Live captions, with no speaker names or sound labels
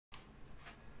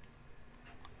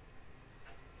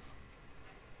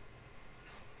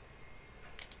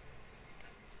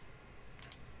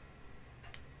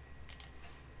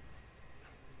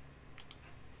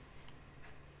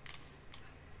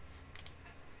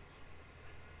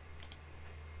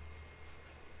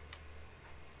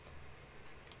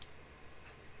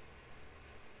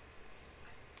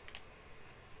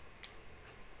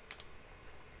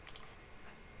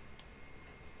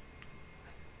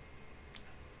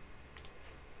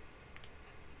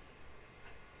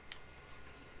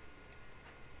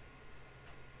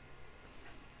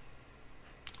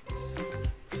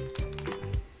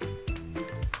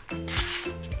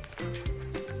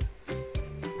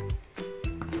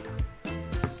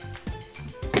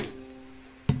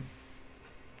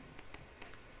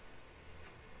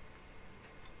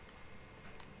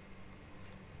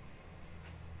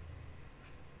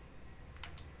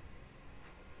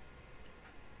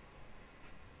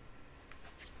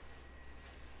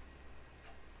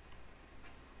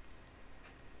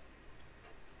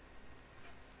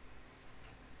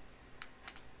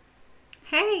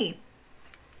Hey.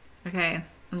 Okay,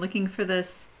 I'm looking for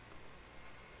this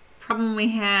problem we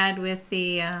had with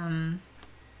the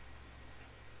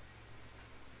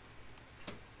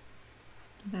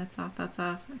that's off, that's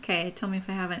off. Okay, tell me if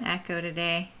I have an echo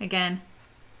today. Again.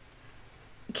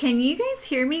 Can you guys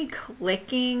hear me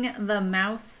clicking the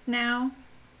mouse now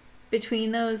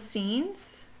between those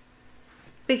scenes?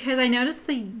 Because I noticed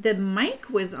the mic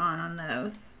was on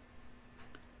those.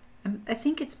 I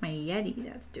think it's my Yeti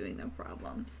that's doing the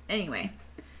problems. Anyway,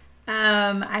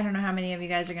 I don't know how many of you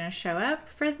guys are going to show up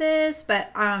for this,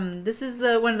 but this is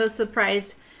one of those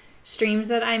surprise streams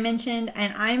that I mentioned,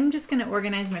 and I'm just going to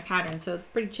organize my pattern, so it's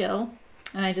pretty chill.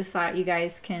 And I just thought you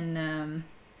guys can...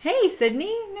 Hey,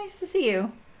 Sydney, nice to see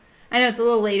you. I know it's a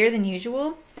little later than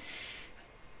usual,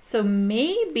 so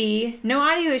maybe no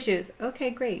audio issues. Okay,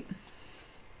 great.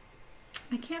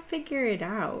 I can't figure it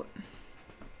out.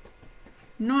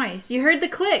 Nice. You heard the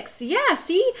clicks. Yeah,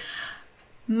 see?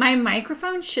 My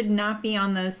microphone should not be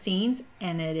on those scenes,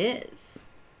 and it is.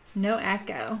 No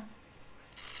echo.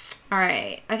 All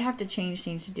right. I'd have to change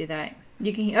scenes to do that.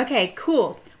 You can. Okay,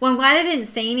 cool. Well, I'm glad I didn't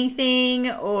say anything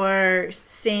or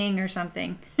sing or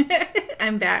something.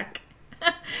 I'm back.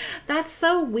 That's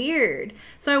so weird.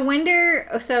 So I wonder,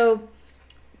 so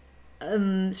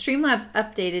Streamlabs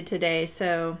updated today,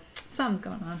 so something's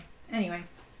going on.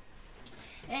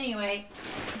 Anyway,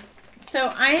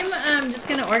 so I'm just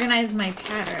going to organize my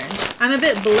pattern. I'm a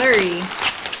bit blurry.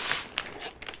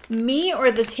 Me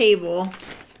or the table?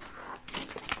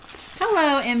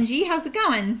 Hello, MG. How's it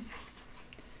going?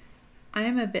 I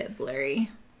am a bit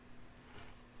blurry.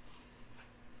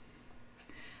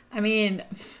 I mean,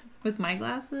 with my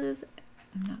glasses,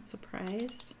 I'm not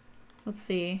surprised. Let's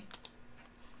see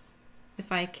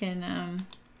if I can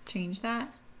change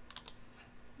that.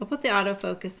 I'll put the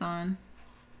autofocus on.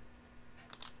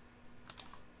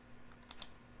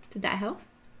 Did that help?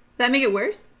 Did that make it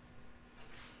worse?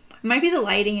 It might be the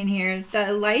lighting in here.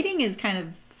 The lighting is kind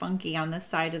of funky on this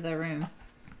side of the room.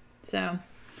 So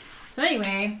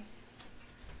anyway,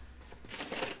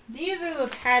 these are the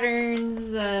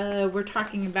patterns we're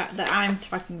talking about, that I'm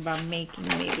talking about making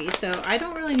maybe. So I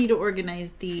don't really need to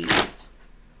organize these.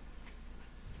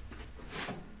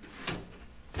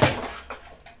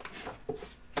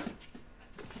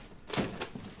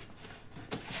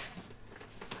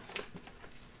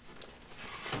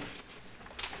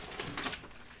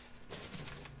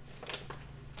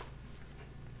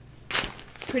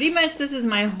 Pretty much this is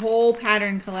my whole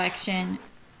pattern collection.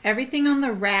 Everything on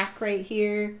the rack right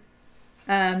here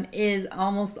is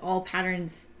almost all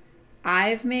patterns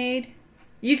I've made.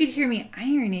 You could hear me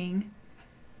ironing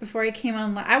before I came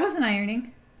on. I wasn't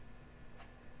ironing.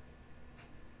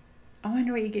 I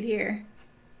wonder what you could hear.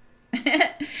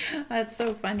 That's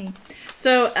so funny.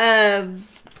 So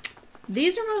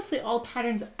these are mostly all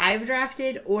patterns I've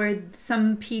drafted or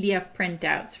some PDF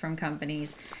printouts from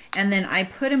companies. And then I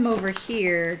put them over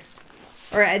here,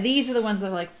 or these are the ones that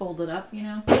are like folded up, you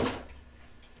know.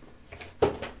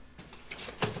 I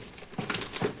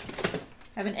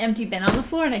have an empty bin on the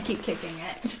floor and I keep kicking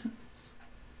it.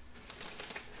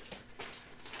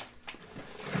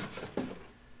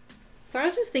 So I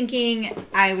was just thinking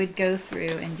I would go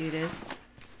through and do this.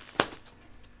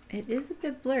 It is a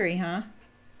bit blurry, huh?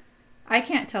 I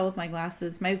can't tell with my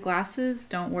glasses. My glasses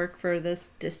don't work for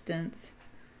this distance.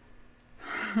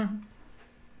 All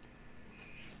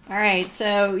right,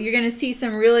 so you're going to see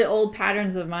some really old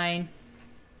patterns of mine.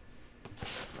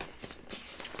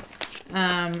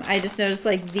 I just noticed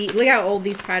like look how old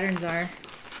these patterns are.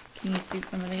 Can you see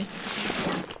some of these?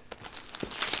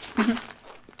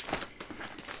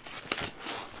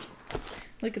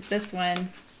 Look at this one.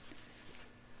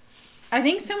 I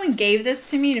think someone gave this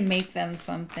to me to make them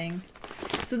something.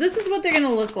 So this is what they're going to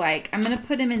look like. I'm going to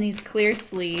put them in these clear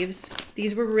sleeves.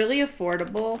 These were really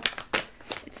affordable.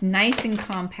 It's nice and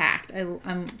compact.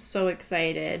 I'm so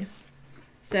excited.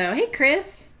 So, hey,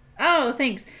 Chris. Oh,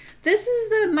 thanks. This is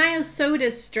the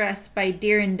Myosodus dress by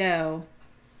Deer and Doe.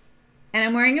 And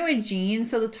I'm wearing it with jeans,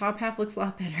 so the top half looks a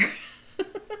lot better.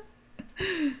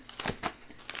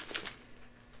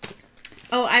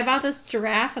 Oh, I bought this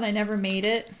giraffe and I never made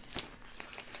it.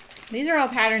 These are all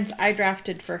patterns I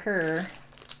drafted for her.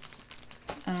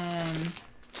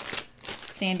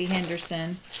 Sandy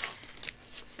Henderson.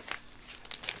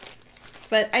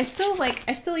 But I still,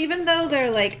 even though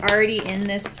they're like already in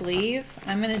this sleeve,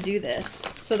 I'm going to do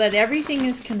this so that everything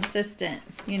is consistent.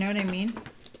 You know what I mean?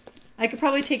 I could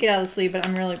probably take it out of the sleeve, but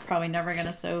I'm really probably never going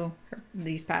to sew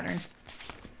these patterns.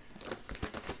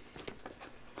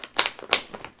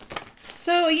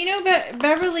 So, you know,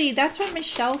 Beverly, that's what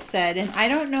Michelle said, and I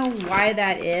don't know why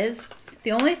that is.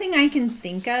 The only thing I can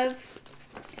think of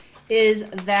is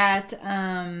that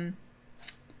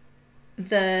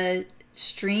the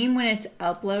stream, when it's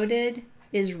uploaded,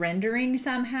 is rendering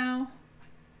somehow.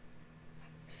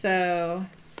 So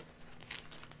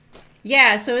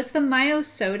yeah, so it's the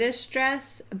Myosotis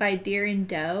dress by Deer and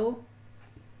Doe.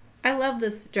 I love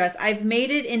this dress. I've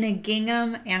made it in a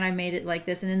gingham and I made it like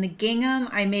this. And in the gingham,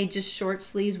 I made just short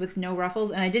sleeves with no ruffles.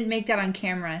 And I didn't make that on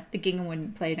camera. The gingham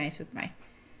wouldn't play nice with my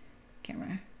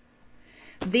camera.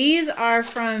 These are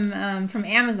from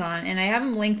Amazon, and I have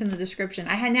them linked in the description.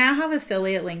 I now have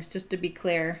affiliate links, just to be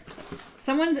clear.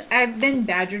 I've been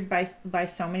badgered by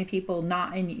so many people,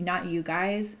 not you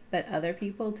guys, but other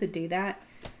people, to do that.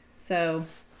 So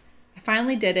I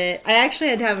finally did it. I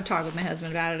actually had to have a talk with my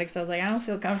husband about it because I was like, I don't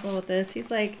feel comfortable with this. He's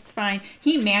like, it's fine.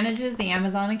 He manages the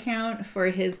Amazon account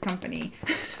for his company.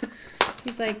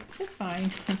 He's like, it's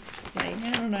fine. Like,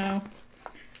 I don't know.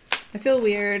 I feel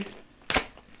weird.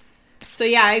 So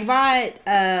yeah, I bought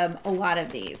a lot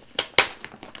of these.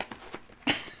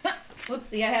 Let's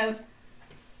see, I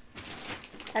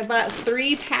bought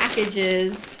 3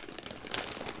 packages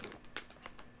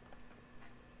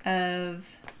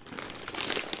of,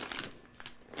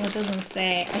 well, it doesn't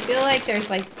say. I feel like there's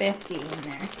like 50 in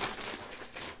there.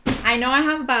 I know I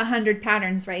have about 100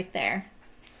 patterns right there.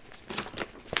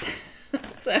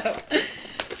 So,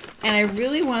 and I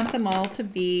really want them all to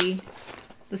be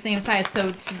the same size.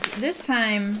 So this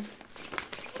time,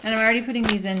 and I'm already putting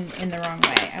these in the wrong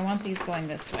way. I want these going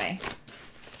this way.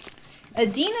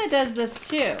 Adina does this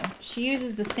too. She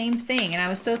uses the same thing, and I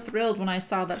was so thrilled when I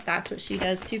saw that that's what she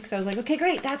does too, because I was like, okay,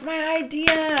 great, that's my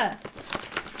idea.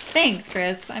 Thanks,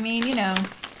 Chris. I mean, you know,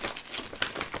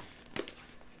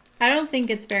 I don't think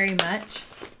it's very much.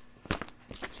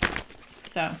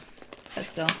 So, but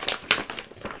still.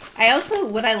 I also,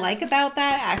 what I like about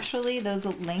that, actually, those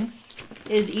links,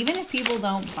 is even if people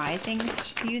don't buy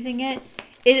things using it,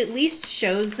 it at least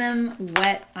shows them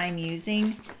what I'm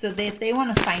using. So that if they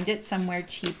want to find it somewhere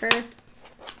cheaper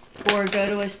or go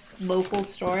to a local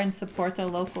store and support their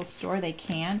local store, they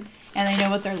can. And they know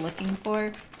what they're looking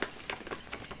for.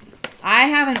 I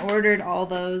haven't ordered all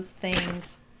those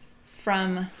things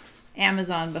from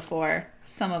Amazon before.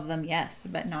 Some of them, yes,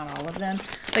 but not all of them.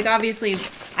 Like, obviously,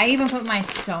 I even put my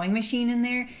sewing machine in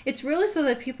there. It's really so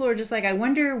that people are just like, I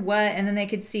wonder what, and then they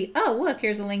could see, oh, look,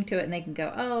 here's a link to it, and they can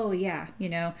go, oh, yeah, you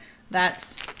know,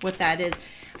 that's what that is.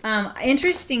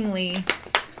 Interestingly,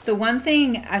 the one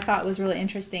thing I thought was really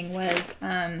interesting was,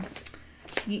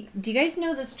 do you guys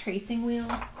know this tracing wheel?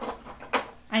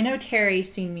 I know Terry's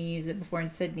seen me use it before,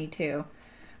 and Sydney too.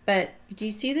 But do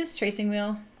you see this tracing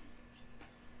wheel?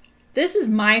 This is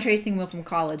my tracing wheel from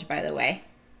college, by the way.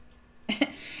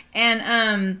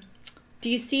 And do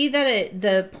you see that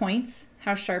the points,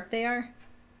 how sharp they are?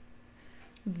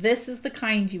 This is the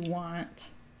kind you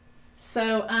want.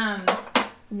 So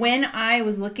when I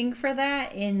was looking for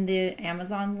that in the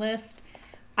Amazon list,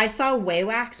 I saw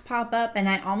Waywax pop up, and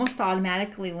I almost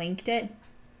automatically linked it.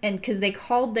 And because they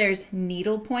called theirs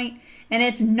needlepoint, and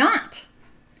it's not.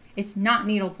 It's not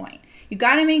needlepoint. You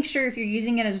got to make sure if you're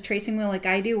using it as a tracing wheel like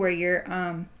I do, where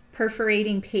you're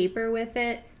perforating paper with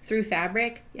it through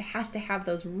fabric, it has to have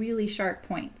those really sharp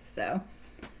points. So,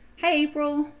 hi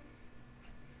April.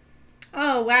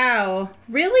 Oh, wow.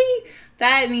 Really?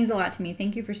 That means a lot to me.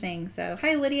 Thank you for saying so.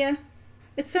 Hi Lydia.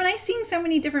 It's so nice seeing so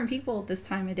many different people this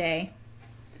time of day.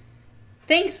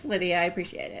 Thanks, Lydia. I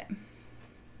appreciate it.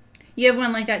 You have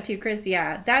one like that too, Chris?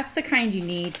 Yeah, that's the kind you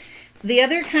need. The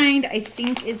other kind, I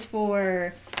think, is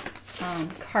for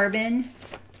carbon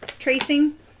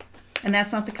tracing, and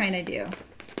that's not the kind I do.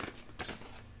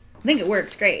 I think it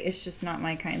works great. It's just not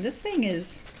my kind. This thing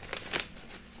is...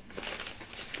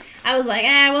 I was like,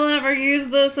 we'll never use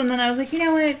this, and then I was like, you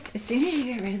know what? As soon as you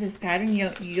get rid of this pattern,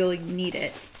 you'll need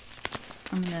it.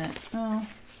 I'm gonna... Oh,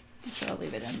 actually, I'll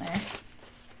leave it in there. I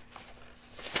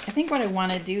think what I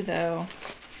want to do, though...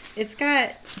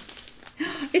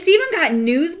 It's even got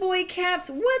newsboy caps.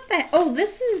 What the? Oh,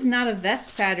 this is not a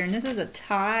vest pattern. This is a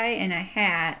tie and a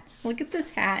hat. Look at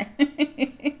this hat.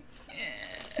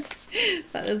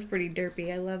 That is pretty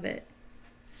derpy. I love it.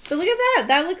 But look at that.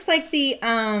 That looks like the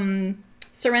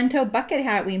Sorrento bucket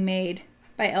hat we made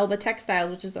by Elba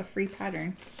Textiles, which is a free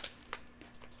pattern.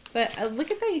 But look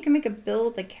at that. You can make a bill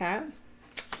with a cap.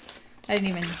 I didn't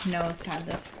even know this had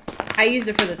this. I used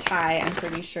it for the tie, I'm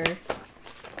pretty sure.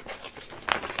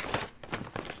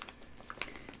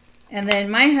 And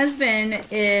then my husband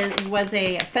was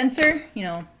a fencer, you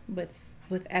know, with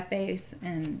epées,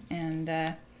 and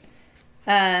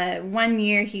 1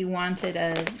 year he wanted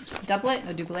a doublet,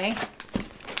 a doublé.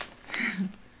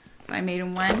 So I made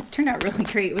him one. It turned out really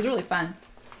great. It was really fun.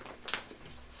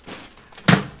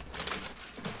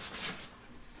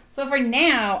 So for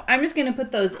now, I'm just gonna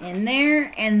put those in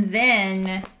there and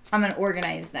then I'm gonna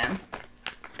organize them.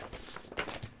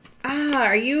 Ah,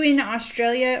 are you in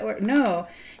Australia or no?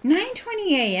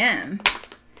 9:20 a.m.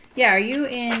 Yeah, are you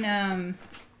in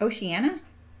Oceania?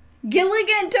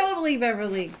 Gilligan, totally,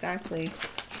 Beverly, exactly.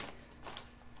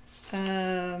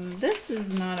 This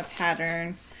is not a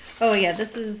pattern. Oh yeah,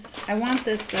 this is, I want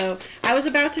this though. I was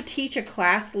about to teach a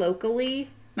class locally,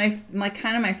 my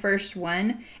kind of my first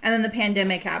one, and then the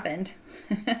pandemic happened.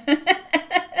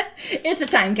 It's a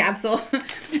time capsule.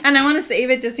 And I want to save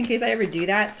it just in case I ever do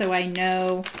that, so I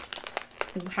know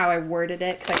how I worded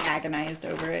it, because I agonized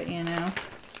over it, you know.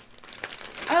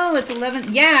 Oh, it's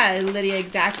 11. Yeah, Lydia,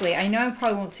 exactly. I know I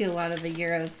probably won't see a lot of the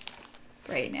Euros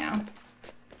right now.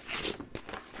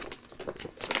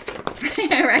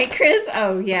 Right, Chris?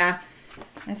 Oh, yeah.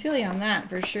 I feel you on that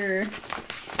for sure.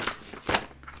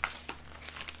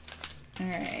 All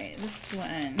right, this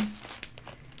one.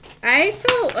 I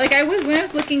felt like when I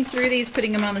was looking through these,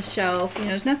 putting them on the shelf, you know,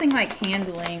 there's nothing like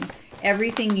handling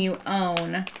everything you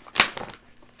own.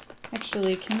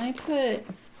 Actually, can I put...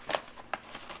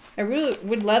 I really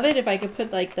would love it if I could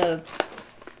put like the...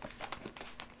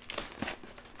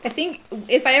 I think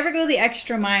if I ever go the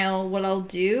extra mile, what I'll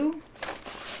do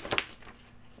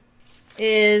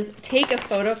is take a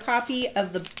photocopy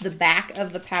of the back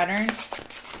of the pattern.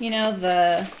 You know,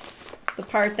 the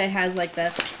part that has like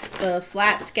the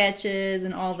flat sketches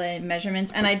and all the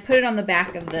measurements, and I'd put it on the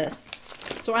back of this.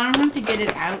 So I don't have to get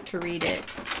it out to read it.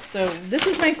 So this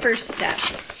is my first step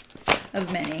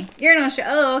of many. You're in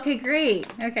Australia. Oh, okay, great.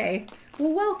 Okay.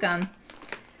 Well, welcome.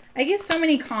 I get so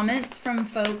many comments from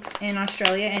folks in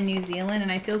Australia and New Zealand,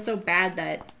 and I feel so bad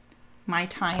that my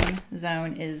time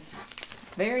zone is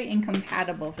very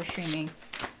incompatible for streaming.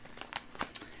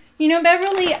 You know,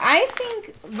 Beverly, I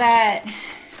think that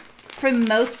for the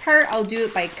most part, I'll do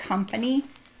it by company.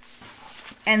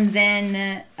 And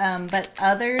then, but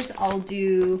others I'll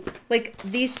do, like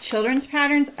these children's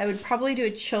patterns, I would probably do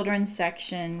a children's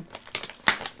section.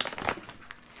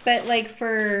 But like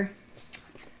for,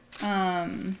 you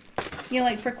know,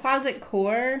 like for closet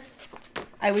core,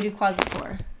 I would do closet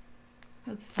core.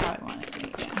 That's how I want it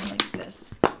right now, like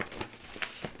this.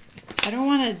 I don't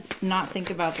want to not think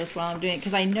about this while I'm doing it,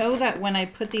 because I know that when I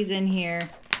put these in here,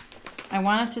 I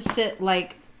want it to sit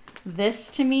like this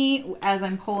to me as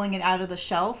I'm pulling it out of the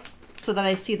shelf so that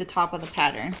I see the top of the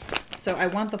pattern. So I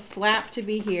want the flap to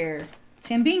be here.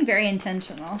 See, I'm being very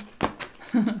intentional.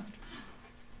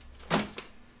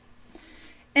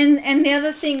 And the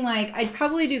other thing, like, I'd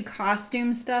probably do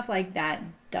costume stuff like that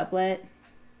doublet.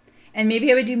 And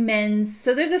maybe I would do men's.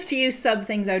 So there's a few sub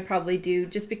things I would probably do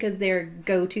just because they're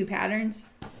go-to patterns.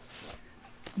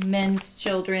 Men's,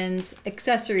 children's,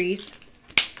 accessories.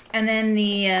 And then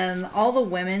the all the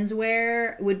women's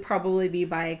wear would probably be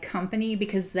by company,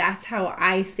 because that's how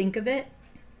I think of it.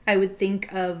 I would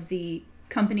think of the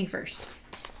company first.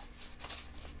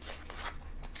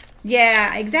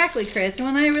 Yeah, exactly, Chris.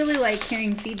 And I really like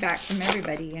hearing feedback from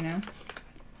everybody, you know.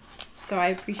 So I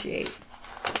appreciate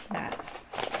that.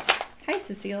 Hi,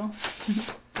 Cecile.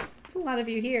 There's a lot of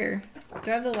you here.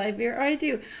 Do I have the live viewer? Oh, I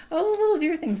do. Oh, the little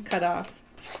viewer thing's cut off.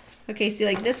 Okay, see,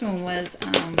 like this one was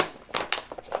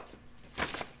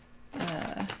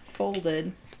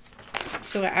folded.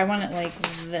 So I want it like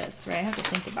this, right? I have to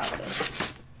think about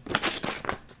this.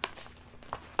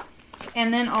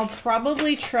 And then I'll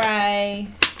probably try...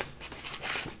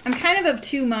 I'm kind of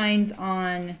two minds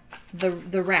on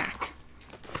the rack.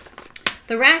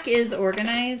 The rack is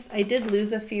organized. I did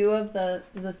lose a few of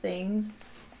the things.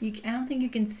 I don't think you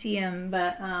can see them,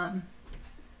 but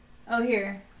oh,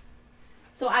 here.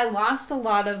 So I lost a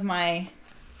lot of my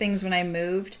things when I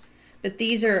moved, but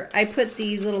these are, I put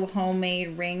these little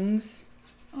homemade rings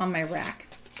on my rack.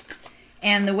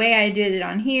 And the way I did it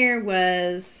on here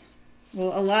was,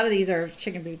 well, a lot of these are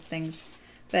chicken boots things,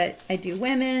 but I do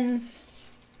women's,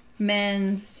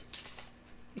 men's,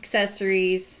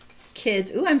 accessories,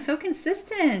 kids. Ooh, I'm so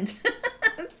consistent.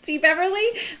 See,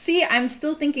 Beverly? See, I'm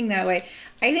still thinking that way.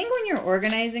 I think when you're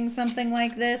organizing something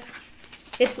like this,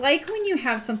 it's like when you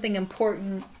have something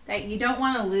important that you don't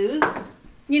want to lose,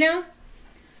 you know?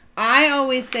 I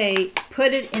always say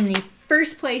put it in the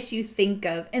first place you think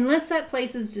of, unless that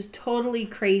place is just totally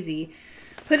crazy.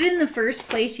 Put it in the first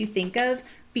place you think of,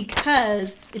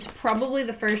 because it's probably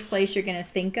the first place you're going to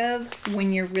think of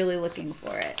when you're really looking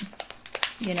for it.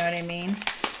 You know what I mean?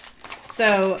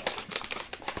 So,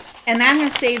 and that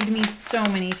has saved me so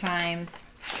many times.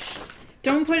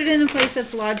 Don't put it in a place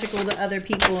that's logical to other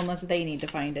people unless they need to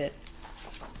find it.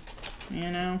 You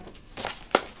know?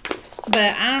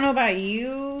 But I don't know about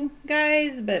you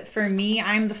guys, but for me,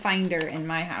 I'm the finder in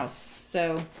my house.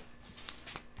 So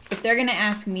if they're gonna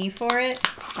ask me for it,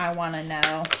 I wanna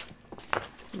know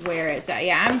where it's at.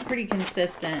 Yeah, I'm pretty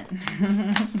consistent.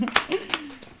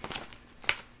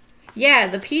 Yeah,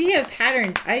 the PDF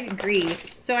patterns, I agree.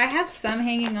 So I have some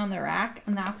hanging on the rack,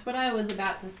 and that's what I was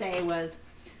about to say was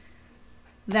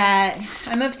that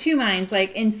I'm of two minds.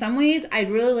 Like, in some ways,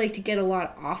 I'd really like to get a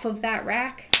lot off of that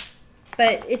rack,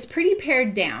 but it's pretty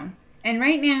pared down. And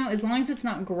right now, as long as it's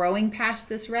not growing past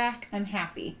this rack, I'm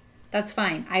happy. That's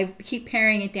fine. I keep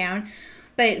paring it down.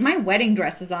 But my wedding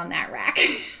dress is on that rack,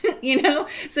 you know?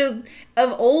 So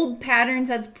of old patterns,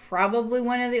 that's probably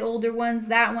one of the older ones.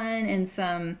 That one and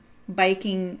some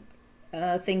biking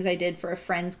things I did for a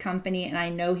friend's company, and I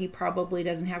know he probably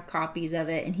doesn't have copies of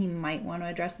it, and he might want to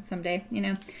address it someday, you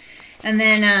know? And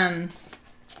then,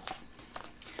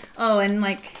 oh, and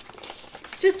like,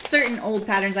 just certain old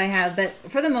patterns I have, but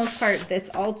for the most part, it's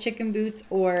all chicken boots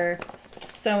or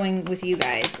sewing with you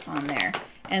guys on there.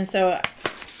 And so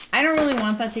I don't really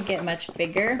want that to get much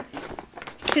bigger,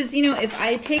 because, you know, if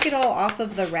I take it all off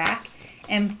of the rack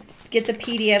and get the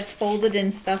PDFs folded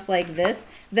in stuff like this,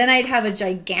 then I'd have a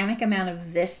gigantic amount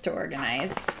of this to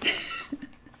organize.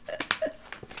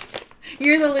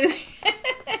 You're the loser.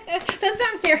 That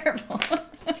sounds terrible.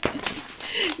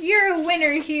 You're a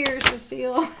winner here,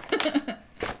 Cecile.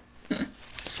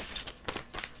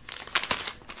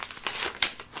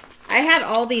 I had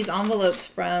all these envelopes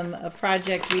from a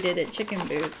project we did at Chicken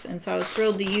Boots, and so I was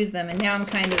thrilled to use them, and now I'm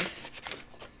kind of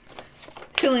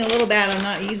feeling a little bad I'm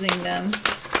not using them.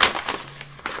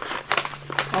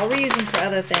 I'll reuse them for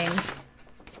other things.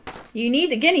 You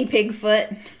need a guinea pig foot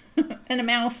and a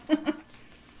mouth.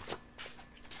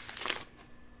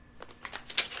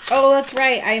 Oh, that's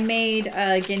right. I made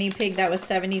a guinea pig that was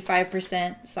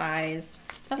 75% size.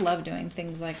 I love doing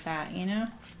things like that, you know?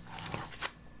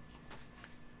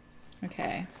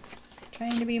 Okay.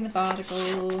 Trying to be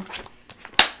methodical.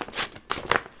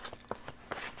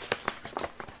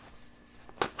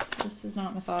 This is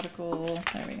not methodical.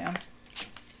 There we go.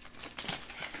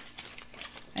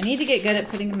 I need to get good at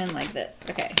putting them in like this.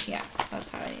 Okay, yeah,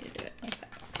 that's how I need to do it, like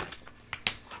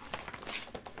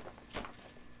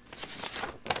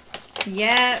that.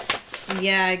 Yep,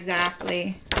 yeah,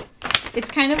 exactly. It's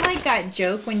kind of like that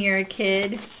joke when you're a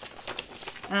kid.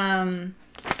 I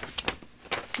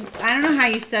don't know how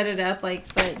you set it up,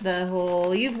 like, but the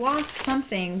whole, you've lost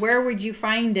something, where would you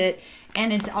find it?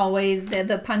 And it's always,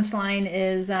 the punchline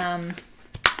is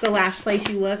the last place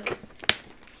you look.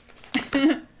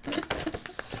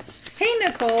 Hey,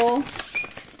 Nicole.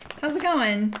 How's it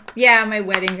going? Yeah, my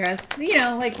wedding dress. You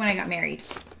know, like when I got married.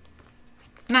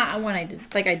 Not when I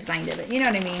designed it, but you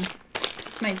know what I mean.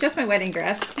 Just my wedding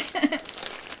dress.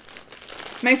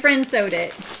 My friend sewed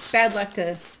it. Bad luck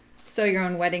to sew your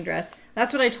own wedding dress.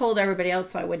 That's what I told everybody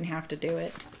else so I wouldn't have to do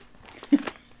it.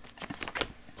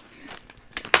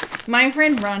 My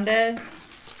friend Rhonda,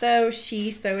 though,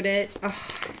 she sewed it. Oh,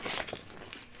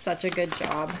 such a good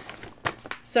job.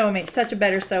 Such a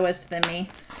better sewist than me.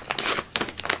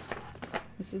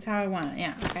 This is how I want it.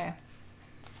 Yeah, okay.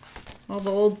 All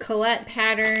the old Colette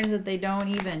patterns that they don't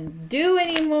even do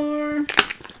anymore.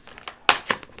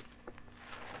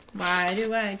 Why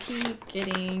do I keep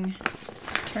getting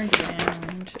turned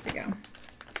around? There we go.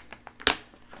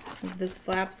 This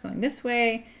flap's going this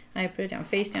way, and I put it down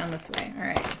face down this way. All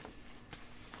right.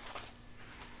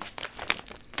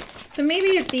 So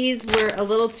maybe if these were a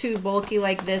little too bulky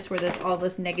like this, where there's all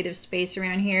this negative space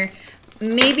around here,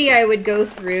 maybe I would go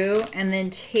through and then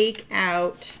take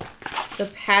out the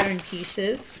pattern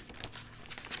pieces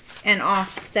and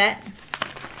offset,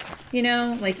 you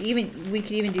know, like even, we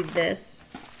could even do this.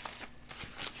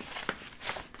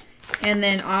 And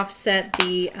then offset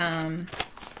the,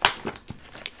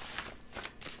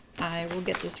 I will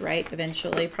get this right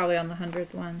eventually, probably on the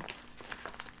 100th one.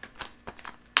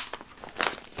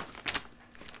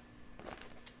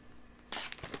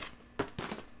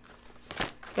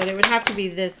 But it would have to be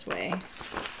this way.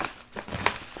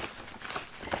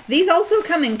 These also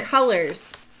come in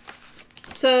colors.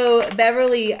 So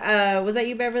Beverly, was that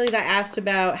you, Beverly, that asked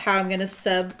about how I'm going to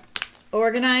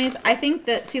sub-organize? I think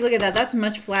that, see, look at that. That's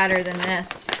much flatter than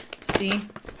this. See?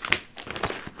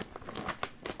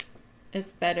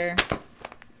 It's better.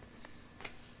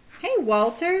 Hey,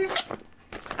 Walter.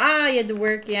 Ah, you had to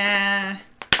work, yeah.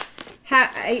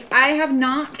 I have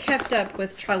not kept up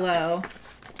with Trello.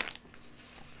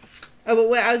 Oh,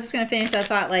 but I was just going to finish that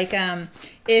thought. Like,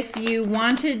 if you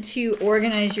wanted to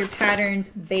organize your patterns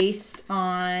based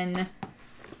on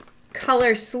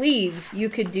color sleeves, you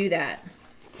could do that.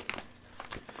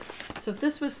 So if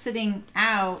this was sitting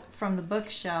out from the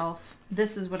bookshelf,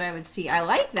 this is what I would see. I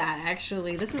like that,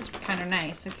 actually. This is kind of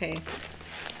nice. Okay.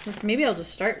 Maybe I'll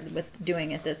just start with doing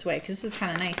it this way because this is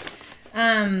kind of nice.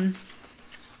 I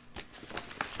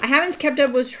haven't kept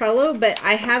up with Trello, but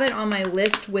I have it on my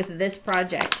list with this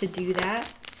project to do that.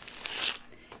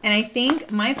 And I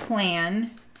think my plan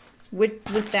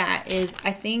with that is,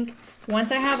 I think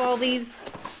once I have all these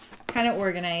kind of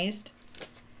organized,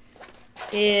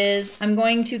 is I'm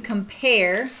going to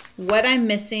compare what I'm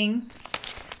missing,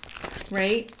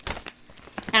 right?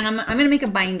 And I'm going to make a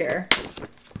binder.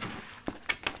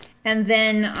 And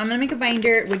then I'm going to make a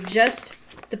binder with just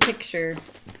the picture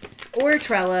or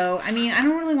Trello. I mean, I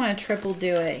don't really want to triple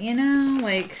do it, you know,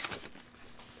 like.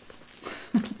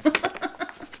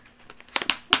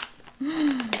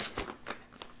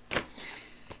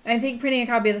 I think printing a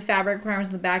copy of the fabric requirements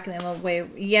in the back and then way.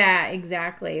 Yeah,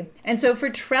 exactly. And so for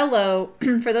Trello,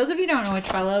 for those of you who don't know what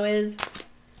Trello is,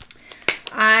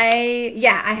 I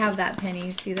have that penny.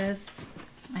 See this?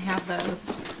 I have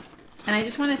those. And I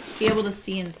just want to be able to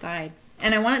see inside.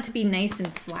 And I want it to be nice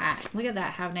and flat. Look at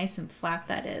that, how nice and flat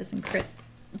that is and crisp.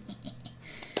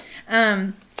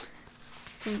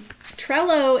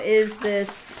 Trello is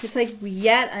this, it's like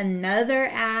yet another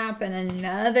app and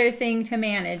another thing to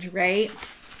manage, right?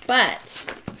 But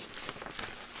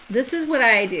this is what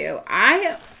I do.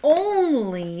 I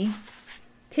only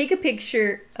take a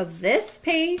picture of this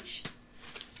page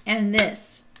and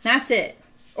this. That's it.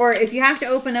 Or if you have to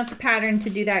open up the pattern to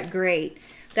do that, great.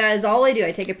 That is all I do.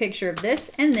 I take a picture of this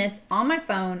and this on my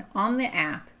phone, on the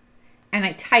app, and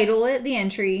I title it the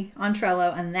entry on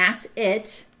Trello, and that's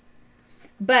it.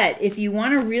 But if you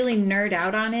want to really nerd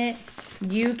out on it,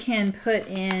 you can put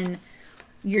in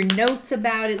your notes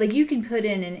about it. Like you can put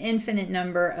in an infinite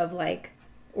number of like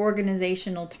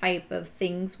organizational type of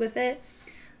things with it.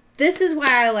 This is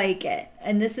why I like it.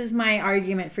 And this is my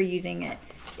argument for using it,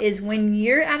 is when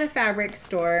you're at a fabric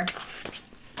store,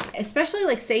 especially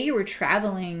like say you were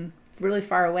traveling really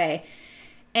far away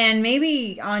and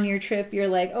maybe on your trip you're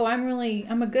like, oh,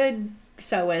 I'm a good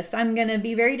sewist. I'm going to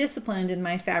be very disciplined in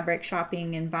my fabric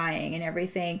shopping and buying and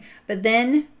everything. But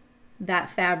then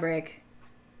that fabric,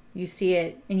 you see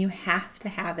it and you have to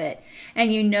have it.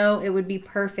 And you know it would be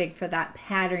perfect for that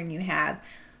pattern you have.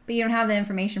 But you don't have the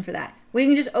information for that. Well, you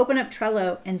can just open up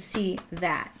Trello and see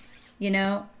that, you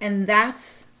know, and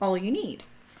that's all you need.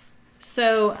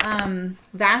 So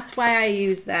that's why I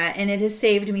use that. And it has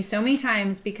saved me so many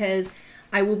times because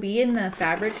I will be in the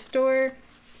fabric store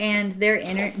and the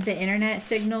internet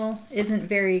signal isn't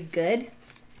very good.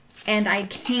 And I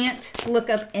can't look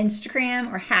up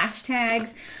Instagram or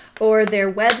hashtags or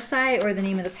their website or the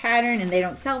name of the pattern, and they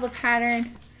don't sell the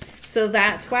pattern. So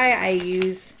that's why I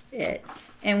use it.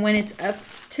 And when it's up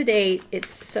to date,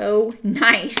 it's so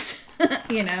nice,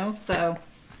 you know, so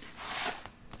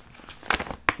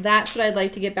that's what I'd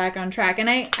like to get back on track. And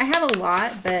I have a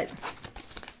lot, but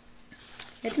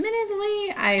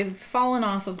admittedly, I've fallen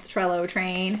off of the Trello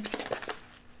train.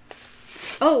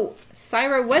 Oh,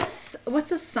 Syra, what's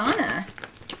Asana?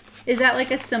 Is that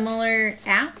like a similar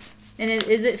app? And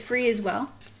is it free as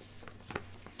well?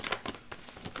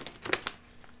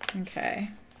 Okay.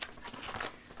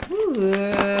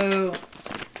 Ooh.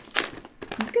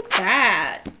 Look at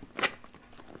that.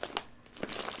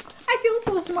 I feel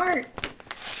so smart.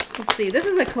 Let's see. This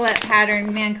is a Colette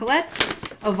pattern. Man, Colette's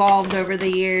evolved over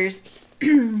the years.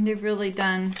 They've really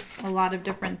done a lot of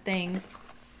different things.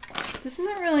 This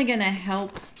isn't really going to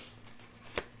help.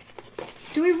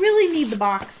 Do we really need the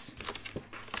box?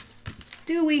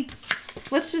 Do we?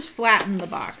 Let's just flatten the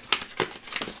box.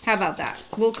 How about that?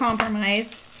 We'll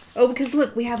compromise. Oh, because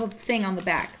look, we have a thing on the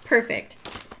back. Perfect.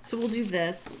 So we'll do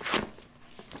this.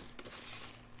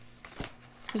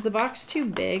 Is the box too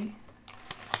big?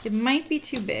 It might be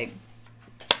too big.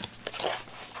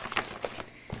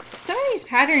 Some of these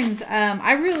patterns,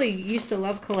 I really used to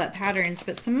love Colette patterns,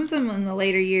 but some of them in the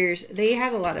later years, they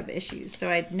had a lot of issues, so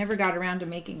I never got around to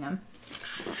making them.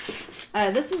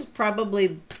 This is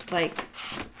probably like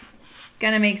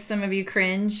gonna make some of you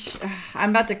cringe. I'm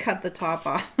about to cut the top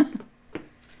off.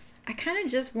 I kind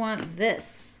of just want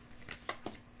this.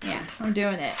 Yeah, I'm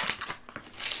doing it.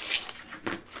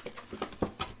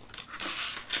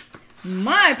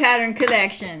 My pattern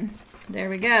collection. There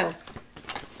we go.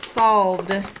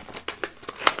 Solved.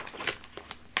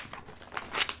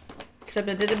 Except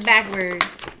I did it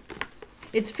backwards.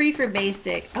 It's free for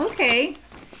basic. Okay.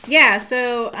 Yeah,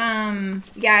 so,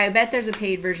 yeah, I bet there's a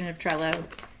paid version of Trello.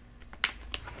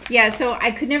 Yeah, so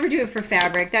I could never do it for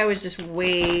fabric. That was just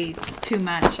way too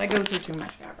much. I go through too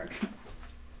much fabric.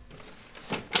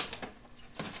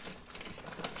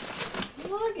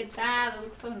 Look at that. That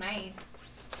looks so nice.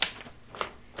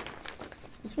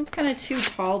 This one's kind of too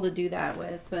tall to do that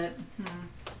with, but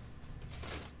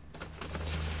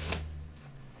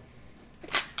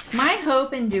my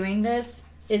hope in doing this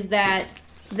is that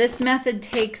this method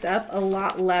takes up a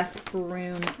lot less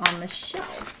room on the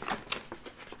shelf.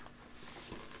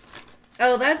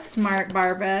 Oh, that's smart,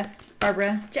 Barbara.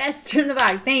 Barbara, just turn the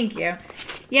bag. Thank you.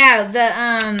 Yeah,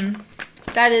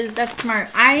 that's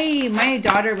smart. My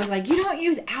daughter was like, "You don't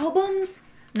use albums?"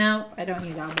 No, I don't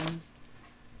use albums.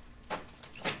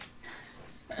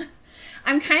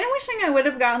 I'm kind of wishing I would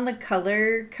have gotten the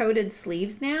color-coded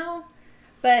sleeves now,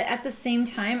 but at the same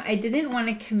time, I didn't want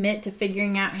to commit to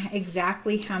figuring out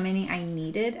exactly how many I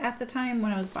needed at the time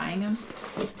when I was buying them.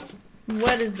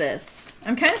 What is this?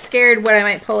 I'm kind of scared what I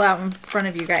might pull out in front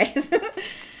of you guys.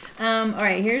 All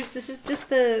right, this is just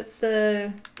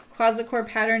the Closet Core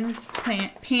Patterns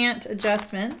pant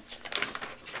adjustments.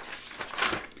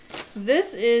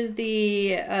 This is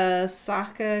the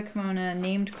Saka Kimono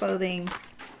named clothing.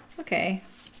 Okay.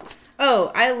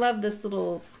 Oh, I love this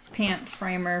little pant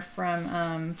primer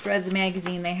from Threads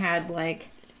magazine. They had like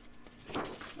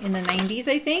in the 90s,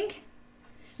 I think.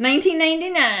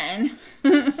 1999.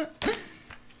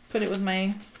 Put it with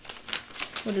my,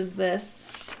 what is this?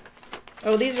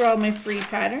 Oh, these are all my free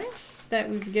patterns that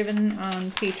we've given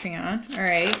on Patreon. All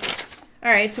right.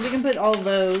 All right, so we can put all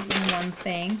those in one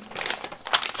thing.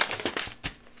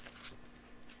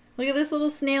 Look at this little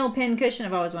snail pin cushion.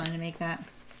 I've always wanted to make that.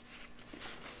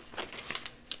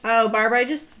 Oh, Barbara, I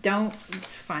just don't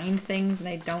find things and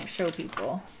I don't show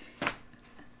people.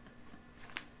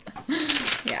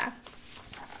 Yeah.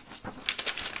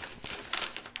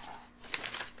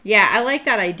 Yeah, I like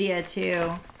that idea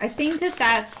too. I think that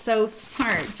that's so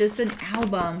smart, just an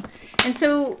album. And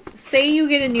so, say you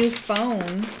get a new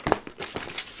phone,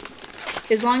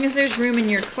 as long as there's room in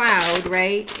your cloud,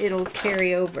 right, it'll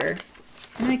carry over.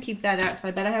 I'm going to keep that out because I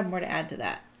bet I have more to add to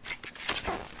that.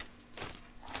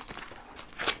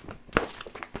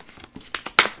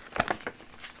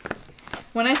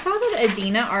 When I saw that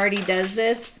Adina already does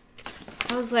this,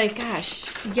 I was like,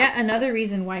 gosh, yet another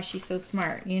reason why she's so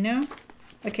smart, you know?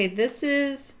 Okay, this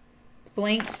is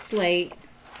blank slate,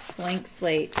 blank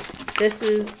slate. This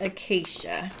is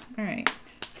acacia. All right.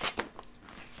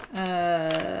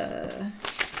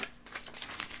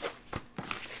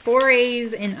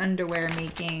 Forays in underwear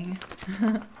making.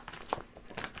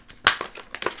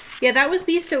 Yeah, that was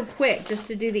be so quick just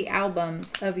to do the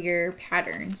albums of your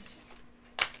patterns.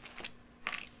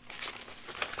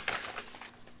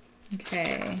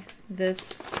 Okay,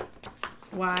 this,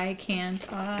 why can't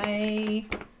I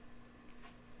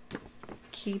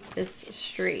keep this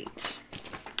straight?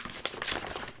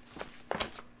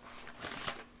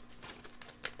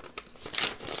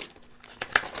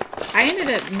 I ended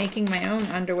up making my own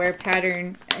underwear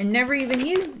pattern and never even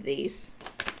used these.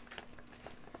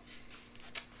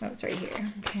 Oh, it's right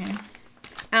here. Okay.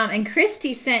 And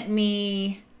Christy sent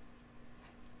me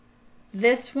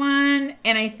this one,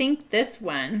 and I think this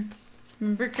one.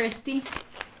 Remember Christy?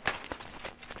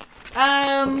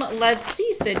 Let's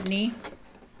see, Sydney.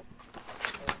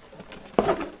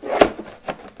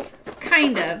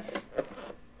 Kind of.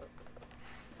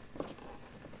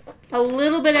 A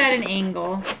little bit at an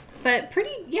angle, but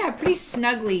pretty, yeah, pretty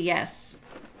snugly, yes.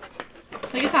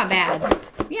 Like, it's not bad.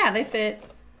 Yeah, they fit.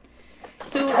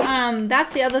 So,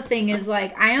 that's the other thing is,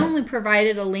 like, I only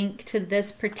provided a link to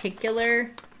this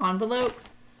particular envelope.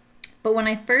 But when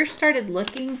I first started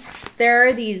looking, there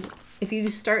are these, if you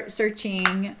start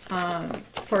searching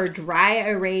for dry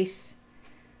erase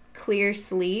clear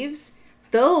sleeves,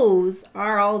 those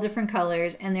are all different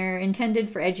colors and they're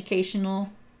intended for educational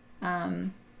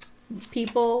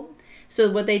people.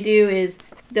 So what they do is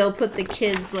they'll put the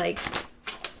kids like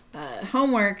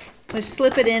homework, they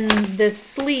slip it in this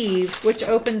sleeve, which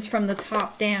opens from the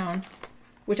top down,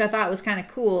 which I thought was kind of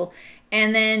cool.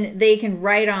 And then they can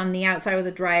write on the outside with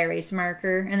a dry erase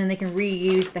marker, and then they can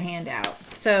reuse the handout.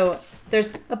 So there's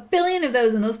a billion of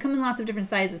those, and those come in lots of different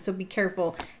sizes, so be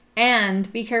careful. And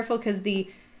be careful because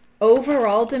the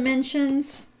overall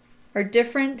dimensions are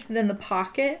different than the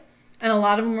pocket, and a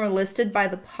lot of them were listed by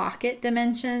the pocket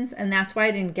dimensions, and that's why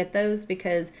I didn't get those,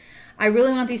 because I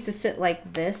really want these to sit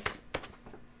like this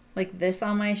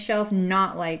on my shelf,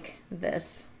 not like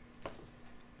this.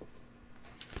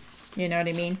 You know what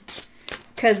I mean?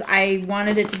 Because I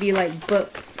wanted it to be like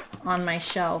books on my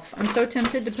shelf. I'm so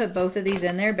tempted to put both of these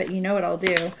in there, but you know what I'll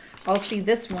do? I'll see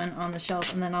this one on the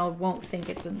shelf, and then I won't think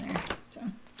it's in there. So,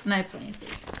 and I have plenty of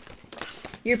sleeves.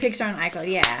 Your pics are on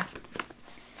iCloud. Yeah.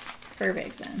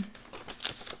 Perfect, then.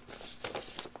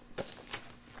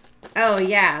 Oh,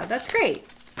 yeah. That's great.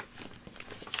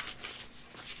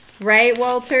 Right,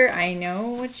 Walter? I know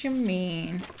what you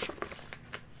mean.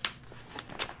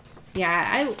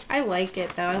 Yeah, I like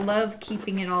it though. I love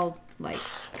keeping it all like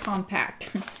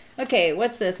compact. Okay,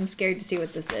 what's this? I'm scared to see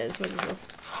what this is. What is this?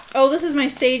 Oh, this is my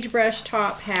sagebrush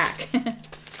top hack.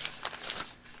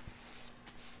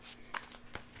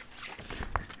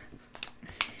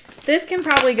 This can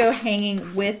probably go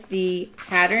hanging with the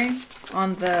pattern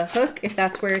on the hook if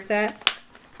that's where it's at.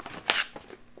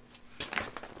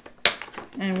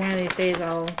 And one of these days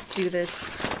I'll do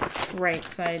this right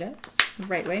side up,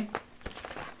 right way.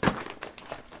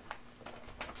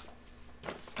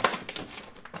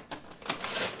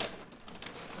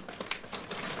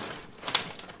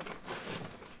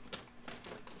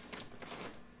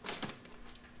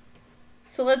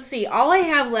 So let's see, all I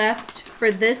have left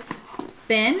for this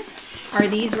bin are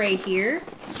these right here.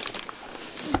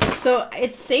 So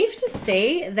it's safe to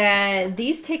say that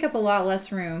these take up a lot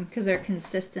less room because they're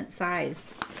consistent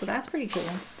sized. So that's pretty cool.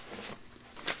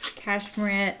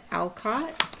 Cashmere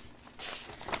Alcott.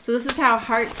 So this is how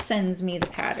Heart sends me the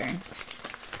pattern.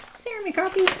 Sarah, my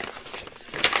copy.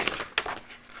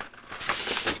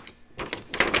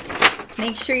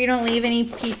 Make sure you don't leave any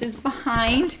pieces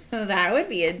behind. That would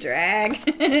be a drag.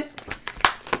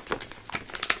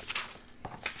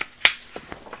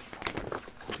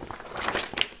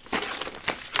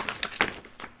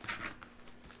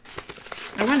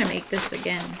 I want to make this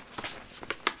again.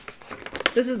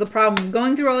 This is the problem.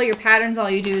 Going through all your patterns, all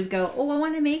you do is go, oh, I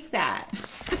want to make that.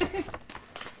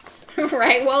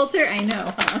 Right, Walter? I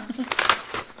know, huh?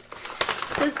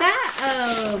 Does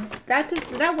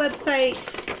that website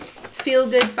Feel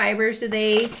Good Fibers, do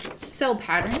they sell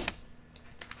patterns?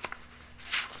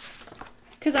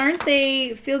 Because aren't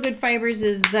they, Feel Good Fibers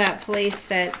is that place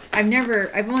that I've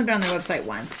only been on their website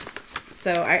once.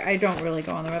 So I don't really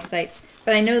go on their website.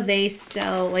 But I know they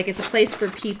sell, like it's a place for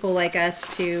people like us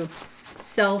to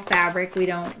sell fabric we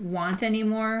don't want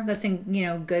anymore. That's in, you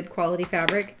know, good quality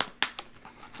fabric.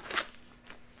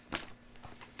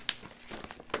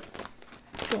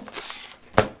 Cool.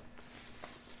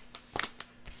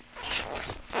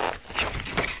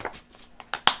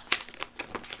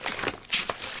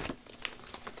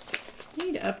 I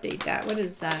need to update that. What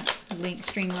is that? Link,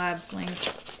 Streamlabs link.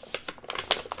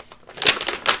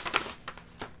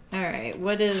 All right,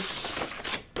 what is...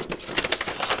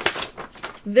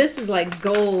 This is like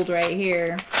gold right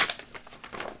here.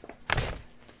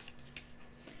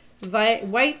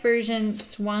 White version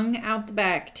swung out the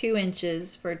back 2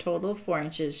 inches for a total of 4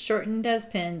 inches. Shortened as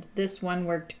pinned. This one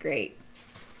worked great.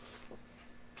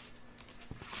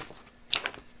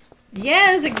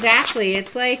 Yes, exactly.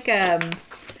 It's like,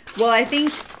 well, I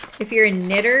think if you're a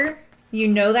knitter, you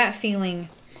know that feeling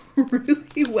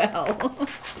really well.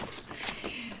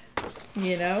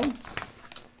 You know?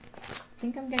 I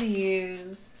think I'm going to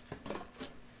use...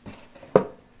 I'm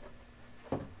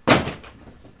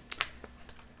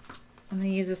going to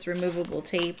use this removable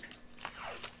tape.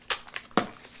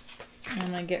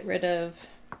 I'm going to get rid of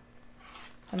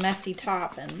the messy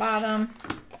top and bottom.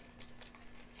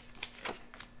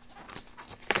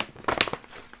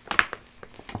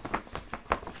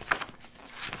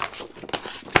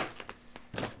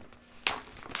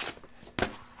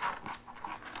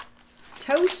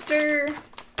 Toaster.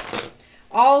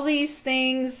 All these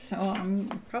things. Oh, I'm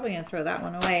probably going to throw that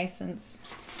one away since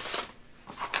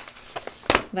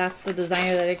that's the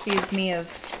designer that accused me of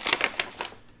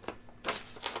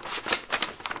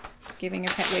giving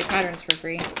away patterns for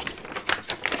free.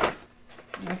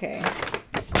 Okay.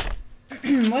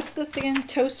 What's this again?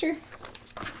 Toaster?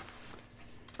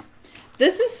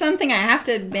 This is something I have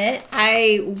to admit,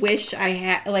 I wish I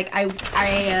had, like,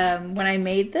 when I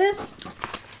made this,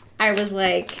 I was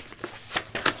like,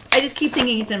 I just keep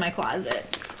thinking it's in my closet.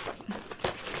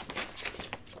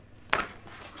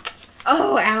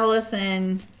 Oh,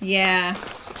 Allison. Yeah.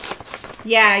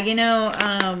 Yeah, you know,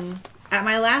 at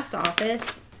my last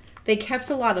office, they kept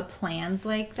a lot of plans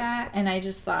like that, and I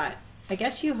just thought, I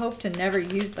guess you hope to never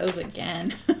use those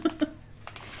again.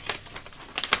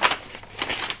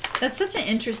 That's such an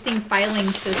interesting filing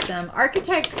system.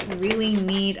 Architects really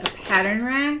need a pattern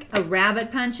rack, a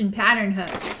rabbit punch, and pattern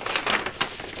hooks.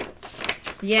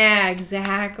 Yeah,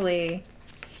 exactly.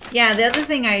 Yeah, the other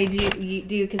thing I do,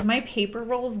 because my paper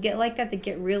rolls get like that, they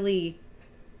get really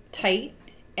tight.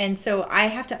 And so I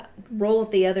have to roll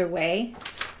it the other way.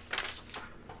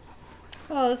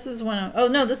 Oh, this is one of, oh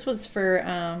no, this was for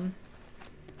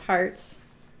hearts.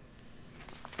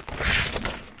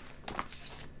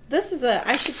 This is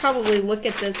I should probably look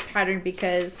at this pattern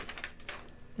because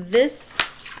this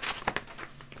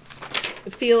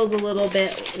feels a little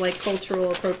bit like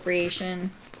cultural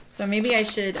appropriation. So maybe I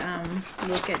should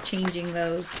look at changing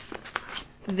those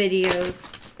videos.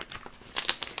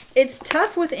 It's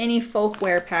tough with any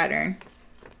folkwear pattern,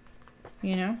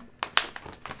 you know?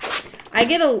 I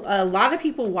get a lot of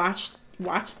people watch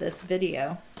this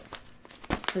video.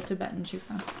 The Tibetan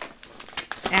Juki.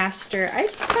 Aster. I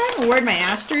haven't worn my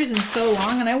asters in so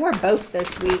long, and I wore both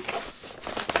this week.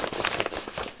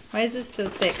 Why is this so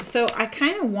thick? So I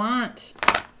kind of want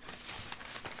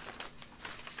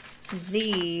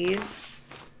these.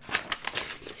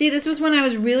 See, this was when I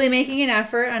was really making an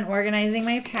effort on organizing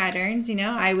my patterns. You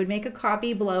know, I would make a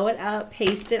copy, blow it up,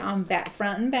 paste it on back,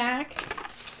 front and back.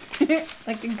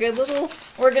 Like a good little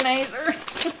organizer.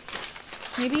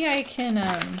 Maybe I can,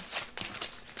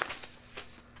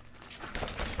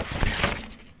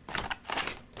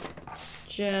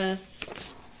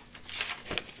 just,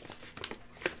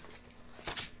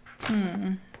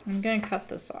 I'm gonna cut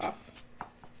this off.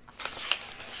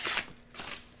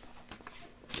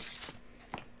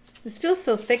 This feels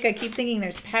so thick, I keep thinking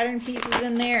there's pattern pieces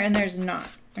in there, and there's not.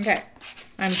 Okay,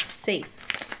 I'm safe.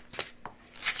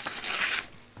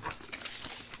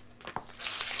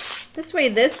 This way,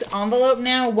 this envelope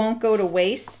now won't go to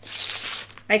waste.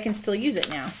 I can still use it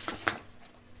now.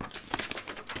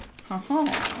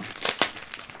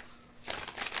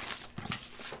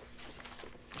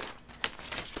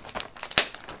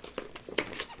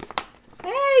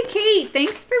 Hey, Kate,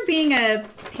 thanks for being a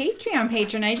Patreon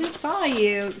patron. I just saw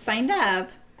you signed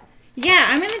up. Yeah,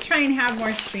 I'm going to try and have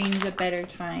more streams at better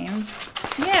times.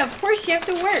 Yeah, of course you have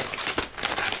to work.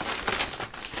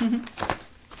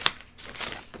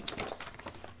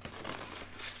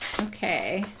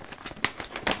 Okay.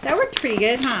 That worked pretty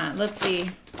good, huh? Let's see.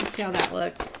 Let's see how that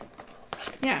looks.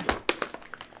 Yeah.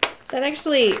 That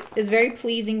actually is very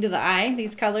pleasing to the eye,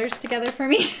 these colors together for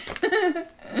me.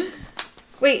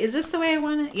 Wait, is this the way I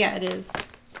want it? Yeah, it is.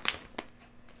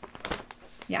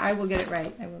 Yeah, I will get it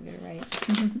right. I will get it right.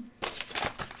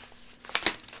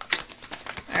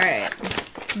 All right.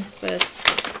 What's this?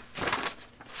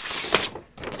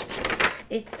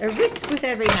 It's a risk with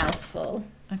every mouthful.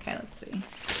 Okay, let's see.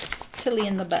 Tilly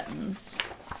and the buttons.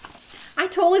 I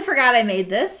totally forgot I made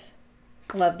this.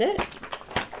 Loved it.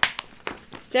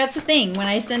 So that's the thing. When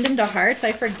I send them to Hearts,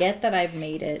 I forget that I've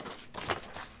made it.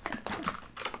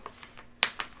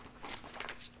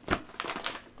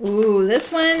 Ooh,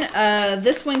 this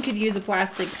one could use a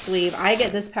plastic sleeve. I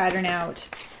get this pattern out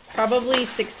probably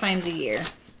 6 times a year.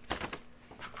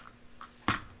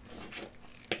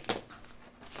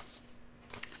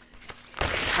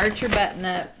 Archer button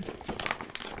up.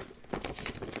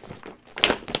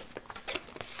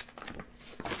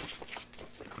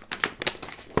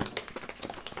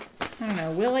 I don't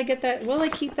know. Will I get that? Will I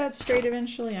keep that straight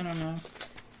eventually? I don't know.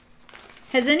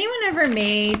 Has anyone ever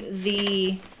made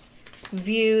the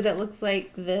view that looks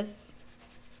like this?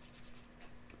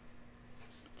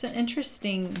 It's an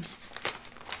interesting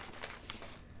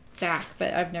back,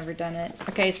 but I've never done it.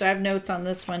 Okay, so I have notes on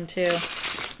this one too.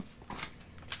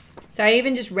 So I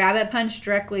even just rabbit punch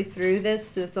directly through this,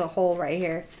 so it's a hole right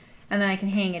here, and then I can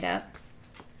hang it up.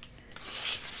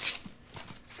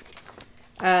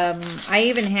 I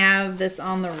even have this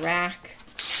on the rack.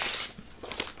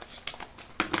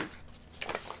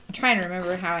 I'm trying to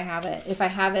remember how I have it. If I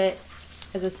have it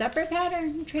as a separate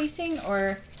pattern tracing,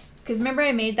 or because remember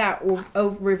I made that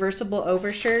reversible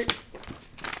overshirt.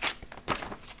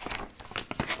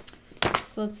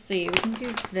 So let's see, we can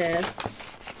do this.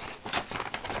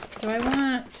 Do I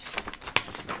want,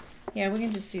 yeah, we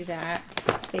can just do that,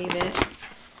 save it.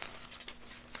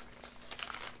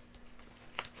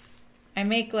 I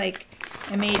made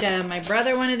my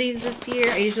brother one of these this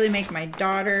year. I usually make my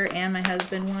daughter and my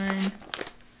husband one.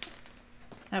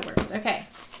 That works, okay.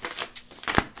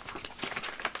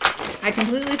 I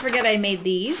completely forget I made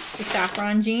these, the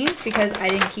saffron jeans, because I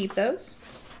didn't keep those.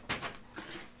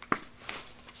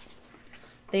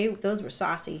 Those were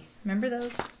saucy. Remember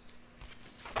those?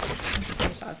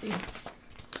 Saucy.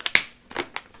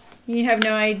 You have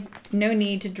no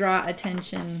need to draw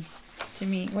attention to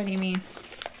me. What do you mean?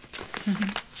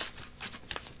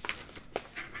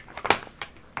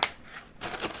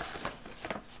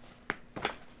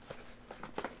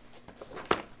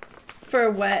 For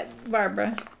what,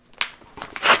 Barbara?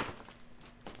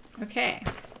 Okay.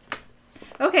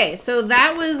 Okay, so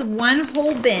that was one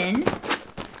whole bin.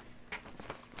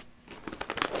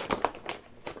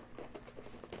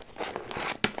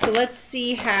 So let's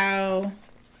see how,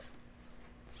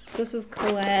 so this is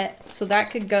Colette. So that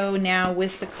could go now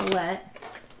with the Colette.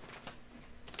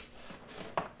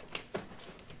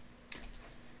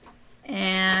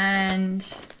 And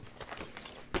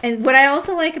And what I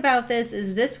also like about this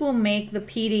is this will make the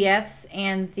PDFs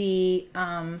and the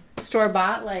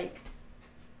store-bought, like,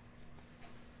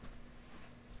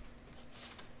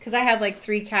 because I have like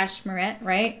 3 cashmere,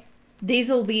 right? These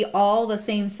will be all the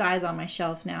same size on my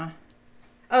shelf now.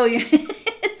 Oh, yeah.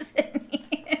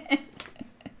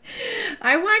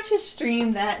 I watch a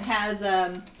stream that has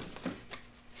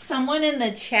someone in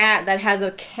the chat that has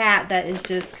a cat that is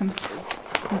just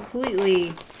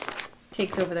completely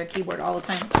takes over their keyboard all the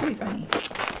time. It's pretty funny.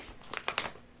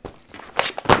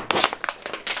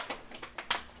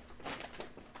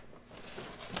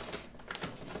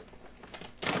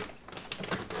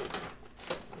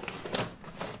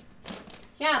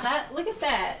 Yeah, look at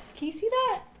that. Can you see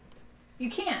that? You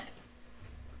can't.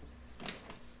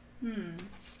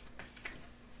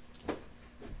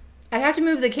 I'd have to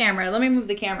move the camera. Let me move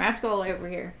the camera. I have to go all the way over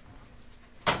here.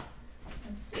 Let's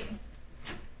see.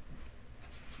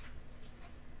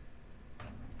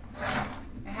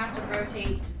 I have to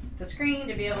rotate the screen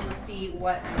to be able to see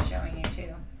what I'm showing you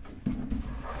too.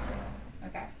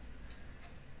 Okay.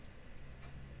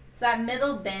 So that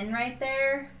middle bin right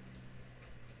there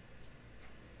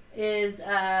is,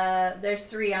 there's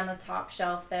 3 on the top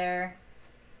shelf there.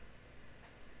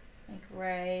 Like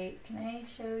right, can I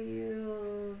show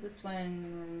you this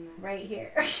one right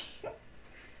here?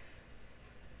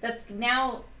 That's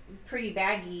now pretty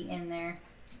baggy in there.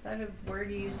 Is that a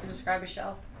word you use to describe a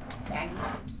shelf? Baggy.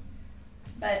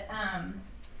 But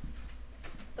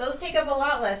those take up a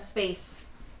lot less space.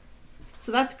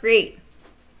 So that's great.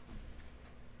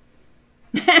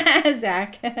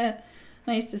 Zach,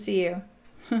 nice to see you.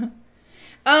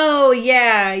 Oh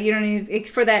yeah, you don't need it's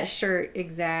for that shirt,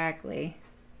 exactly.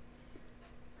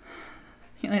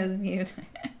 He was mute.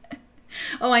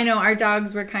 Oh, I know. Our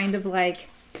dogs were kind of like,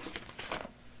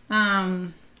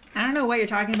 I don't know what you're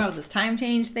talking about with this time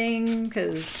change thing,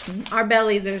 because our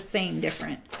bellies are saying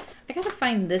different. I gotta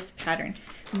find this pattern.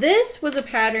 This was a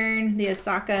pattern, the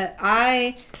Osaka,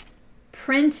 I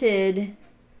printed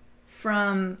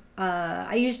from,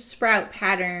 I used Sprout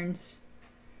Patterns.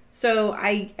 So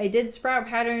I did Sprout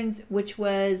Patterns, which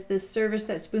was the service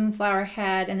that Spoonflower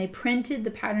had, and they printed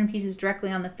the pattern pieces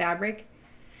directly on the fabric.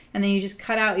 And then you just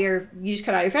cut out your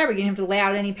fabric. You didn't have to lay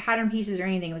out any pattern pieces or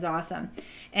anything. It was awesome.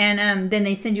 And then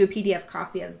they send you a PDF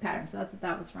copy of the pattern. So that's what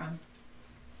that was from.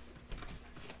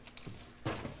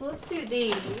 So let's do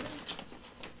these.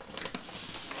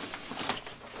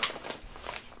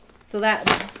 So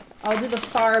that I'll do the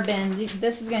far bin.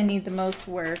 This is going to need the most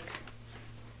work.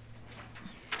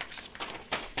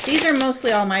 These are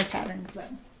mostly all my patterns though.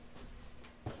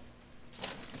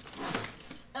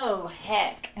 Oh,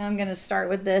 heck. I'm going to start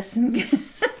with this and go to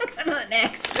the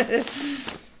next.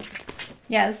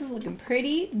 Yeah, this is looking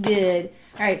pretty good.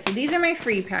 All right, so these are my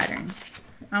free patterns.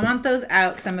 I want those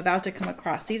out because I'm about to come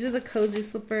across. These are the cozy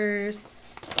slippers.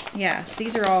 Yes,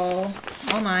 these are all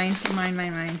mine.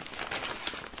 Mine.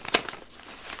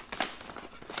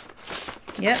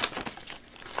 Yep.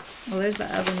 Well, there's the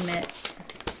oven mitt.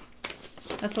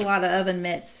 That's a lot of oven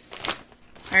mitts.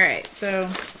 All right, so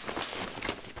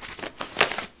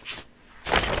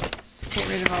get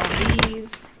rid of all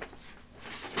these.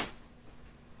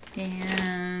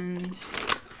 And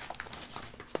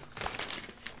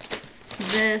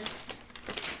this.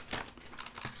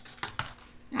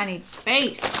 I need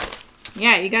space.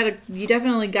 Yeah, you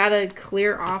definitely gotta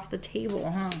clear off the table,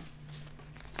 huh?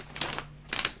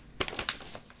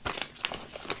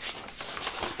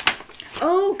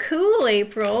 Oh, cool,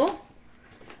 April.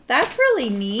 That's really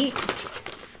neat.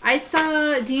 I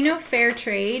saw, do you know Fair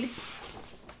Trade?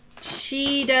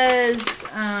 She does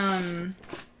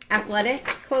athletic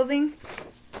clothing,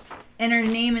 and her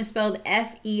name is spelled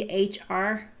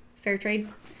F-E-H-R, Fair Trade.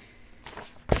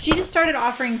 She just started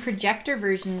offering projector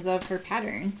versions of her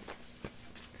patterns.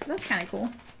 So that's kind of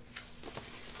cool.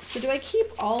 So do I keep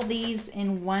all these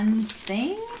in one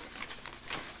thing?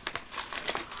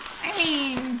 I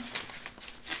mean,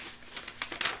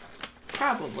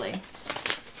 probably.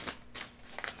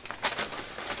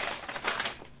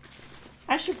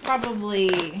 I should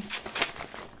probably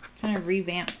kind of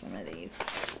revamp some of these.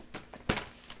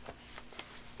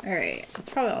 All right, that's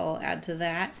probably all I'll add to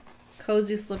that.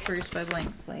 Cozy Slippers by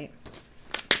Blank Slate.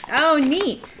 Oh,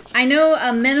 neat. I know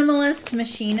a minimalist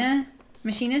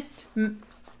machinist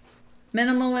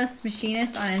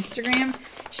on Instagram.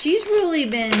 She's really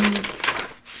been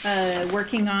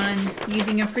working on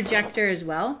using a projector as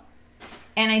well.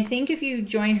 And I think if you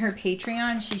join her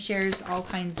Patreon, she shares all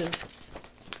kinds of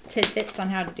tidbits on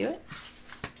how to do it.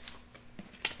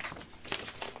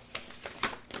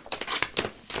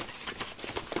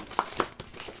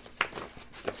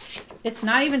 It's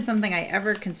not even something I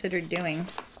ever considered doing.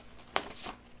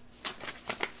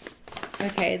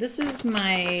 Okay, this is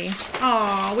my...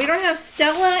 Oh, we don't have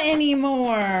Stella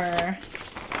anymore.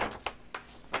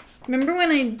 Remember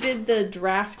when I did the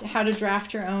draft, how to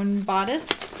draft your own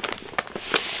bodice?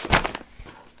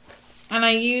 And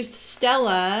I used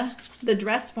Stella, the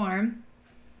dress form,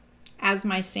 as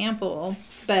my sample,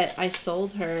 but I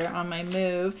sold her on my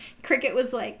move. Cricket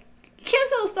was like, you can't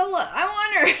sell Stella. I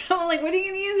want her. I'm like, what are you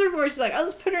going to use her for? She's like, I'll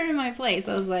just put her in my place.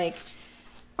 I was like,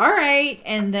 all right.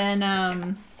 And then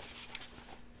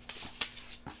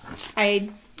I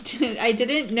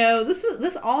didn't know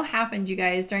this all happened, you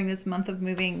guys, during this month of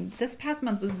moving. This past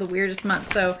month was the weirdest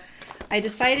month. So I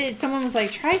decided, someone was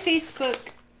like, try Facebook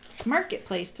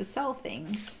Marketplace to sell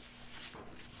things.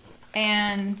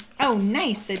 And oh,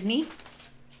 nice, Sydney.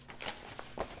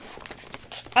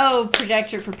 Oh,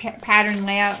 projector for pattern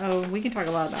layout. Oh, we can talk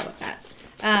a lot about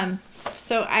that.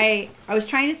 So I was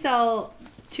trying to sell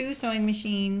 2 sewing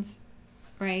machines,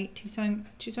 right? Two sewing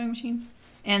machines,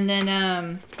 and then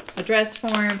a dress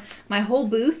form, my whole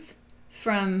booth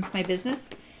from my business,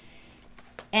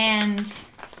 and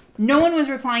no one was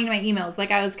replying to my emails.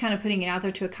 Like, I was kind of putting it out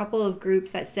there to a couple of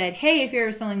groups that said, hey, if you're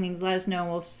ever selling things, let us know.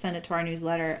 We'll send it to our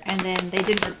newsletter. And then they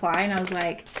didn't reply, and I was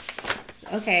like,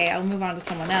 okay, I'll move on to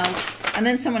someone else. And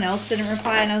then someone else didn't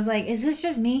reply, and I was like, is this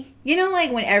just me? You know,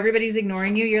 like when everybody's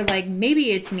ignoring you, you're like,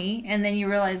 maybe it's me. And then you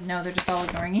realize, no, they're just all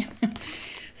ignoring you.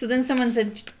 So then someone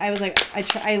said, I was like,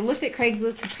 I looked at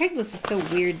Craigslist. Craigslist is so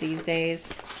weird these days.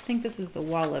 I think this is the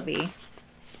Wallaby.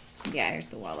 Yeah, here's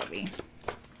the Wallaby.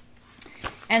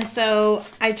 And so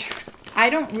I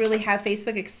don't really have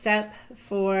Facebook except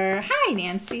for, hi,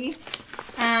 Nancy.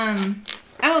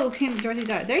 Oh, Kim, Dorothy's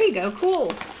daughter. There you go.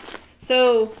 Cool.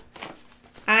 So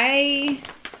I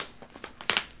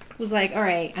was like, all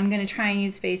right, I'm going to try and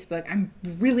use Facebook. I'm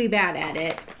really bad at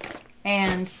it.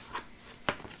 And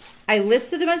I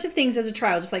listed a bunch of things as a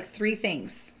trial, just like 3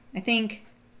 things. I think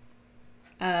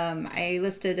I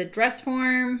listed a dress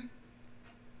form.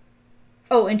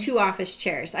 Oh, and 2 office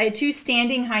chairs. I had 2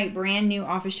 standing height, brand new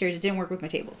office chairs. It didn't work with my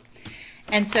tables.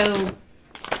 And so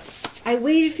I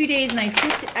waited a few days and I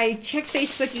checked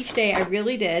Facebook each day. I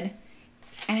really did.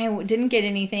 And I didn't get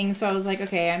anything. So I was like,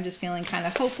 okay, I'm just feeling kind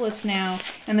of hopeless now.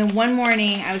 And then one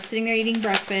morning I was sitting there eating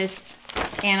breakfast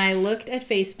and I looked at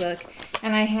Facebook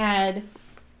and I had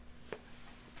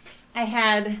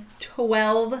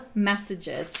 12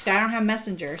 messages. So I don't have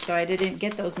Messenger, so I didn't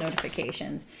get those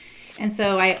notifications. And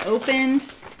so I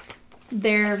opened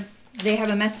they have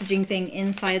a messaging thing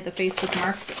inside the Facebook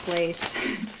Marketplace.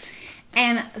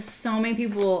 And so many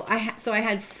people, I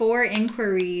had 4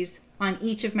 inquiries on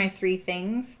each of my 3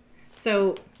 things.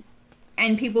 So,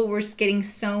 and people were getting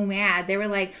so mad. They were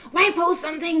like, why post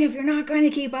something if you're not going to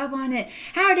keep up on it?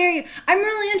 How dare you? I'm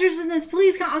really interested in this.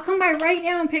 Please come. I'll come by right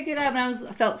now and pick it up. And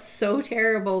I felt so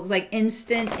terrible. It was like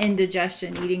instant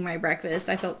indigestion eating my breakfast.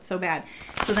 I felt so bad.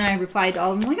 So then I replied to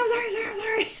all of them like, I'm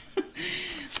sorry.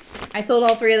 I sold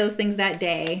all 3 of those things that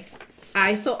day.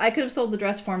 I could have sold the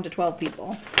dress form to 12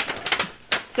 people.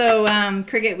 So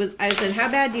Cricket I said, how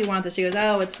bad do you want this? She goes,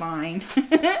 oh, it's fine.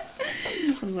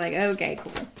 I was like, okay,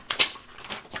 cool.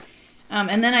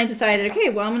 And then I decided, okay,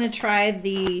 well, I'm going to try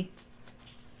the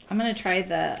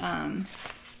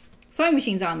sewing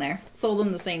machines on there. Sold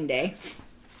them the same day.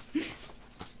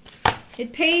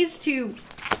 It pays to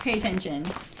pay attention.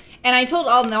 And I told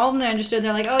all of them they understood.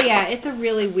 They're like, oh, yeah, it's a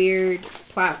really weird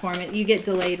platform. You get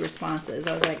delayed responses.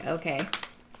 I was like, okay.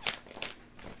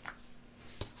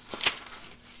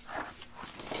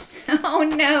 Oh,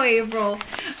 no, April.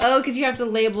 Oh, because you have to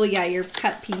label, yeah, your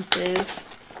cut pieces.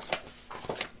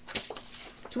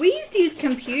 So we used to use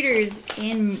computers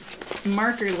in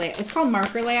marker layout. It's called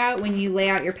marker layout when you lay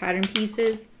out your pattern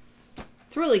pieces.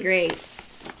 It's really great.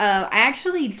 I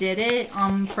actually did it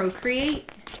on Procreate.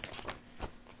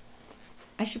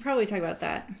 I should probably talk about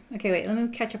that. Okay, wait. Let me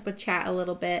catch up with chat a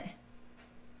little bit.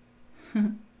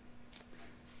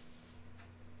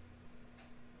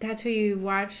 That's who you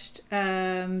watched.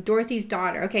 Dorothy's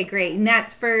daughter. Okay, great. And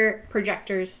that's for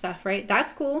projectors stuff, right?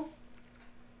 That's cool.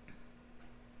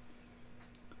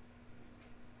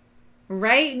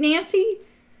 Right, Nancy?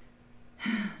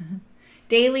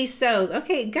 Daily sews.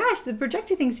 Okay, gosh, the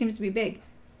projector thing seems to be big.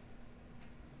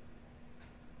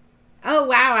 Oh,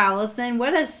 wow, Allison.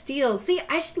 What a steal. See,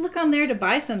 I should look on there to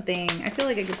buy something. I feel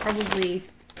like I could probably,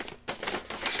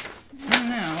 I don't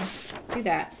know, do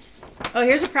that. Oh,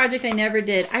 here's a project I never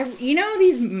did. You know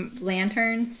these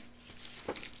lanterns?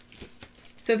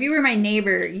 So if you were my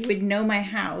neighbor, you would know my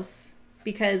house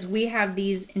because we have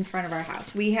these in front of our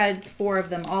house. We had 4 of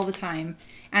them all the time,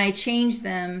 and I changed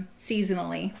them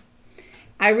seasonally.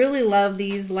 I really love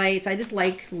these lights. I just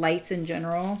like lights in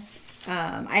general.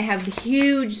 I have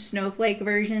huge snowflake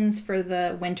versions for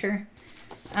the winter.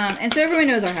 And so everyone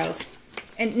knows our house.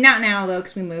 And not now, though,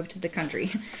 because we moved to the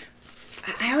country.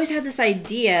 I always had this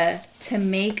idea to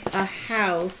make a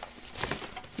house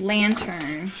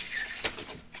lantern.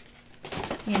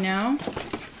 You know?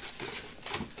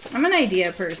 I'm an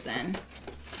idea person.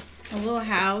 A little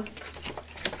house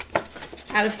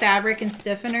out of fabric and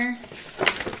stiffener.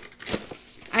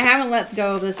 I haven't let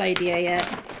go of this idea yet.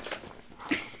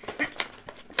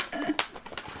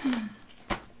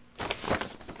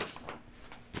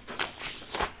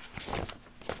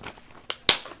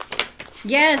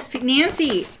 Yes,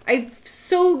 Nancy,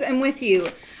 I'm with you.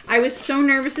 I was so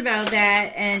nervous about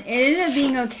that, and it ended up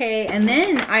being okay. And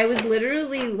then I was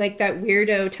literally like that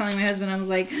weirdo telling my husband, I was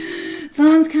like,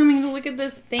 someone's coming to look at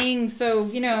this thing. So,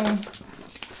 you know,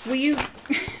 will you...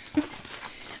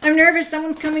 I'm nervous.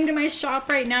 Someone's coming to my shop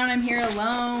right now, and I'm here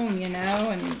alone, you know.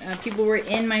 And people were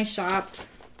in my shop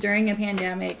during a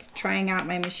pandemic trying out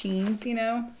my machines, you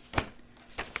know.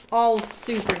 All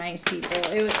super nice people.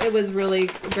 It was really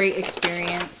a great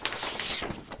experience.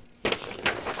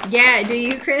 Yeah, do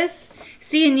you, Chris?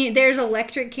 See, and there's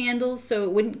electric candles, so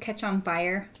it wouldn't catch on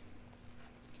fire.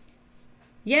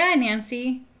 Yeah,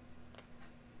 Nancy.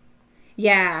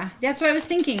 Yeah, that's what I was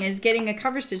thinking, is getting a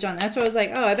cover stitch on. That's what I was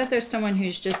like, oh, I bet there's someone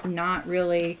who's just not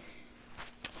really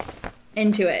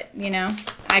into it, you know?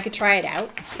 I could try it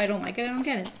out. If I don't like it, I don't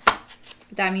get it.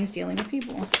 But that means dealing with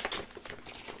people.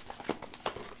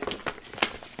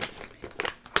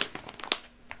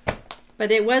 But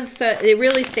it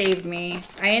really saved me.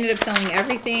 I ended up selling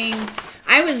everything.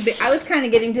 I was kind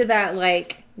of getting to that,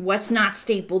 like, what's not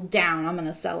stapled down, I'm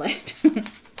gonna sell it.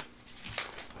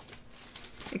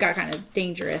 It got kind of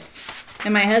dangerous.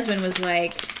 And my husband was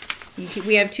like,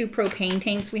 we have 2 propane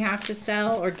tanks we have to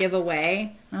sell or give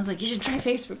away. And I was like, you should try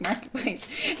Facebook Marketplace.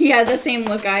 He had the same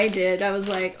look I did. I was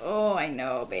like, oh, I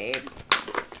know, babe.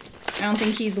 I don't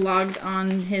think he's logged on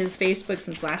his Facebook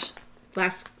since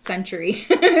last century.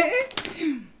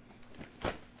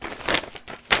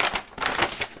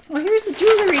 Well, here's the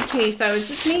jewelry case I was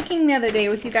just making the other day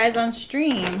with you guys on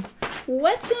stream.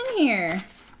 What's in here?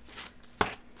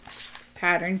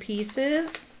 Pattern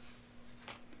pieces.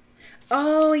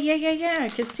 Oh, yeah.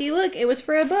 Because see, look, it was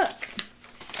for a book.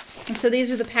 And so these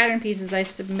are the pattern pieces I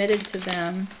submitted to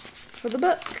them for the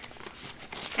book.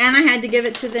 And I had to give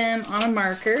it to them on a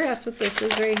marker. That's what this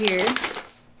is right here.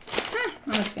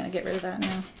 I'm just going to get rid of that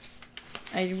now.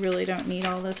 I really don't need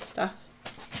all this stuff.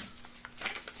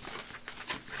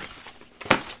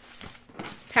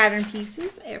 Pattern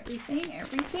pieces,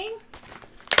 everything.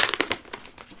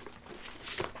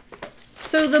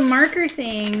 So the marker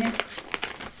thing,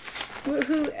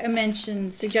 who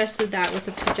suggested that with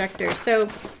the projector. So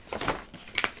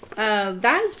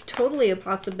that is totally a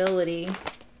possibility.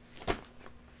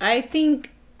 I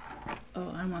think,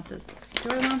 oh, I want this. Do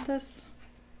I want this?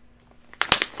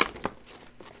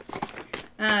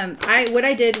 What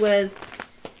I did was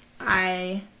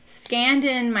I scanned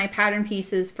in my pattern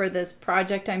pieces for this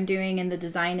project I'm doing in the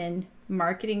design and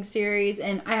marketing series,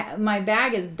 and my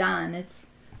bag is done. It's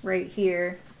right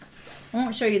here. I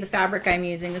won't show you the fabric I'm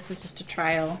using. This is just a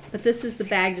trial, but this is the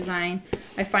bag design.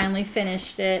 I finally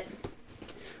finished it,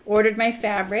 ordered my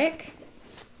fabric,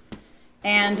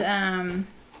 and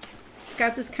it's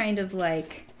got this kind of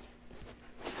like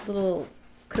little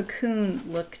cocoon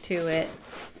look to it.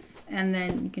 And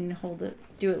then you can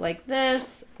do it like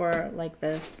this or like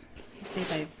this. Let's see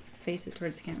if I face it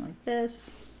towards the camera like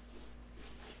this.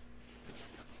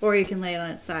 Or you can lay it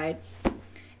on its side.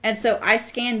 And so I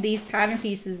scanned these pattern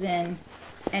pieces in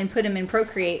and put them in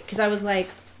Procreate because I was like,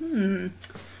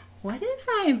 what if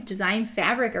I design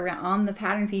fabric around on the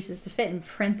pattern pieces to fit and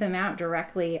print them out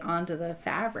directly onto the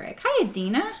fabric? Hi,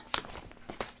 Adina.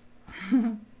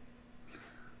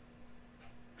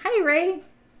 Hi, Ray.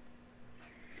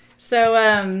 So,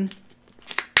 and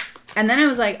then I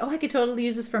was like, oh, I could totally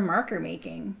use this for marker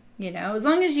making, you know, as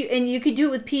long as and you could do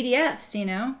it with PDFs, you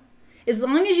know, as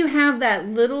long as you have that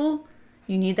little,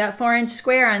 you need that 4-inch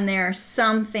square on there,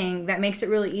 something that makes it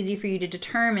really easy for you to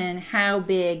determine how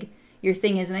big your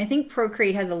thing is. And I think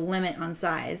Procreate has a limit on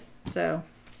size. So,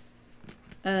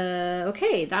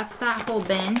 okay, that's that whole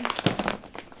bin.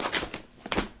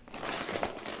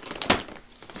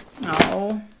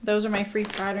 Oh, those are my free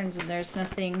patterns, and there's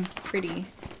nothing pretty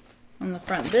on the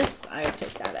front. This, I'll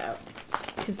take that out.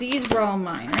 Because these were all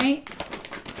mine, right?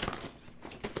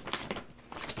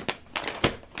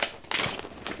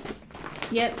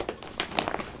 Yep.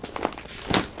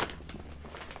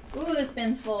 Ooh, this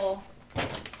bin's full.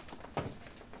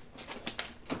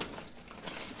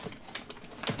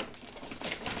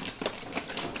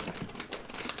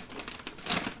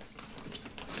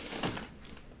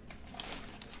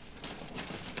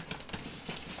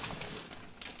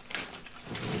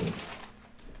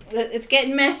 It's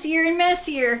getting messier and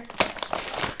messier.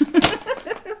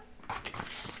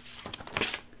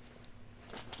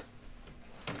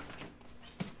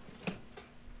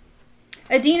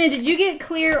 Adina, did you get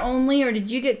clear only or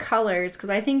did you get colors? Because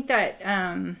I think that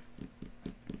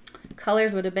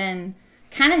colors would have been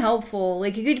kind of helpful.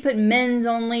 Like you could put men's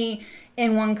only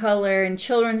in one color and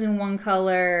children's in one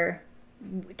color,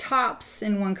 tops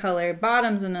in one color,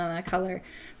 bottoms in another color.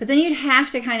 But then you'd have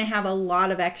to kind of have a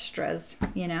lot of extras,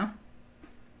 you know?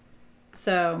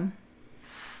 So,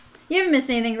 you haven't missed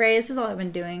anything, Ray. This is all I've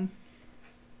been doing.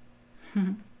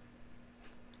 On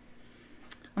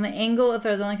the angle, if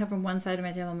I was only come from one side of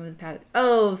my table, I'll move the pad.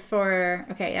 Oh, for,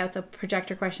 okay, yeah, it's a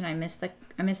projector question. I missed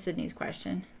Sydney's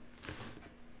question.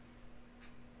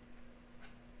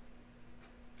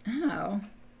 Oh.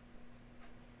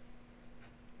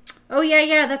 Oh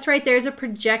yeah, that's right. There's a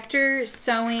projector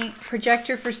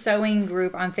for sewing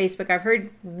group on Facebook. I've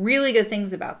heard really good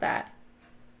things about that.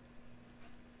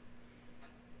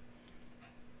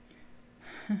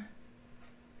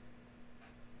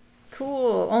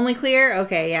 Cool. Only clear?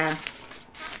 Okay, yeah.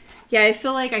 Yeah, I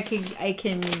feel like I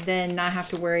can then not have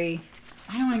to worry.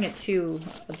 I don't want to get too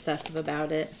obsessive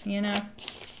about it, you know?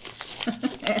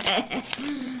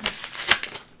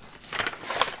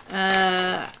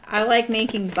 I like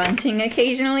making bunting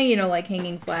occasionally, you know, like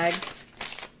hanging flags.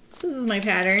 This is my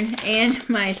pattern and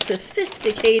my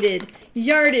sophisticated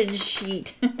yardage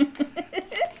sheet.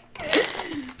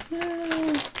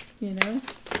 You know?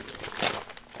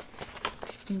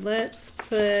 Let's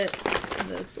put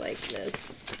this like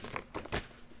this.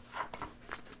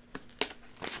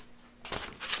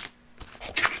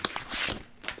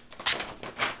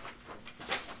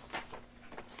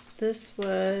 This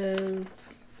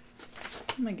was,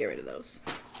 I'm gonna get rid of those.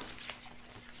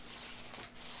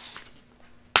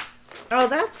 Oh,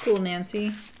 that's cool,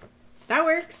 Nancy. That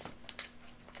works.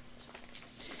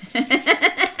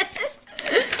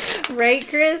 Right,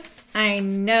 Chris? I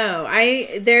know.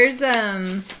 There's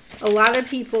a lot of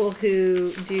people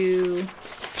who do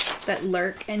that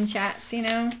lurk in chats, you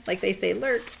know? Like they say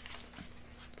lurk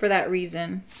for that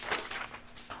reason.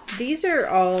 These are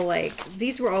all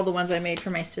these were all the ones I made for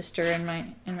my sister and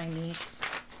my niece.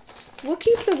 We'll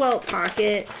keep the welt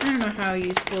pocket. I don't know how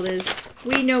useful it is.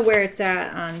 We know where it's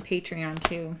at on Patreon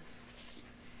too.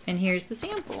 And here's the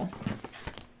sample.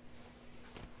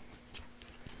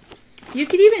 You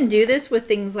could even do this with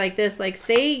things like this. Like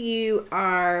say you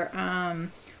are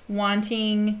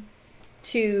wanting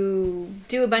to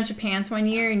do a bunch of pants one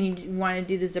year and you want to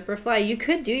do the zipper fly. You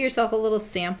could do yourself a little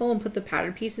sample and put the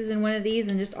pattern pieces in one of these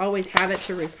and just always have it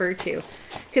to refer to.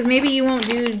 Because maybe you won't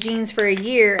do jeans for a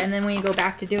year and then when you go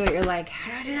back to do it, you're like,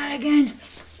 how do I do that again?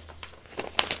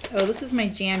 Oh, this is my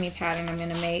jammy pattern I'm going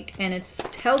to make. And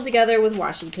it's held together with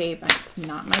washi tape. It's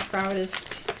not my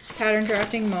proudest pattern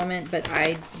drafting moment, but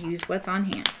I used what's on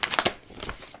hand.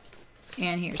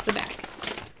 And here's the back.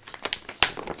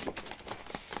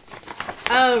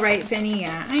 Oh, right, Penny.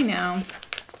 Yeah, I know.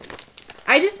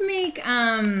 I just make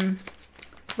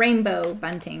rainbow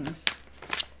buntings.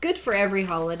 Good for every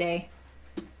holiday.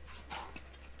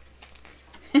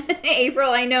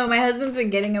 April, I know. My husband's been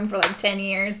getting them for like 10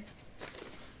 years.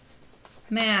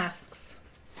 Masks.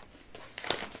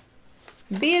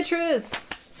 Beatrice.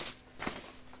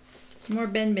 More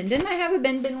bin bin. Didn't I have a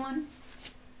bin bin one?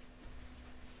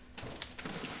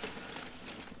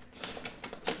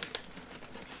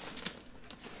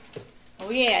 Oh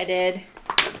yeah, I did.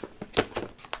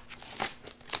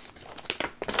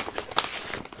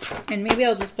 And maybe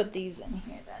I'll just put these in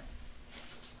here then.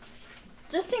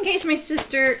 Just in case my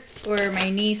sister or my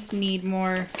niece need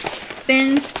more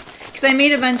bins. Because I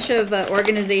made a bunch of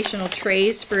organizational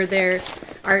trays for their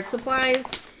art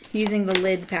supplies using the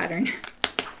lid pattern.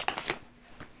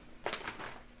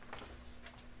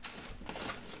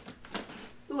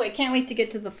 Ooh, I can't wait to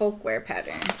get to the folkwear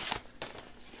patterns.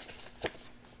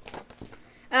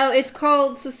 Oh, it's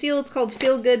called, Cecile, it's called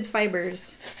Feel Good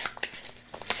Fibers.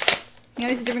 You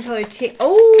always a different color tape.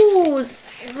 Oh,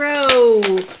 Cyro.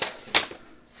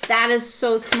 That is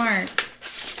so smart.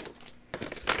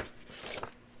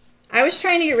 I was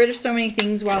trying to get rid of so many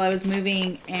things while I was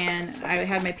moving and I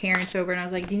had my parents over and I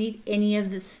was like, do you need any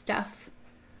of this stuff?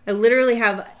 I literally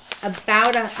have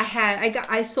about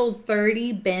I sold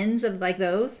 30 bins of like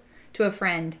those to a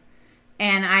friend.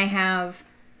 And I have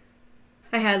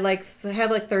like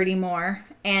 30 more.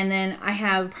 And then I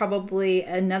have probably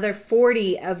another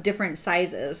 40 of different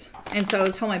sizes. And so I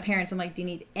was telling my parents, I'm like, do you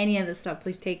need any of this stuff?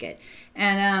 Please take it.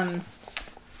 And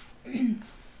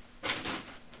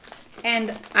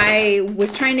and I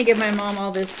was trying to give my mom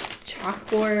all this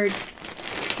chalkboard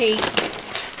tape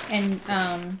and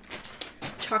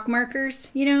chalk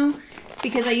markers, you know,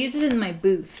 because I use it in my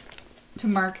booth to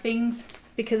mark things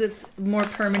because it's more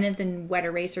permanent than wet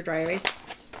erase or dry erase.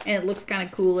 And it looks kind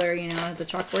of cooler, you know, the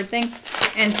chalkboard thing.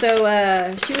 And so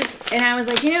I was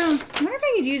like, you know, I wonder if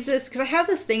I could use this because I have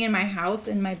this thing in my house,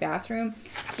 in my bathroom,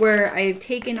 where I've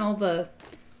taken all the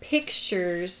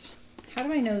pictures. How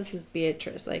do I know this is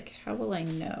Beatrice? Like, how will I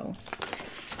know?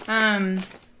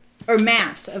 Or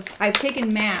maps. I've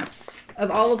taken maps of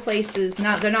all the places.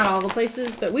 They're not all the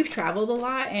places, but we've traveled a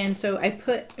lot. And so I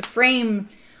frame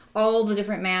all the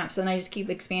different maps and I just keep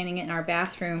expanding it in our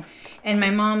bathroom. And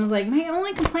my mom's like, my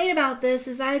only complaint about this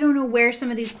is that I don't know where some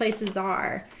of these places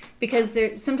are, because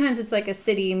sometimes it's like a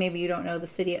city, maybe you don't know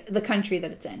the country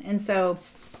that it's in. And so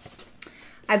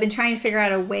I've been trying to figure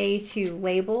out a way to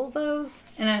label those,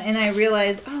 and I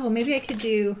realized, oh, maybe I could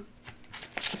do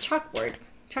a chalkboard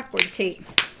tape.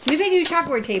 So maybe I could do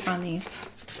chalkboard tape on these,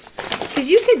 because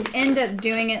you could end up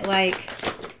doing it like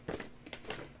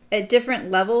at different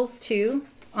levels too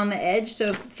on the edge.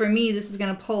 So for me, this is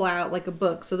going to pull out like a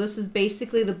book. So this is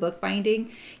basically the book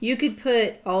binding. You could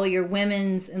put all your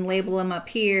women's and label them up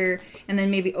here, and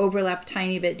then maybe overlap a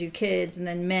tiny bit, do kids, and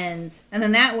then men's. And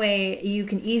then that way you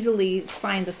can easily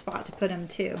find the spot to put them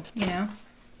too, you know?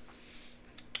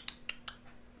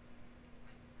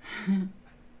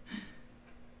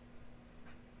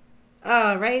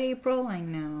 Oh, right, April? I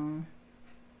know.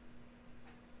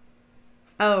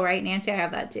 Oh, right, Nancy, I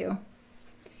have that too.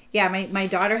 Yeah, my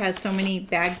daughter has so many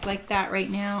bags like that right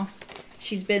now.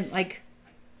 She's been like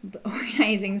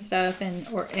organizing stuff and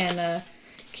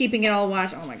keeping it all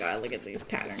washed. Oh my God, look at these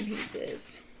pattern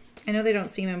pieces. I know they don't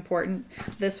seem important.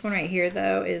 This one right here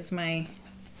though is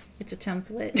it's a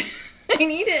template. I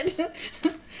need it.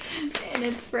 And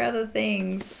it's for other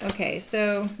things. Okay,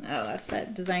 so, oh, that's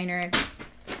that designer.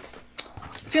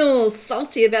 I feel a little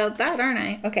salty about that, aren't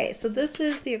I? Okay, so this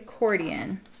is the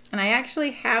accordion. And I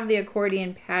actually have the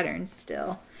accordion pattern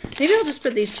still. Maybe I'll just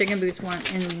put these chicken boots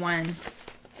in one.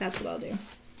 That's what I'll do.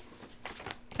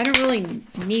 I don't really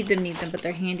need them, but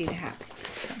they're handy to have.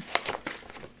 So.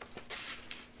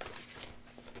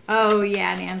 Oh,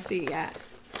 yeah, Nancy, yeah.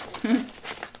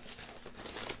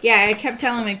 Yeah, I kept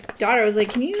telling my daughter, I was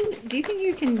like, do you think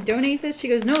you can donate this? She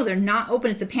goes, no, they're not open.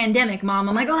 It's a pandemic, Mom.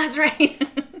 I'm like, oh, that's right.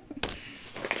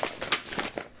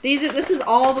 This is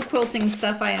all the quilting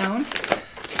stuff I own.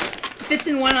 Fits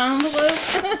in one envelope.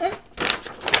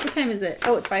 What time is it?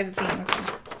 Oh, it's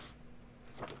 5:15.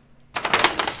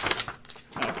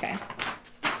 Okay.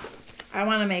 I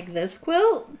want to make this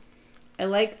quilt. I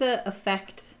like the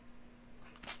effect.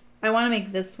 I want to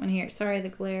make this one here. Sorry, the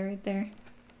glare right there.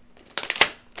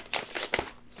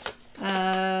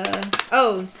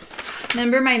 Oh,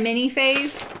 remember my mini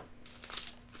phase?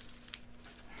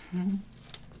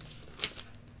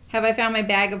 Have I found my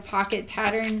bag of pocket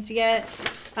patterns yet?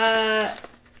 A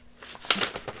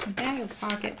bag of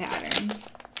pocket patterns.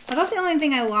 I thought the only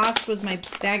thing I lost was my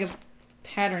bag of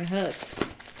pattern hooks.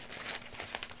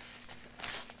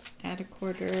 Add a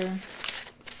quarter.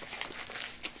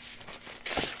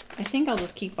 I think I'll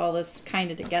just keep all this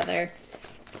kind of together.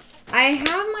 I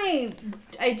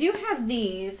do have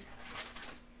these.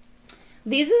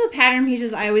 These are the pattern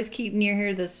pieces I always keep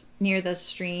near the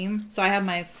stream. So I have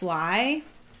my fly,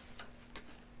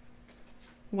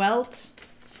 welt,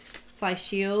 fly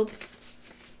shield,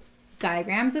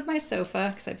 diagrams of my sofa,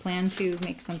 because I plan to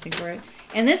make something for it.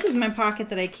 And this is my pocket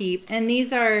that I keep. And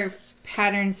these are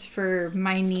patterns for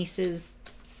my niece's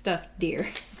stuffed deer.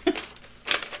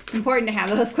 Important to have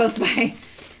those close by.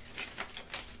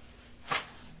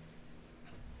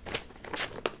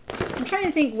 I'm trying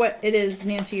to think what it is,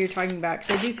 Nancy, you're talking about,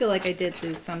 because I do feel like I did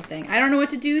lose something. I don't know what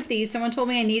to do with these. Someone told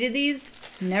me I needed these.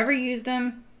 Never used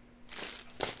them.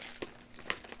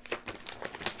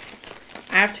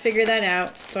 I have to figure that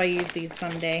out, so I use these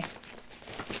someday.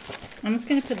 I'm just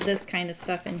going to put this kind of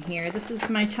stuff in here. This is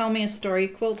my Tell Me a Story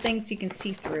quilt thing, so you can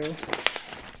see through.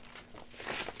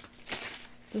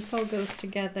 This all goes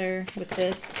together with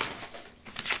this.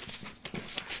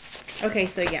 Okay,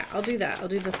 so yeah, I'll do that. I'll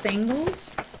do the thingles.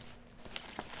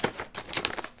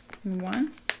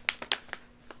 One.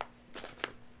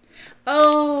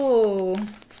 Oh!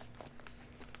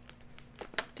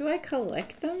 Do I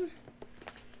collect them?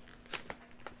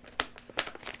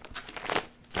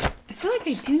 I feel like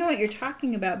I do know what you're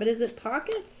talking about, but is it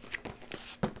pockets?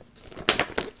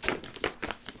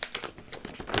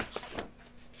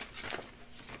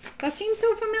 That seems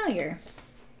so familiar.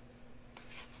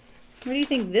 What do you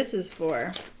think this is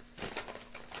for?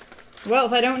 Well,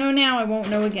 if I don't know now, I won't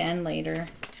know again later.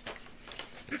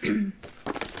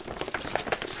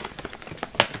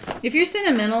 If you're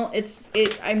sentimental,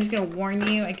 I'm just gonna warn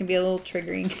you, it can be a little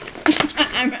triggering.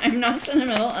 I'm not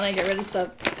sentimental, and I get rid of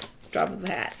stuff. Drop of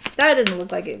the hat. That didn't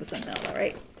look like it was sentimental,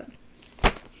 right? So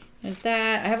there's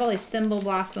that. I have all these thimble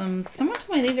blossoms. Someone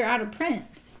told me these are out of print.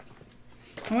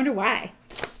 I wonder why.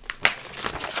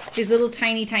 These little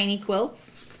tiny, tiny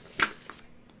quilts.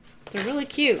 They're really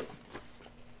cute.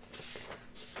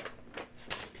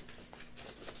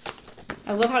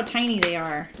 I love how tiny they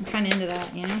are. I'm kind of into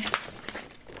that, you know?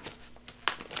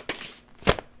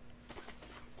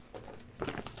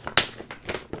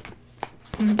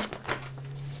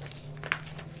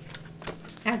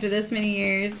 After this many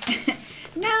years.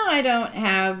 Now I don't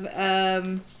have,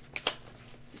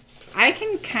 I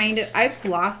can kind of, I've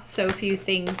lost so few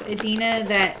things, Adina,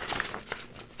 that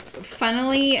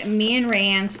funnily, me and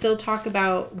Rayanne still talk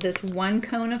about this one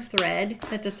cone of thread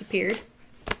that disappeared.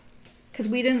 Because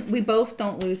we both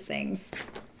don't lose things.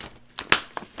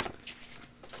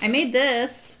 I made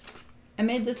this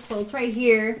quilt. It's right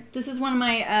here. This is one of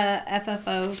my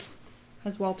FFOs,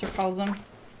 as Walter calls them.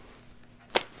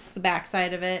 It's the back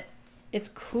side of it. It's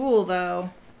cool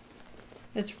though.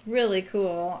 It's really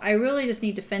cool. I really just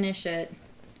need to finish it.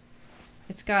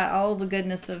 It's got all the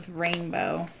goodness of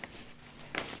rainbow.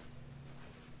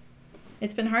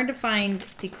 It's been hard to find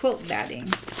the quilt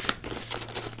batting.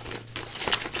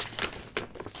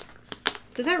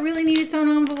 Does that really need its own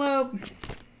envelope?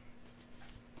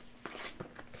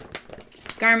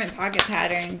 Garment pocket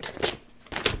patterns.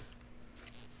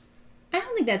 I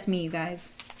don't think that's me, you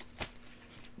guys.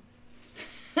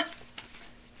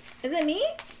 Is it me?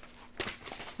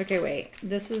 Okay, wait.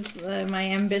 This is my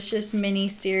ambitious mini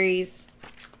series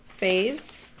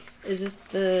phase. Is this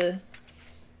the...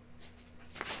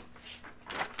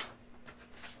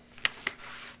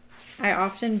 I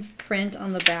often print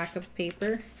on the back of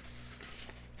paper.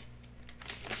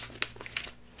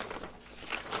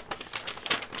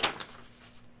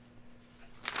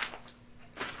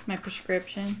 My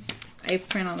prescription. I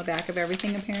print on the back of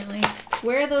everything apparently.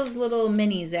 Where are those little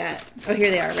minis at? Oh, here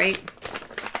they are, right?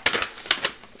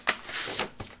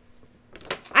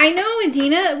 I know,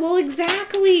 Adina. Well,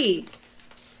 exactly.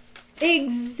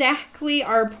 Exactly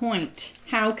our point.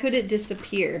 How could it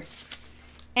disappear?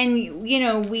 And, you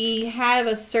know, we have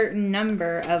a certain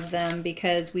number of them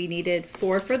because we needed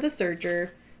 4 for the serger,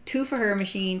 2 for her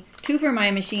machine, 2 for my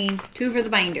machine, 2 for the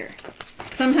binder.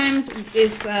 Sometimes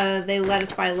if they let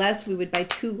us buy less, we would buy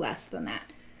 2 less than that.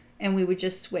 And we would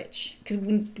just switch. Because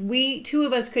we 2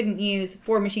 of us couldn't use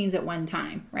 4 machines at one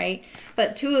time, right?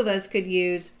 But 2 of us could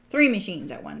use 3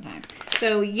 machines at one time.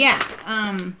 So yeah,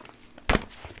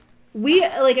 we,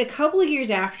 like a couple of years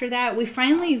after that, we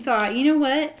finally thought, you know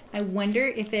what? I wonder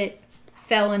if it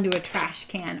fell into a trash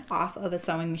can off of a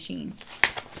sewing machine.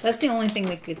 That's the only thing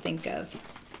we could think of.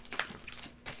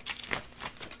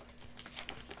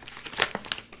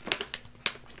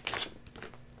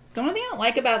 The only thing I don't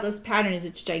like about this pattern is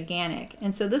it's gigantic.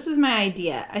 And so this is my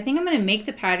idea. I think I'm going to make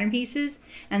the pattern pieces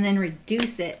and then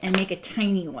reduce it and make a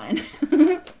tiny one.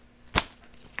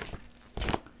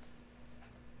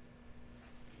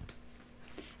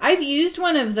 I've used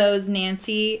one of those,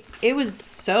 Nancy. It was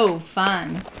so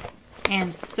fun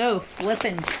and so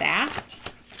flippin' fast.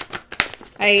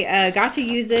 I got to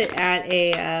use it at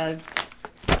a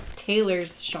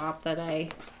tailor's shop that I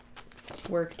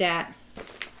worked at.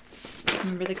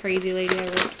 Remember the crazy lady I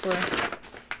worked for?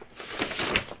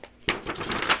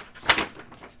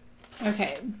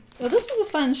 Okay. Well, this was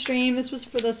a fun stream. This was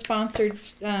for the sponsored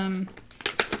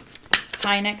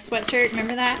high neck sweatshirt.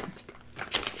 Remember that?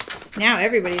 Now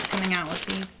everybody's coming out with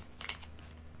these.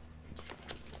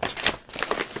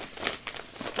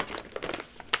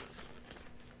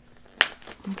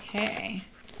 Okay.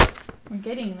 We're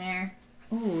getting there.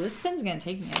 Oh, this pen's going to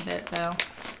take me a bit, though.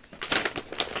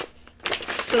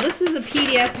 So this is a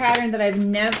PDF pattern that I've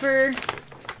never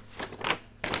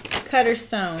cut or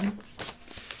sewn.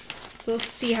 So let's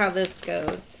see how this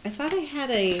goes. I thought I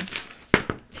had a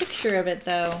picture of it,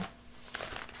 though.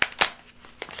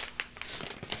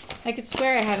 I could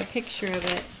swear I had a picture of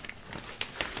it.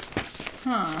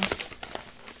 Huh.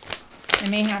 I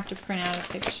may have to print out a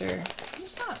picture. I'm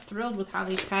just not thrilled with how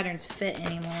these patterns fit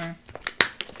anymore.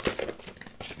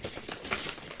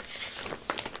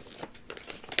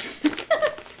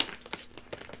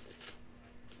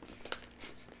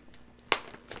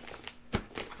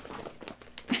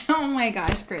 Oh my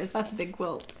gosh, Chris, that's a big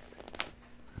quilt.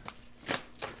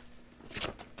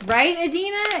 Right,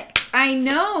 Adina? I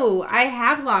know. I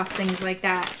have lost things like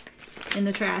that in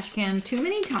the trash can too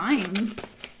many times.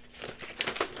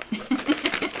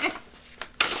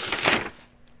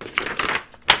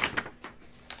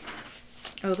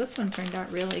 Oh, this one turned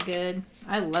out really good.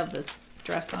 I love this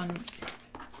dress on.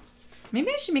 Maybe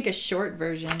I should make a short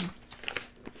version.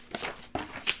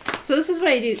 So this is what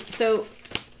I do. So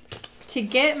to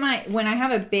get my, when I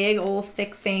have a big old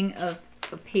thick thing of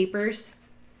papers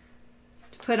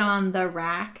to put on the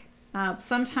rack,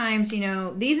 sometimes, you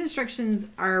know, these instructions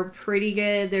are pretty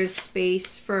good. There's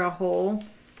space for a hole,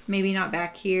 maybe not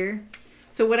back here.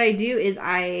 So what I do is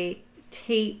I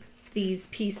tape these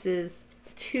pieces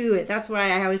to it. That's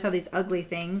why I always have these ugly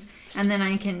things. And then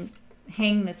I can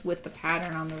hang this with the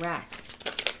pattern on the rack.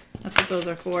 That's what those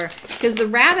are for. Because the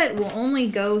rabbit will only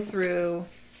go through,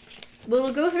 well,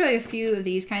 it'll go through like a few of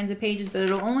these kinds of pages, but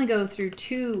it'll only go through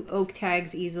 2 oak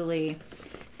tags easily.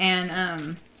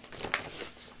 And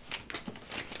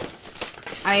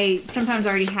I sometimes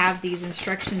already have these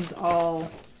instructions all,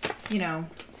 you know,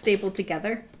 stapled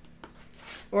together.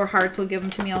 Or Hearts will give them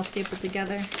to me all stapled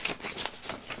together.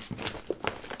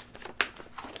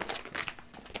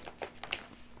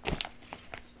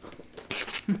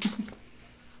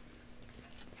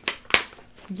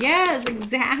 Yes,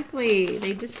 exactly.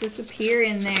 They just disappear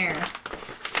in there.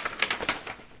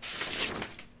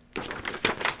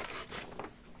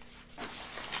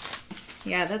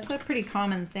 Yeah, that's a pretty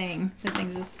common thing. The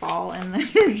things just fall in the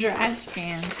trash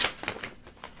can.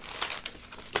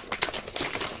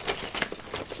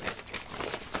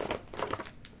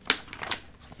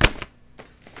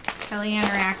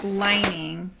 Polyanorak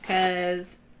lining,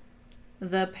 because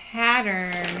the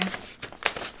pattern,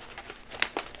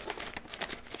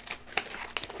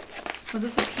 was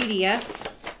this a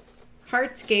PDF?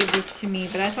 Hearts gave this to me,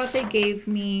 but I thought they gave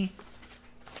me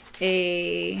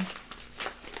a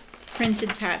printed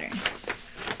pattern.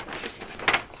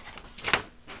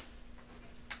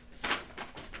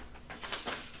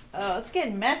 Oh, it's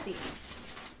getting messy.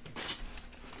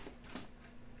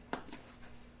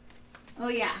 Oh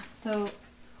yeah, so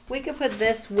we could put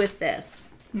this with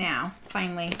this now,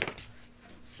 finally.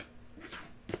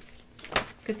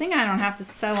 Good thing I don't have to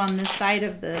sew on this side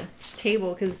of the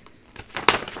table because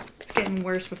it's getting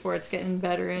worse before it's getting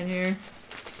better in here.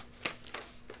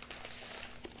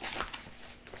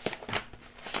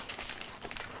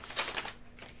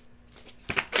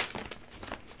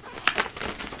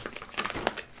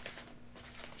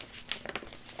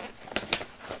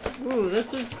 Ooh,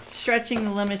 this is stretching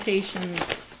the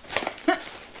limitations.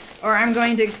 Or I'm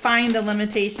going to find the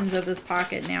limitations of this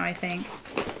pocket now, I think.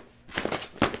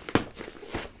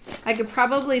 I could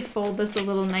probably fold this a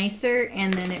little nicer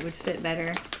and then it would fit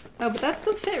better. Oh, but that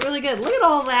still fit really good. Look at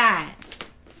all that.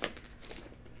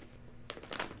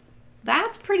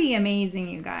 That's pretty amazing,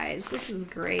 you guys. This is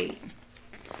great.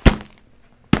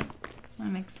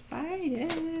 I'm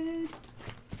excited.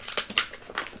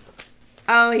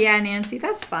 Oh yeah, Nancy,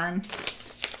 that's fun.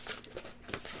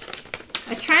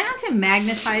 I try not to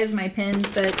magnetize my pins,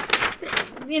 but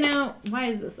you know, why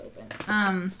is this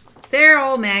open? They're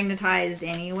all magnetized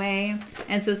anyway,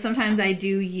 and so sometimes I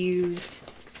do use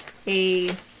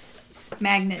a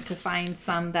magnet to find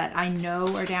some that I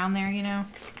know are down there, you know,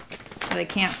 that I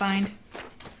can't find.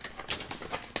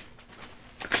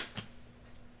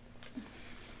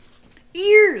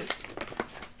 Ears!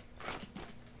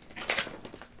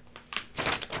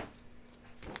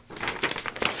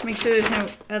 Make sure there's no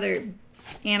other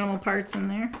animal parts in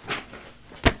there.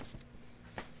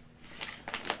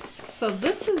 So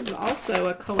this is also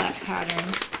a Colette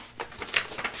pattern.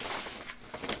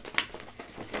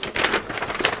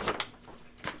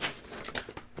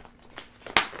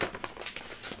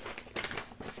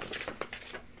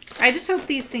 I just hope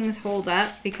these things hold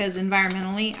up because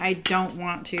environmentally I don't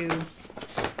want to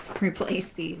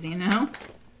replace these, you know?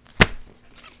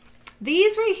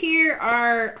 These right here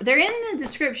are, they're in the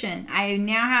description. I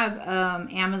now have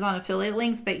Amazon affiliate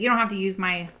links, but you don't have to use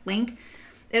my link.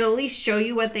 It'll at least show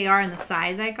you what they are and the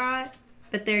size I got.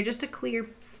 But they're just a clear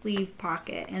sleeve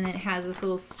pocket, and it has this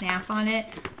little snap on it.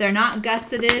 They're not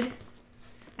gusseted.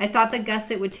 I thought the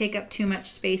gusset would take up too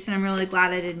much space, and I'm really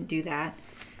glad I didn't do that.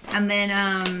 And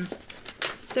then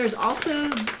there's also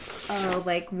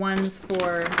like ones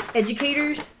for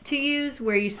educators to use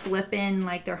where you slip in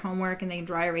like their homework and they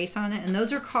dry erase on it. And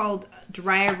those are called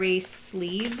dry erase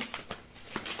sleeves.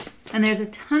 And there's a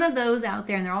ton of those out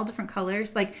there and they're all different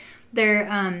colors. Like they're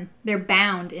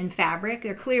bound in fabric.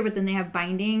 They're clear, but then they have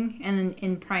binding and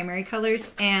in primary colors.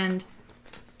 And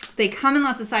they come in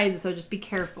lots of sizes, so just be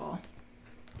careful.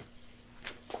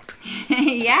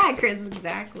 Yeah, Chris,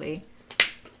 exactly.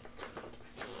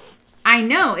 I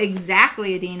know,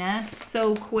 exactly, Adina.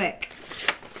 So quick.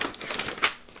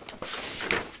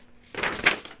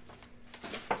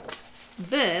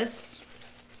 This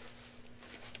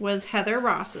was Heather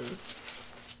Ross's.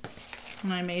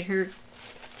 And I made her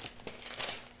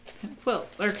quilt,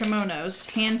 or kimonos.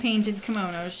 Hand-painted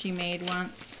kimonos she made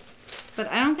once. But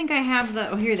I don't think I have the,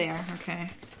 oh, here they are, okay.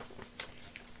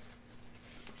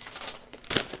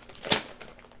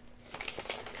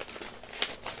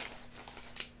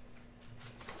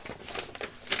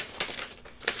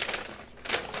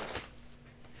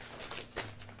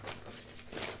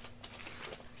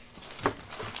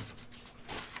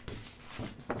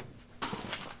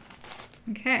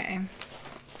 Okay.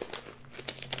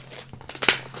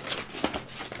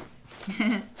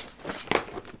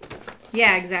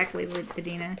 Yeah, exactly,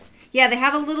 Adina. Yeah, they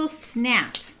have a little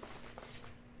snap.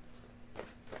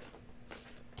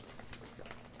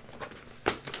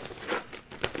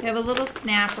 They have a little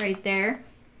snap right there.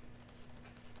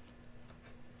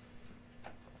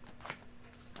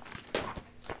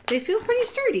 They feel pretty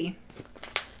sturdy.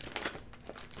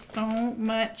 So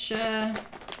much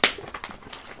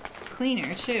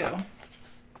cleaner too.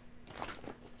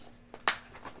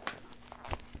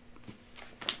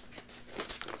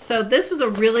 So this was a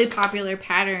really popular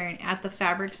pattern at the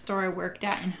fabric store I worked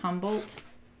at in Humboldt.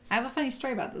 I have a funny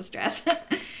story about this dress.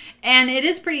 And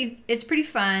it's pretty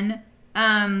fun.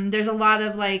 There's a lot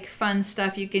of like fun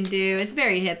stuff you can do. It's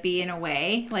very hippie in a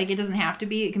way. Like it doesn't have to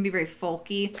be. It can be very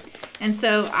folky. And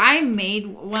so I made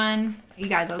one. You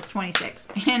guys, I was 26.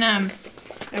 And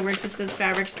I worked at this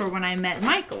fabric store when I met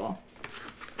Michael.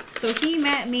 So he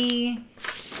met me.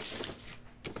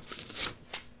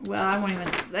 Well, I won't even,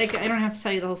 like, I don't have to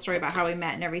tell you the whole story about how we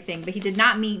met and everything, but he did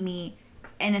not meet me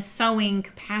in a sewing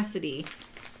capacity.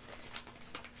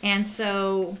 And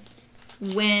so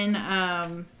when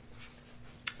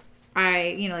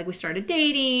we started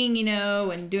dating,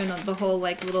 and doing the whole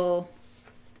like little,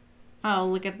 oh,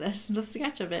 look at this, the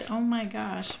sketch of it. Oh my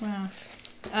gosh, wow.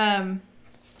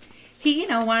 He,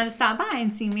 wanted to stop by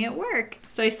and see me at work.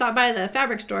 So he stopped by the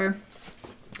fabric store.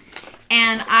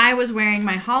 And I was wearing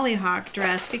my hollyhock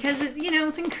dress because,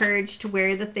 it's encouraged to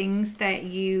wear the things that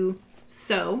you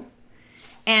sew.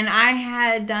 And I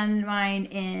had done mine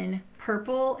in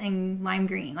purple and lime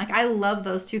green. Like, I love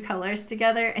those two colors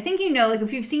together. I think, like,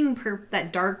 if you've seen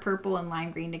that dark purple and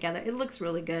lime green together, it looks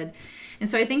really good. And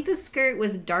so I think this skirt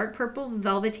was dark purple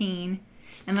velveteen.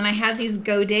 And then I had these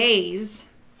godets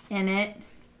in it.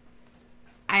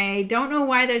 I don't know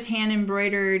why there's hand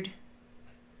embroidered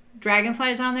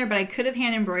dragonflies on there, but I could have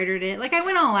hand embroidered it. Like, I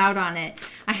went all out on it.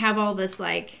 I have all this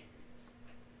like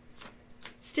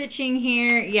stitching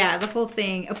here. Yeah, the whole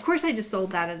thing. Of course I just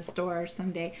sold that at a store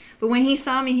someday. But when he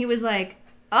saw me, he was like,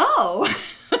 oh.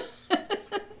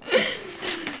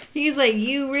 He's like,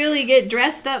 you really get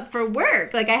dressed up for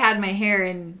work. Like, I had my hair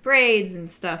in braids and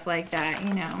stuff like that,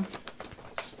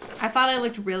 I thought I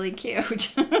looked really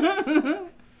cute.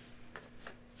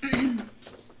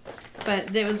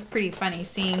 But it was pretty funny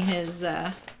seeing his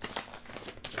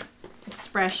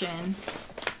expression.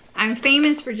 I'm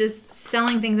famous for just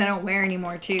selling things I don't wear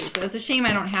anymore, too. So it's a shame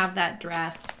I don't have that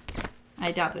dress.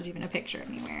 I doubt there's even a picture of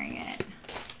me wearing it.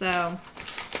 So,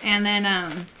 and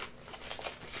then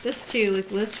this too. Like,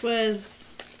 this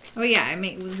was. Oh yeah,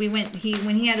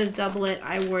 when he had his doublet,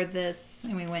 I wore this,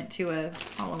 and we went to a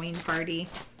Halloween party.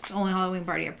 The only Halloween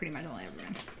party I pretty much only ever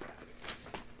been.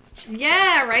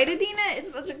 Yeah, right, Adina?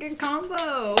 It's such a good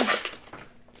combo.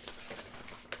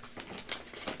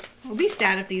 I'll be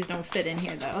sad if these don't fit in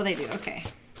here, though. Oh, they do. Okay.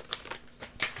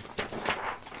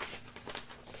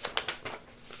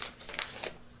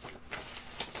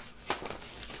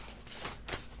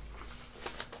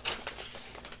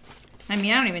 I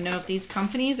mean, I don't even know if these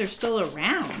companies are still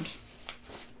around.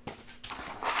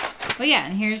 Oh, yeah,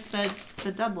 and here's the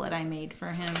doublet I made for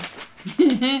him.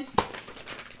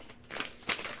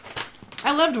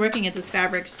 I loved working at this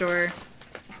fabric store.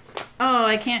 Oh,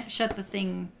 I can't shut the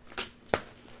thing.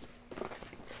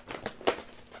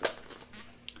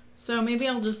 So maybe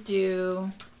I'll just do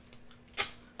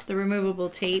the removable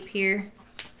tape here.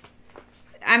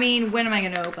 I mean, when am I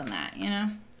going to open that,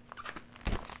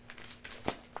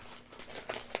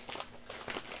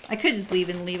 I could just leave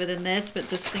it in this, but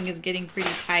this thing is getting pretty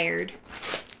tired.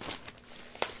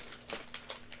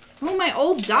 Oh, my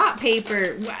old dot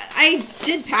paper. I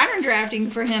did pattern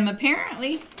drafting for him,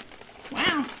 apparently.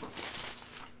 Wow.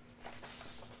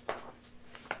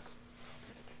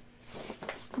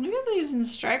 Look at these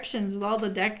instructions with all the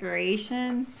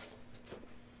decoration.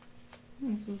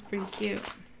 This is pretty cute.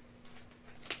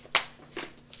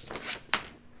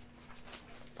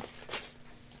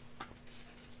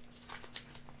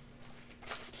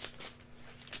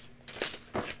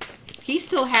 He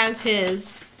still has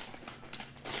his.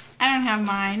 I don't have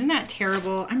mine. Isn't that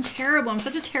terrible? I'm terrible. I'm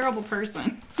such a terrible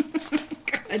person.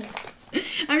 God.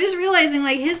 I'm just realizing,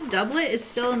 like, his doublet is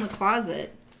still in the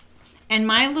closet. And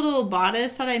my little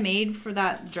bodice that I made for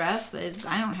that dress is,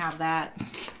 I don't have that.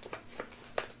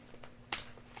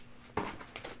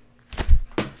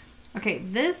 Okay,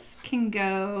 this can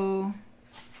go,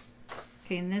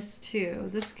 okay, and this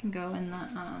too. This can go in the,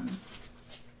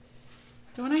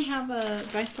 don't I have a,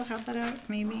 do I still have that out?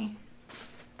 Maybe.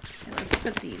 Okay, let's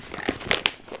put these back.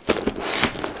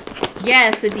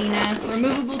 Yes, Adina,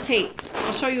 removable tape.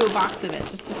 I'll show you a box of it,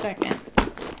 just a second.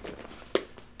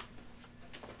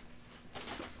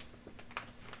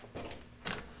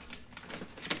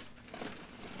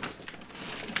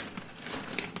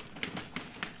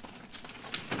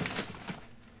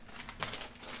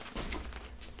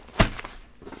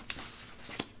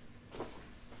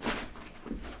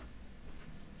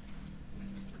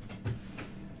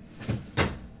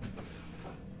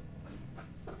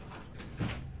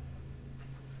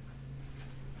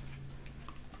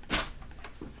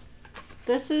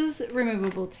 This is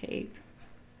removable tape.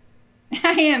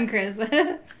 I am, Chris.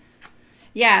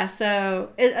 Yeah, so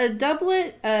a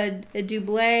doublet, a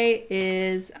doublet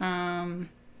is,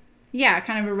 yeah,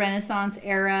 kind of a Renaissance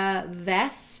era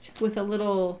vest with a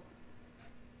little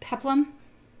peplum,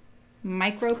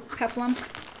 micro peplum.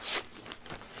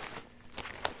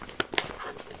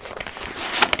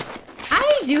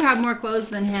 I do have more clothes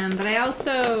than him, but I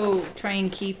also try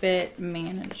and keep it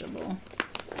manageable.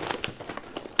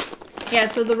 Yeah,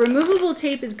 so the removable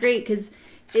tape is great because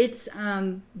it's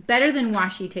better than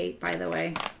washi tape, by the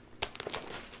way.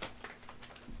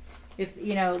 If,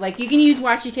 you know, like you can use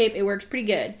washi tape, it works pretty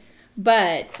good.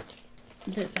 But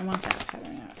this, I want that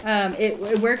pattern out.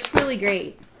 It works really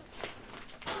great.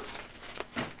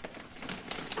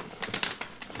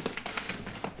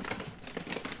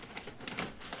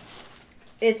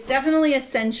 It's definitely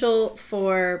essential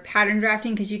for pattern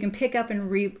drafting because you can pick up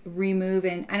and remove.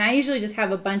 And I usually just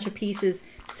have a bunch of pieces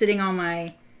sitting on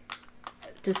my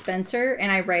dispenser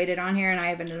and I write it on here, and I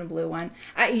have it in a blue one.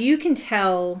 You can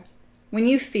tell, when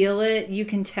you feel it, you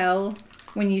can tell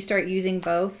when you start using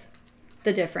both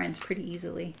the difference pretty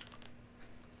easily.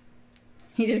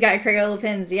 You just got Crayola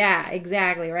pins. Yeah,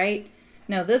 exactly, right?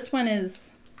 No, this one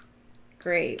is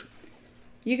great.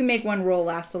 You can make one roll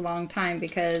last a long time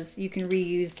because you can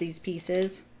reuse these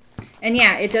pieces. And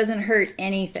yeah, it doesn't hurt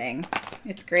anything.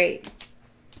 It's great.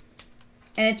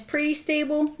 And it's pretty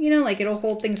stable, you know, like it'll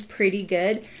hold things pretty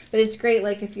good. But it's great,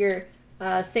 like if you're,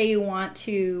 say you want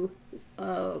to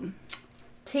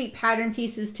tape pattern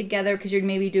pieces together because you're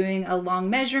maybe doing a long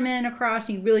measurement across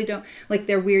and you really don't, like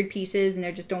they're weird pieces and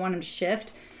they just don't want them to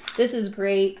shift. This is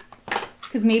great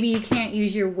because maybe you can't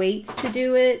use your weights to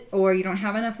do it or you don't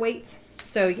have enough weights.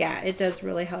 So yeah, it does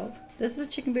really help. This is a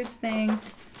chicken boots thing.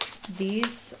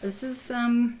 This is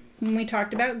when we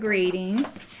talked about grading.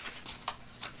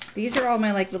 These are all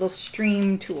my like little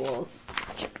stream tools.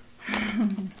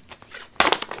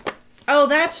 Oh,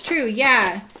 that's true.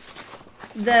 Yeah.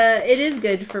 It is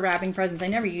good for wrapping presents. I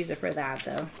never use it for that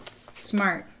though.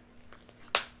 Smart.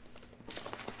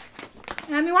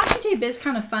 I mean, washi tape is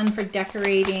kind of fun for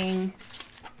decorating,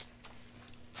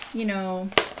 you know,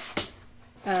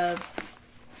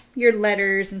 your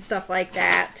letters and stuff like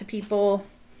that to people.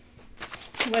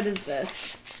 What is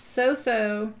this?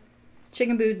 So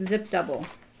chicken boots zip double.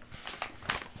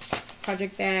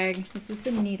 Project bag. This is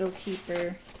the needle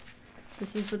keeper.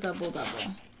 This is the double.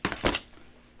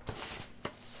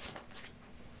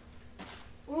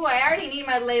 Ooh, I already need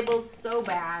my labels so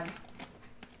bad.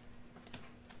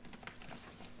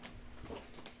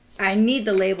 I need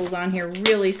the labels on here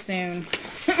really soon.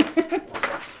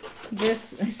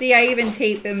 This, see, I even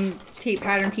tape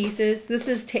pattern pieces. This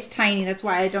is tiny, that's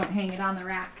why I don't hang it on the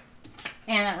rack.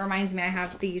 And that reminds me, I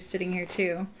have these sitting here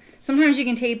too. Sometimes you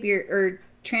can tape or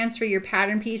transfer your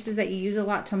pattern pieces that you use a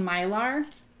lot to Mylar.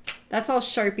 That's all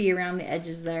Sharpie around the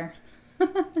edges there.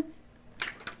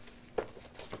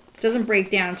 Doesn't break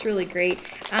down, it's really great.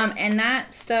 And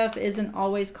that stuff isn't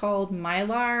always called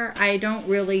Mylar. I don't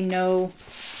really know.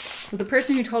 The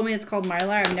person who told me it's called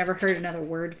Mylar, I've never heard another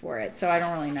word for it, so I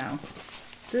don't really know.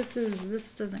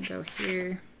 This doesn't go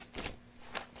here.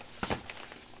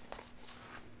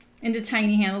 Into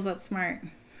tiny handles, that's smart.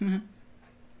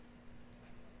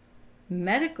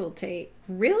 Medical tape.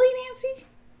 Really, Nancy?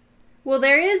 Well,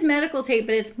 there is medical tape,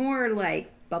 but it's more like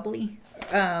bubbly,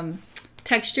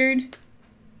 textured.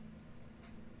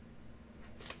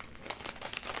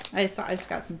 I just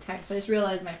got some text. I just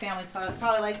realized my family's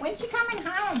probably like, when's she coming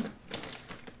home?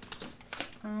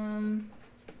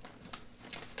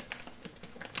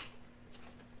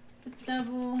 Zip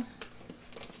double.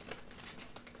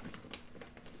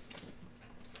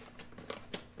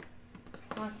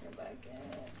 Pocket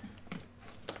bucket.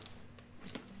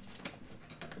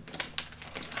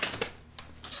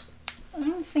 I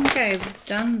don't think I've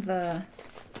done the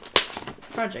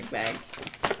project bag.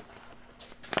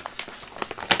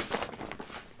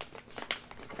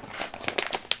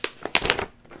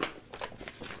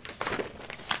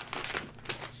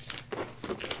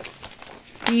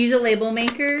 You use a label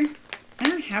maker? I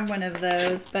don't have one of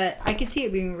those, but I could see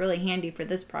it being really handy for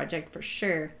this project for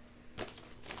sure.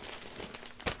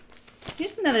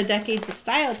 Here's another Decades of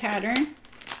Style pattern.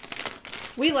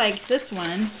 We like this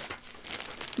one.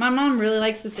 My mom really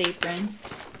likes this apron.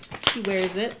 She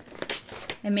wears it.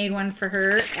 I made one for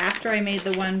her after I made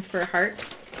the one for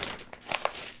hearts.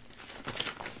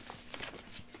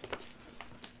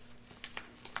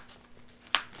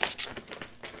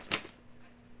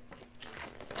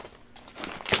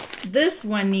 This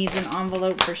one needs an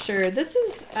envelope for sure. This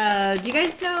is, do you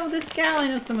guys know this gal? I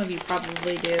know some of you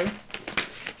probably do.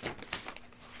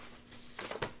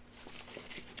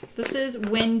 This is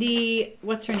Wendy,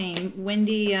 what's her name?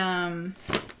 Wendy,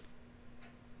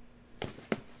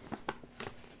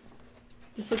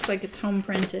 this looks like it's home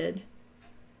printed.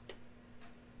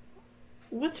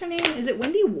 What's her name? Is it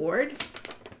Wendy Ward?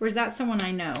 Or is that someone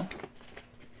I know?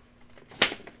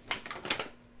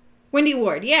 Wendy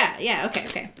Ward, yeah,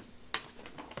 okay.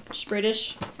 She's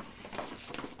British.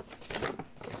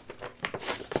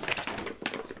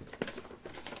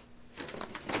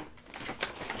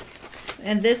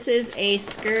 And this is a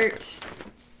skirt.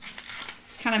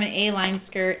 It's kind of an A-line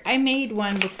skirt. I made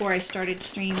one before I started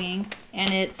streaming,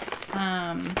 and it's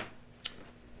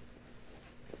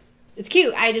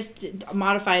cute. I just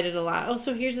modified it a lot. Oh,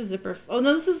 so here's a zipper. Oh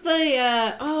no, this was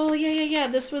the oh yeah.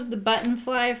 This was the button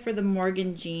fly for the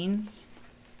Morgan jeans.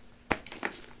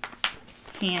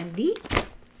 Handy.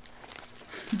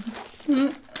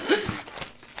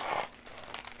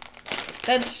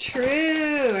 That's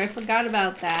true. I forgot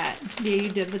about that. Yeah, you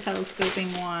did the telescoping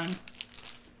one.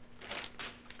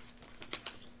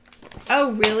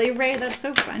 Oh, really, Ray? That's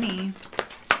so funny.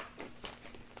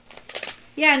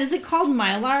 Yeah, and is it called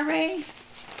Mylar, Ray?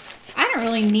 I don't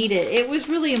really need it. It was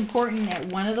really important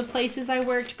at one of the places I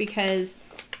worked because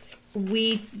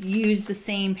we used the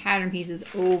same pattern pieces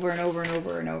over and over and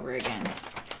over and over again.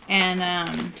 And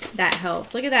that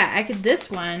helped. Look at that. This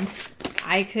one,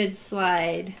 I could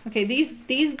slide. Okay,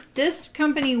 this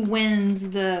company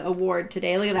wins the award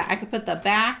today. Look at that. I could put the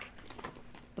back,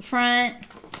 the front.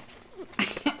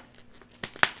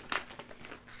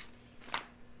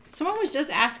 Someone was just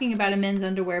asking about a men's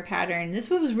underwear pattern. This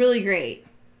one was really great.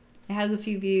 It has a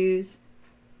few views.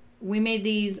 We made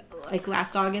these like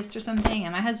last August or something,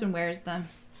 and my husband wears them.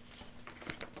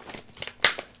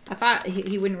 I thought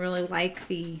he wouldn't really like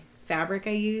the fabric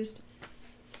I used.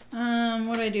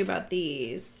 What do I do about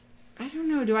these? I don't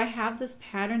know. Do I have this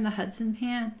pattern, the Hudson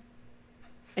pant?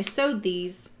 I sewed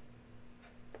these.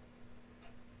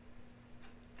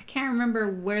 I can't remember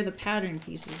where the pattern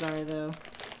pieces are, though.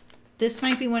 This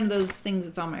might be one of those things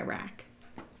that's on my rack.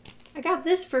 I got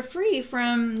this for free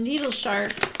from Needle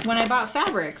Shark when I bought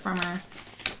fabric from her.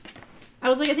 I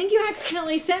was like, I think you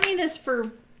accidentally sent me this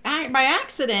by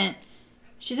accident.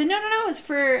 She said, no, it's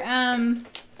for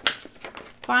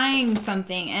buying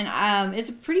something. And it's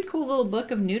a pretty cool little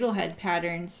book of noodlehead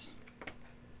patterns.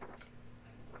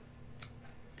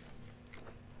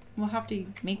 We'll have to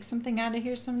make something out of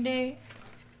here someday.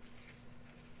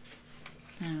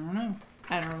 I don't know.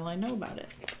 I don't really know about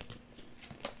it.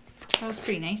 That was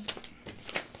pretty nice.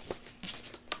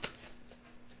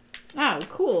 Oh,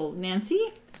 cool,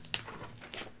 Nancy.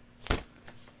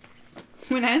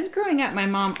 When I was growing up, my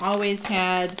mom always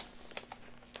had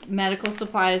medical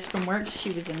supplies from work.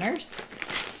 She was a nurse.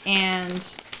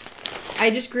 And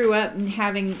I just grew up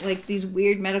having like these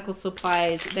weird medical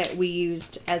supplies that we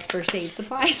used as first aid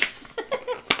supplies.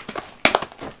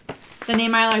 The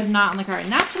name Mylar is not on the card.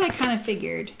 And that's what I kind of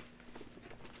figured.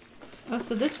 Oh,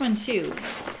 so this one too.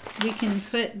 We can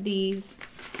put these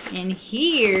in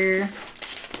here.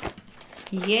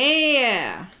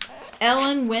 Yeah.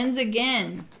 Ellen wins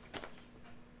again.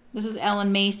 This is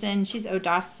Ellen Mason. She's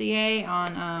Audacier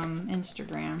on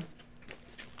Instagram.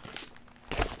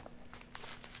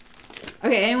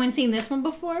 Okay, anyone seen this one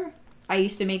before? I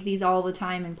used to make these all the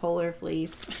time in Polar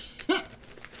Fleece.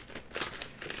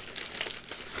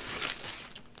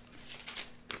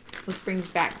 This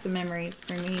brings back some memories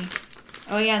for me.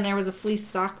 Oh yeah, and there was a fleece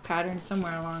sock pattern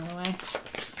somewhere along the way.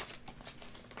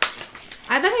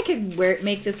 I bet I could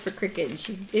make this for Cricket, and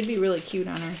it'd be really cute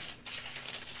on her.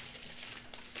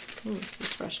 Ooh, this is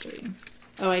frustrating.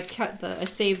 Oh, I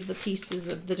saved the pieces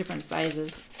of the different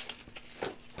sizes.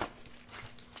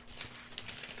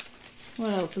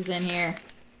 What else is in here?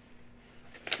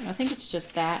 I think it's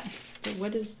just that. But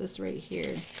what is this right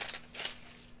here?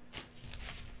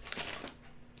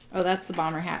 Oh, that's the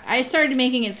bomber hat. I started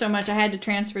making it so much I had to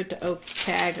transfer it to oak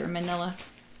tag or manila.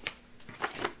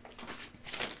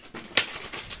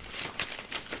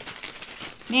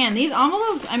 Man, these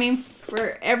envelopes, I mean,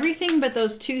 for everything but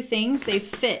those two things. They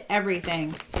fit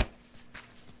everything.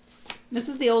 This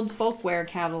is the old folkwear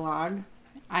catalog.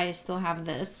 I still have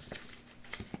this.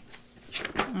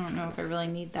 I don't know if I really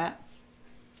need that.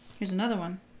 Here's another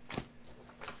one.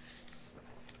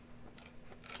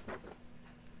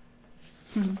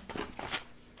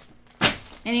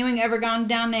 Anyone ever gone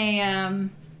down a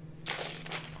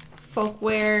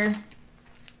folkwear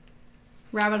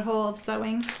rabbit hole of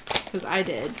sewing? Because I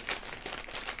did.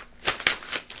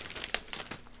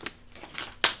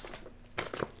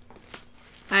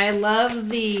 I love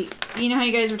the, you know how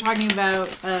you guys were talking about,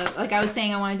 like I was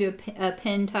saying I want to do a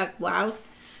pin tuck blouse.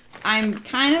 I'm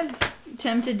kind of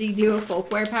tempted to do a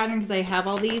folkwear pattern because I have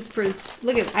all these for,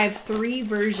 look at, I have 3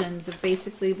 versions of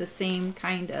basically the same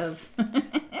kind of,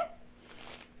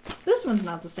 this one's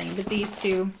not the same, but these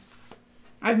two.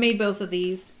 I've made both of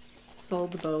these,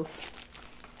 sold both.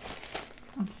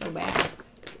 I'm so bad.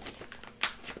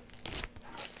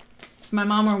 If my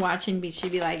mom were watching me,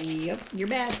 she'd be like, yep, you're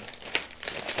bad.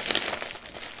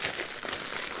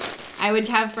 I would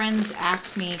have friends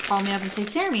ask me, call me up and say,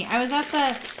 Sarah, I was at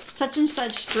the such and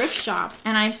such thrift shop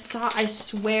and I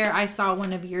swear I saw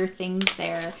one of your things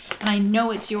there and I know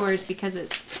it's yours because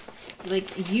it's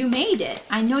like you made it.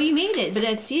 I know you made it, but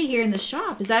I see it here in the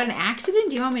shop. Is that an accident?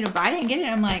 Do you want me to buy it and get it?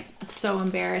 I'm like so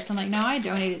embarrassed. I'm like, no, I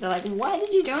donated. They're like, what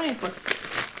did you donate for?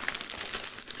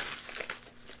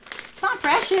 It's not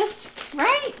precious,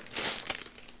 right?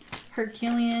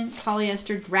 Herculean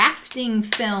polyester drafting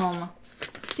film.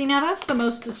 See, now that's the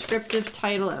most descriptive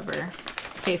title ever.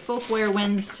 Okay, folkwear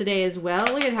wins today as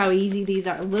well. Look at how easy these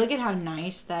are. Look at how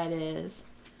nice that is.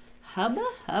 Hubba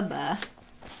hubba.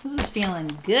 This is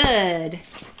feeling good.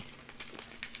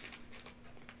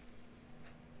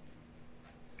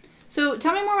 So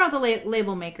tell me more about the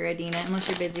label maker, Adina, unless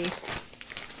you're busy.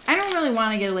 I don't really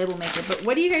want to get a label maker, but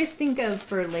what do you guys think of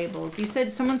for labels? You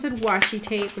said, someone said washi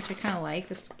tape, which I kind of like.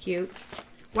 That's cute.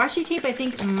 Washi tape, I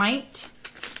think, might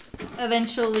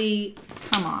eventually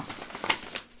come off.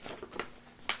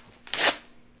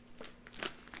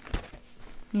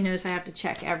 You notice I have to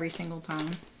check every single time.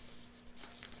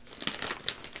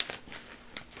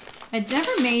 I'd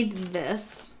never made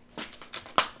this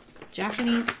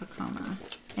Japanese hakama,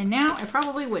 and now I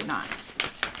probably would not.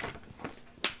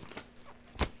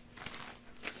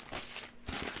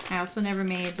 I also never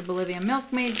made the Bolivian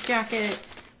milkmaid's jacket,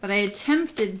 but I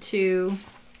attempted to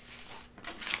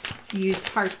use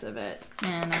parts of it,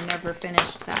 and I never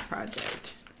finished that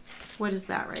project. What is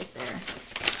that right there?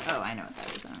 Oh, I know what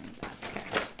that is. I don't need that.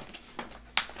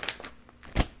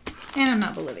 Okay. And I'm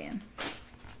not Bolivian,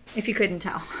 if you couldn't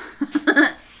tell.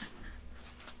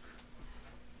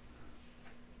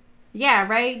 Yeah,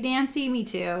 right, Nancy? Me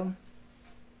too.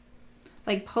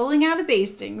 Like pulling out a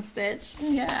basting stitch.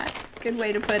 Yeah, good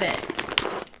way to put it.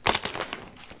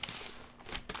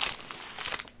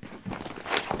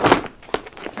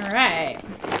 All right.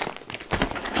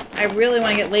 I really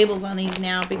want to get labels on these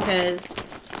now because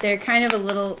they're kind of a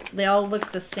little, they all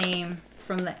look the same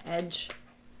from the edge.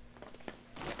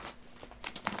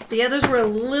 The others were a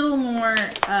little more,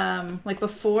 like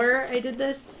before I did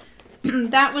this,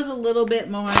 that was a little bit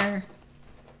more,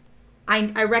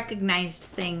 I recognized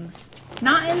things.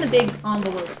 Not in the big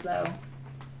envelopes though.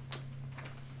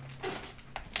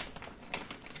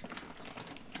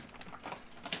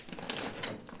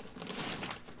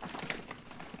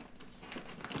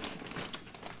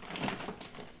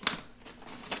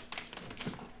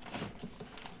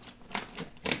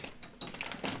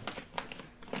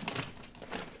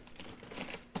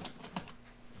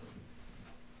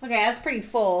 Okay, that's pretty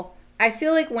full. I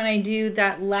feel like when I do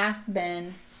that last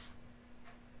bin,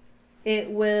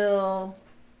 it will,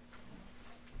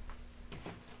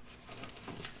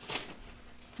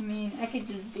 I mean, I could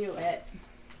just do it.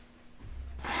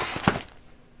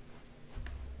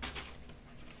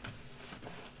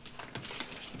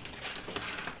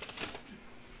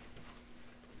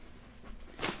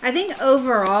 I think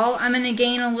overall I'm going to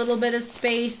gain a little bit of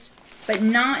space, but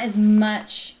not as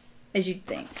much as you'd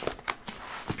think.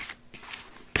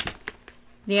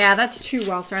 Yeah, that's true,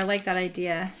 Walter. I like that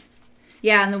idea.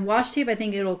 Yeah, and the washi tape, I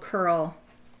think it'll curl.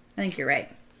 I think you're right.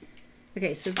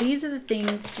 Okay, so these are the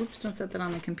things. Oops, don't set that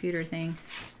on the computer thing.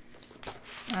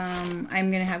 I'm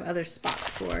going to have other spots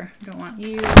for. I don't want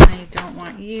you. I don't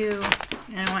want you.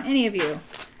 And I don't want any of you.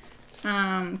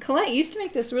 Colette used to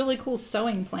make this really cool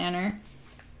sewing planner.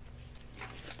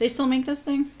 They still make this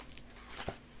thing?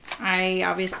 I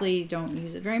obviously don't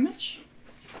use it very much.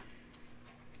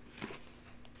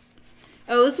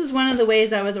 Oh, this was one of the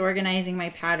ways I was organizing my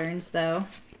patterns, though.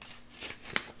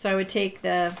 So I would take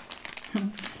the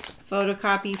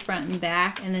photocopy front and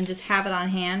back and then just have it on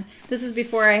hand. This is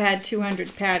before I had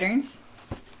 200 patterns.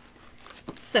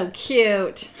 So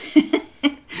cute.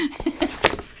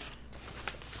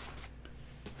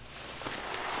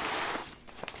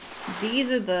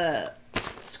 These are the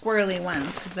squirrely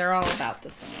ones because they're all about the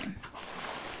same.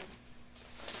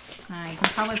 I can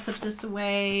probably put this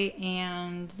away,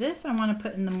 and this I want to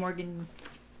put in the Morgan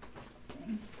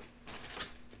thing.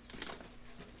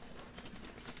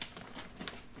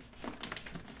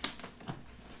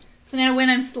 So now when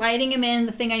I'm sliding them in,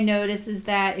 the thing I notice is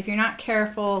that if you're not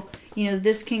careful, you know,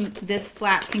 this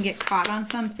flap can get caught on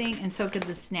something, and so could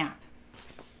the snap.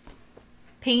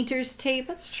 Painter's tape,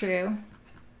 that's true.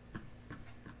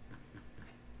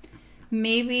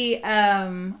 Maybe,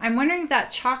 I'm wondering if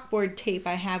that chalkboard tape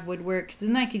I have would work, because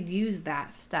then I could use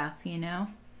that stuff, you know?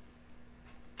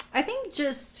 I think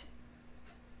just,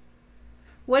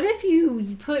 what if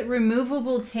you put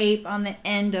removable tape on the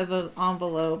end of an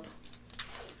envelope?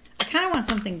 I kind of want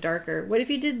something darker. What if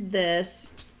you did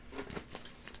this,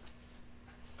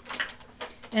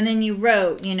 and then you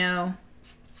wrote, you know,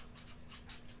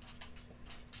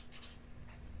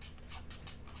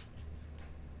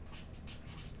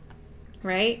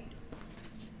 right?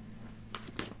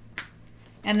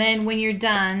 And then when you're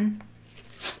done,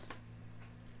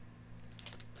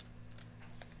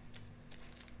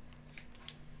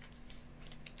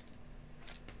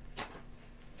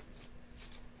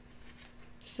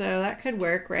 so that could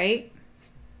work, right?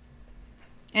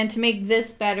 And to make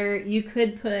this better, you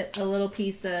could put a little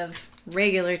piece of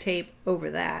regular tape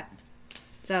over that.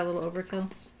 Is that a little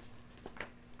overkill?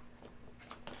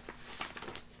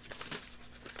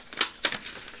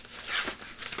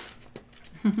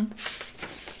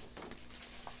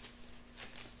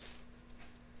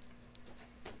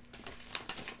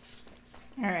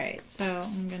 All right, so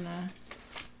I'm gonna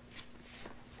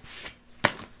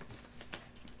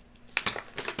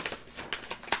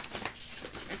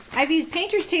I've used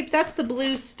painter's tape. That's the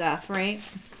blue stuff, right?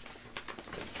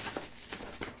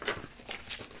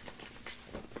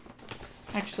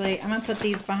 Actually, I'm gonna put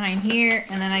these behind here,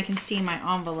 and then I can see my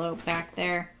envelope back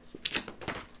there.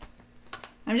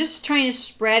 I'm just trying to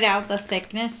spread out the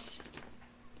thickness.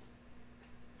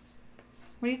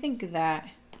 What do you think of that?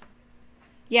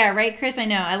 Yeah, right, Chris? I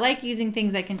know. I like using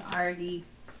things I can already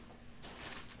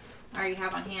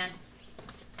have on hand.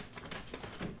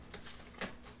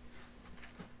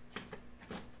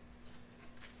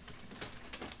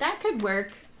 That could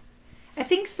work. I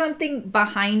think something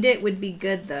behind it would be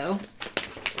good, though.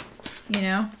 You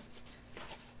know?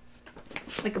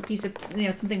 Like a piece of, you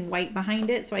know, something white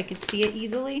behind it so I could see it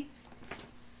easily.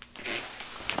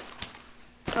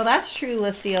 Oh, that's true,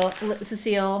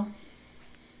 Cecile.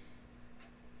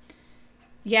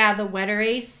 Yeah, the wet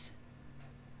erase.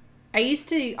 I used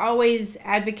to always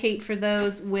advocate for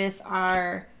those with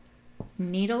our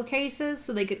needle cases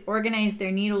so they could organize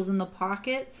their needles in the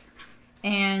pockets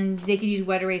and they could use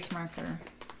wet erase marker.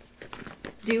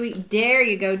 Dewey, there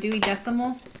you go, Dewey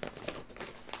Decimal.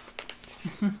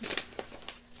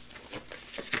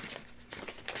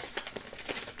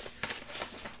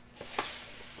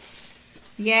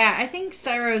 Yeah, I think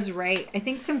Cyro's right. I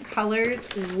think some colors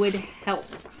would help,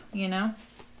 you know?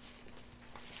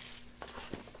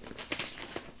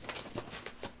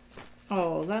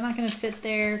 Oh, that's not going to fit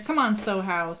there. Come on, Sew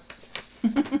House.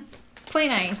 Play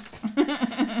nice.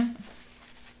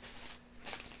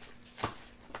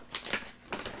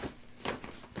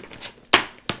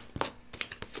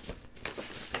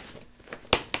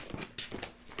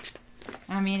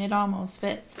 I mean, it almost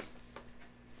fits.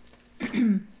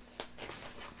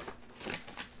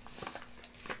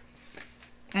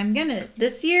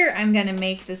 This year, I'm gonna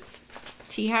make this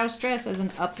tea house dress as an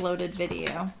uploaded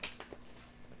video.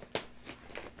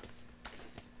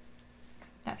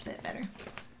 That fit better.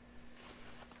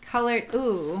 Colored,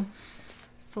 ooh,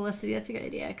 Felicity, that's a good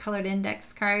idea. Colored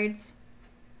index cards.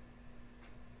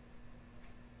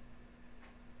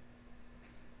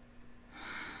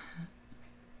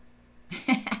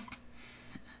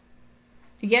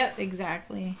 Yep,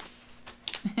 exactly.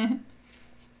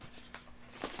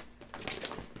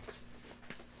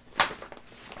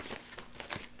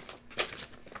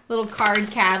 Little card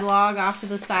catalog off to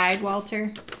the side,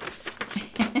 Walter.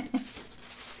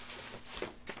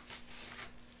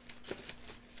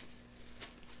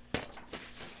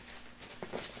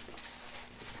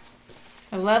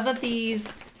 I love that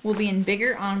these will be in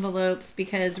bigger envelopes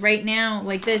because right now,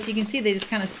 like this, you can see they just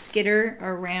kind of skitter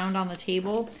around on the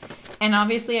table. And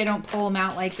obviously I don't pull them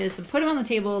out like this and put them on the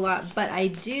table a lot, but I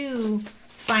do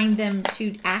find them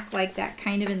to act like that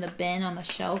kind of in the bin on the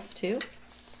shelf too.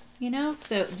 You know,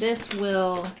 so this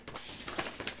will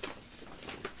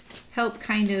help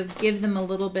kind of give them a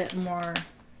little bit more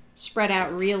spread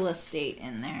out real estate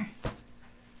in there.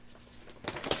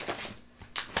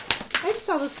 I just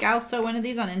saw this gal sew one of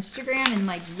these on Instagram in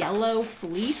like yellow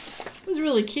fleece. It was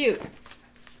really cute.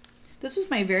 This was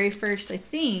my very first, I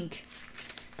think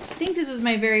this was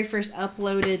my very first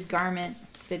uploaded garment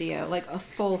video, like a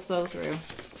full sew through.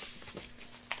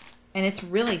 And it's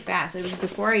really fast. It was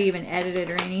before I even edited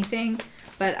or anything,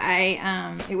 but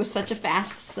it was such a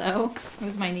fast sew. It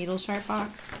was my needle sharp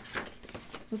box.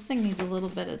 This thing needs a little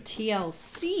bit of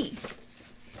TLC.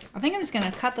 I think I'm just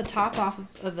gonna cut the top off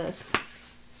of this.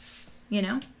 You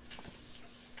know?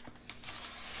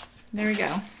 There we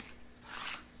go.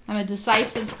 I'm a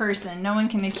decisive person. No one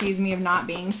can accuse me of not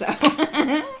being so.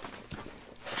 That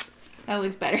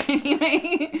looks better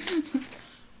anyway.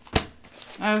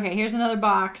 Okay, here's another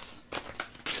box.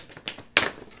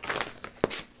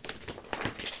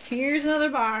 Here's another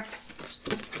box.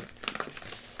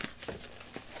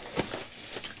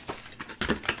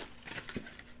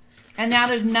 And now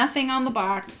there's nothing on the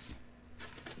box.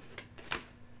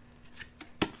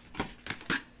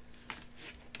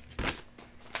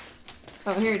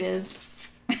 Oh, here it is.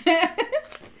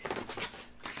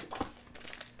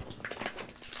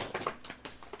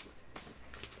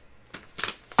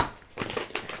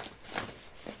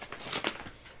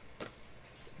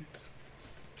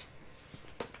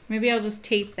 Maybe I'll just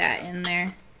tape that in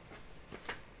there.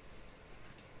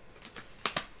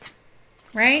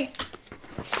 Right?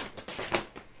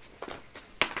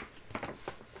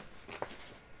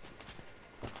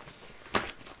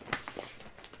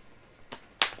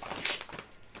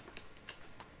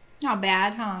 Not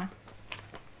bad, huh?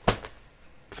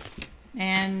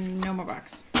 And no more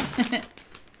box.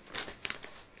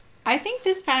 I think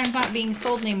this pattern's not being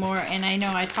sold anymore, and I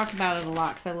know I talk about it a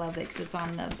lot because I love it because it's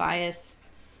on the bias.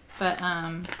 But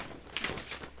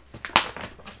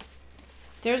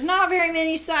there's not very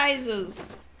many sizes.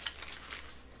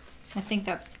 I think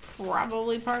that's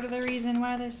probably part of the reason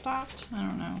why they stopped. I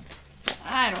don't know.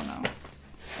 I don't know.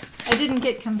 I didn't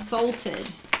get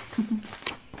consulted.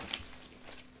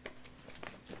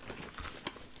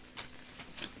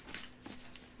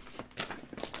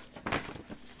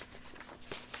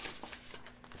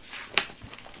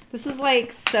 This is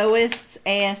like Sewist's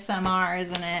ASMR,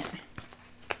 isn't it?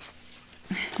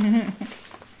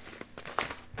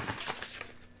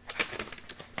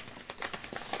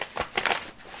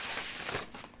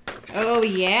 Oh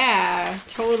yeah,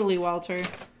 totally, Walter.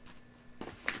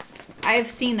 I've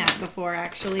seen that before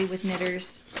actually with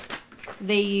knitters.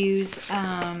 They use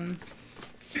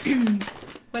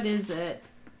what is it?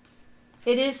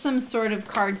 It is some sort of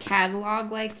card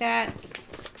catalog like that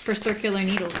for circular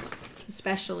needles,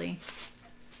 especially.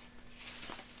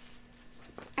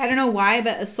 I don't know why,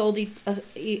 but Isolde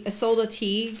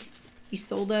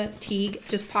Teague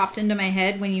just popped into my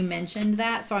head when you mentioned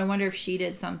that. So I wonder if she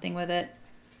did something with it.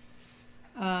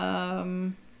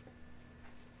 Okay.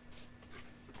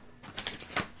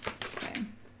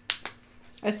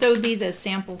 I sewed these as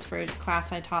samples for a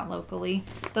class I taught locally.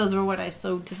 Those were what I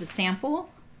sewed to the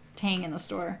sample to hang in the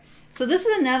store. So this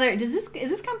is another, is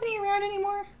this company around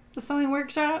anymore? The Sewing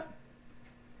Workshop?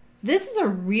 This is a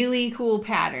really cool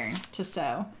pattern to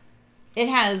sew. It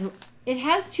has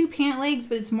two pant legs,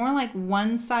 but it's more like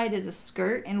one side is a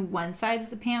skirt and one side is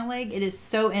the pant leg. It is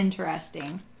so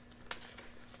interesting.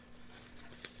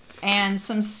 And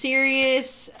some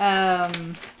serious,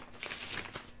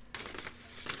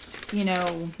 you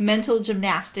know, mental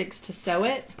gymnastics to sew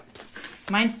it.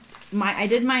 I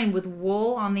did mine with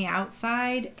wool on the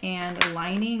outside and a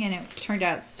lining, and it turned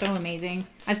out so amazing.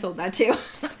 I sold that too.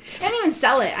 I didn't even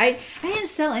sell it. I didn't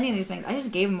sell any of these things. I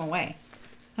just gave them away.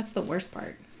 That's the worst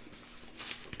part.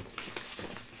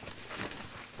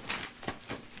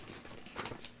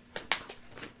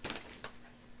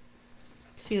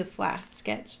 See the flat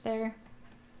sketch there?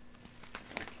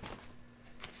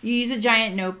 You use a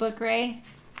giant notebook, Ray?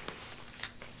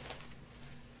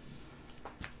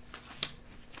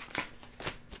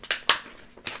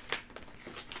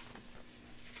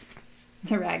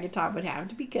 The ragged top would have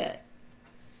to be good. I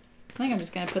think I'm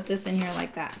just going to put this in here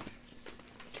like that.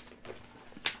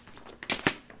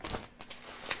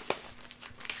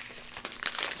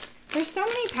 There's so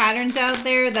many patterns out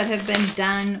there that have been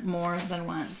done more than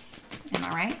once. Am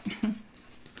I right?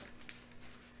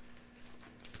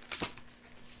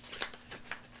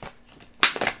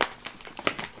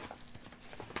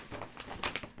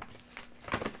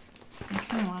 I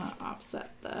kind of want to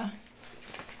offset the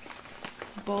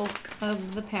bulk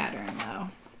of the pattern though.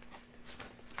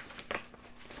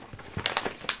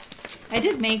 I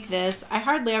did make this. I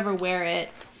hardly ever wear it.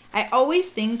 I always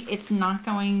think it's not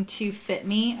going to fit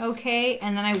me okay,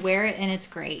 and then I wear it and it's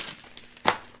great.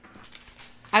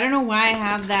 I don't know why I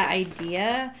have that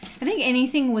idea. I think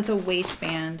anything with a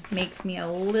waistband makes me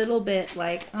a little bit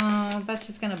like, oh, that's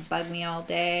just gonna bug me all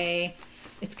day.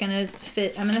 It's gonna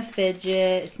fit, I'm gonna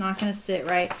fidget, it's not gonna sit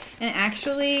right. And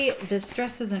actually, this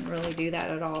dress doesn't really do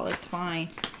that at all. It's fine.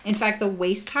 In fact, the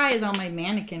waist tie is on my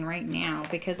mannequin right now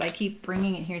because I keep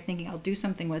bringing it here thinking I'll do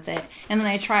something with it. And then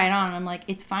I try it on and I'm like,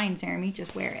 it's fine, Jeremy,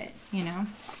 just wear it, you know?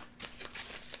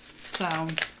 So.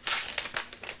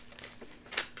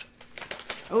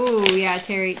 Oh, yeah,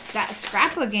 Terry, that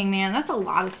scrapbooking, man, that's a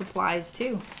lot of supplies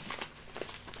too.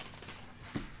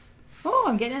 Oh,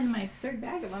 I'm getting into my third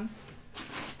bag of them.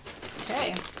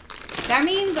 Okay, that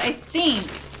means I think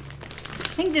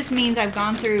this means I've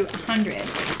gone through 100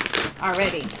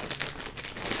 already.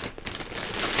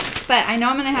 But I know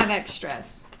I'm gonna have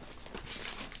extras.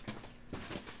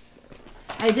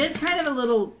 I did kind of a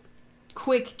little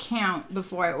quick count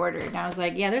before I ordered, and I was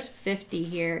like, yeah, there's 50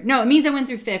 here. No, it means I went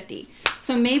through 50.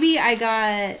 So maybe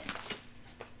I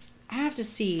have to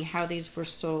see how these were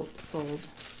sold.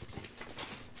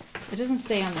 It doesn't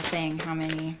say on the thing how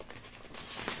many.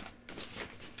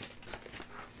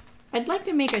 I'd like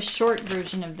to make a short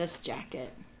version of this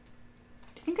jacket.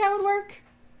 Do you think that would work?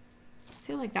 I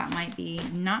feel like that might be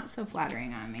not so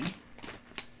flattering on me.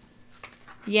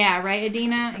 Yeah, right,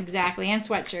 Adina? Exactly, and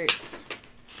sweatshirts.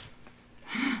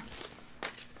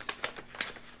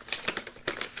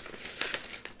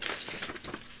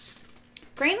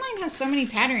 Grainline has so many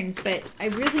patterns, but I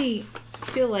really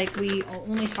feel like we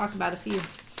only talk about a few.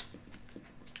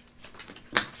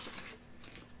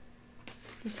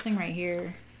 This thing right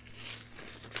here.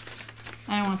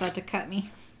 I don't want that to cut me.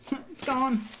 It's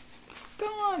gone.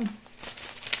 Gone.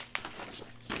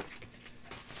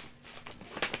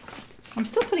 I'm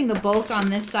still putting the bulk on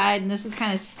this side, and this is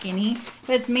kind of skinny,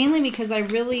 but it's mainly because I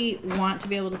really want to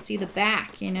be able to see the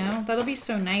back, you know? That'll be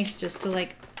so nice just to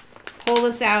like pull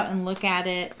this out and look at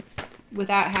it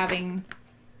without having,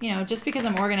 you know, just because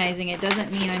I'm organizing it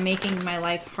doesn't mean I'm making my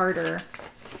life harder.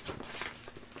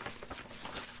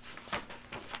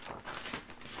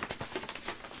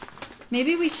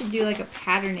 Maybe we should do like a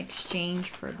pattern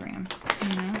exchange program,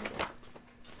 you know?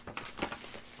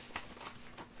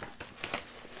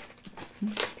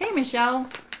 Hey, Michelle.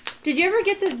 Did you ever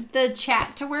get the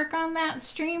chat to work on that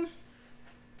stream?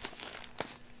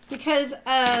 Because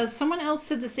someone else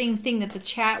said the same thing, that the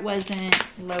chat wasn't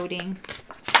loading.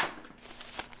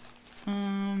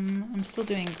 I'm still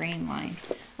doing grain line.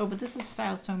 Oh, but this is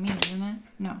Style So Me, isn't it?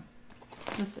 No,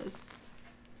 this is.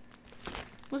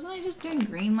 Wasn't I just doing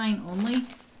grain line only?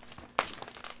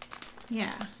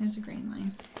 Yeah, there's a grain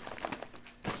line.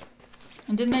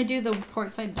 And didn't I do the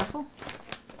port side duffel?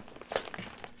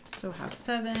 So have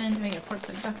 7. Do I get port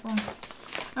side duffel?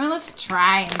 I mean, let's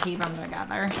try and keep them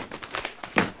together.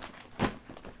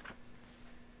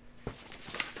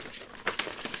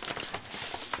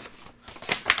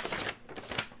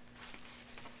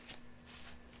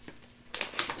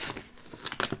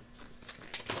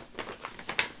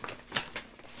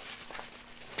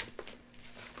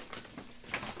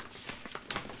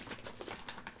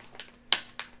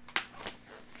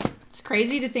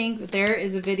 Crazy to think that there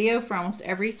is a video for almost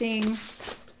everything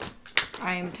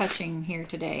I'm touching here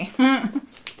today.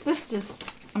 This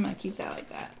just, I'm gonna keep that like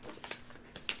that.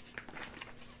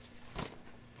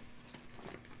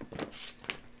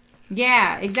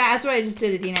 Yeah, exactly. That's what I just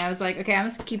did, Adina. I was like, okay, I'm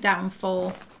just gonna keep that one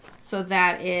full so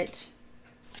that it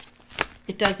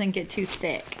doesn't get too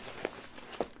thick.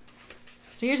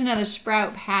 So here's another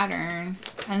sprout pattern,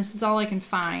 and this is all I can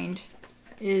find,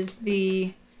 is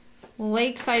the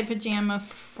Lakeside Pajama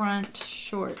Front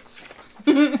Shorts.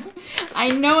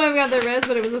 I know I've got the rest,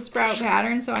 but it was a sprout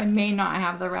pattern, so I may not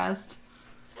have the rest.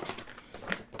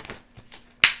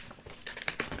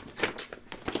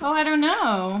 Oh, I don't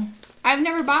know. I've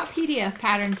never bought PDF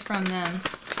patterns from them.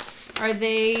 Are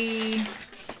they...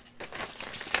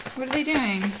 What are they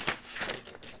doing?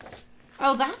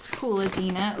 Oh, that's cool,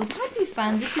 Adina. Oh, that would be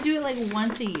fun, just to do it like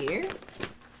once a year.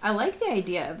 I like the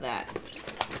idea of that.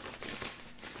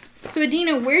 So,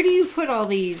 Adina, where do you put all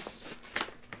these?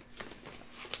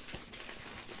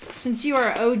 Since you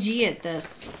are OG at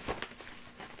this.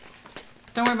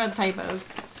 Don't worry about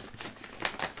typos.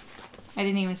 I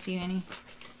didn't even see any.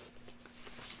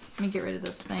 Let me get rid of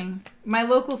this thing. My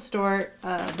local store,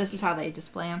 this is how they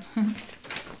display them.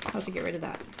 I'll have to get rid of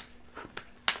that.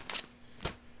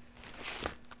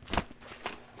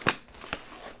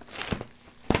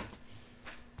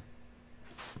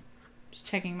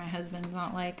 Checking my husband's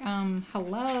not like,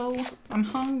 hello, I'm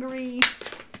hungry.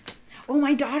 Oh,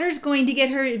 my daughter's going to get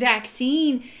her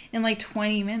vaccine in like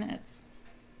 20 minutes.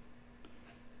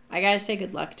 I gotta say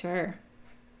good luck to her.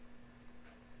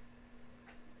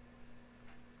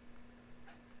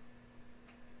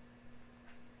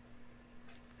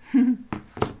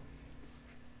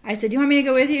 I said, do you want me to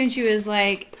go with you? And she was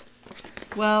like,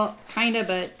 well, kind of,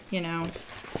 but, you know,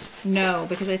 no,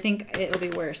 because I think it'll be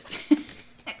worse.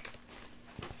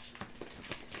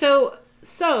 So,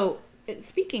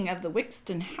 speaking of the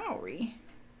Wixton Howery,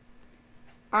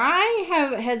 I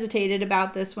have hesitated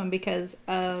about this one because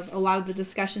of a lot of the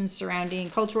discussions surrounding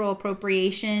cultural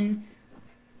appropriation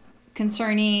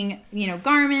concerning, you know,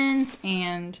 garments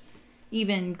and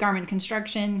even garment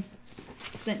construction,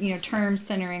 you know, terms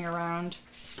centering around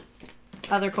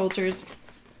other cultures,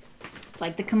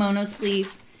 like the kimono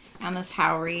sleeve and this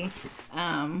Howery.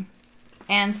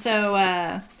 And so,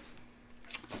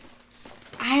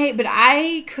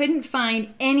 I couldn't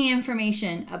find any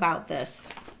information about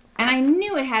this. And I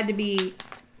knew it had to be,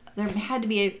 there had to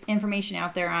be information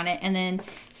out there on it. And then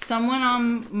someone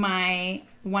on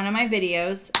one of my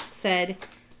videos said,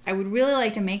 I would really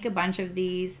like to make a bunch of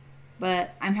these,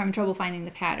 but I'm having trouble finding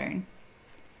the pattern.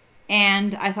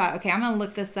 And I thought, okay, I'm going to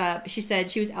look this up. She said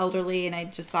she was elderly, and I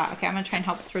just thought, okay, I'm going to try and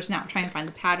help this person out, try and find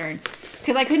the pattern.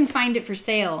 Because I couldn't find it for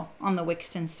sale on the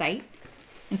Wixton site.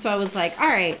 And so I was like, all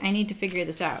right, I need to figure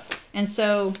this out. And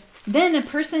so then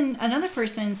another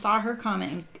person saw her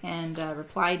comment and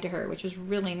replied to her, which was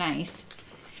really nice,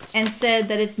 and said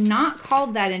that it's not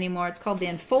called that anymore. It's called the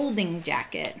unfolding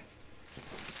jacket.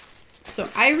 So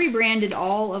I rebranded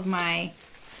all of my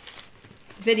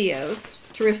videos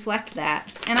to reflect that.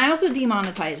 And I also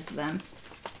demonetized them.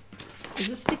 Is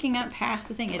this sticking up past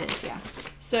the thing? It is, yeah.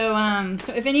 So,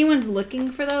 so if anyone's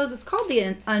looking for those, it's called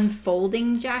the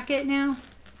unfolding jacket now.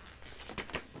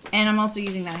 And I'm also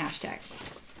using that hashtag.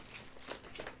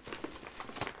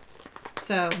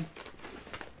 So,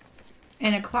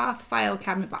 in a cloth file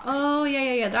cabinet box. Oh,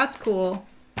 yeah. That's cool.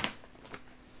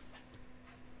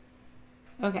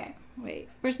 Okay, wait.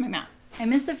 Where's my mouse? I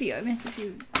missed a few.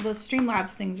 Those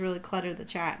Streamlabs things really clutter the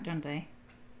chat, don't they?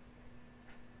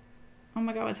 Oh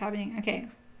my god, what's happening? Okay.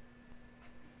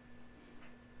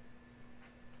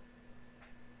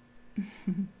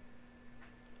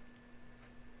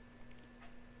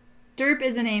 Derp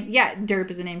is a name. Yeah, Derp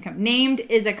is a name. Named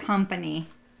is a company.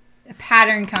 A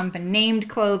pattern company. Named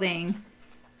Clothing.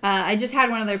 I just had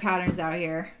one of their patterns out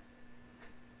here.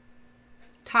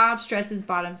 Tops, dresses,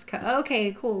 bottoms.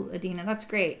 Okay, cool, Adina. That's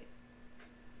great.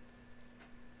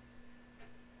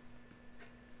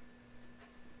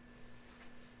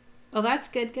 Oh, that's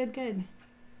good, good, good.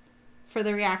 For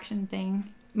the reaction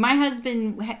thing. My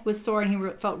husband was sore and he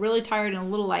felt really tired and a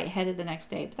little lightheaded the next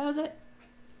day. But that was it.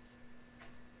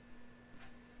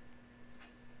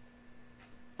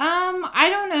 I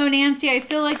don't know, Nancy. I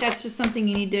feel like that's just something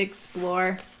you need to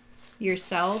explore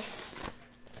yourself.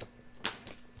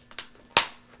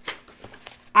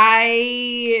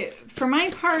 For my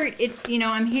part, it's, you know,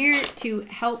 I'm here to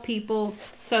help people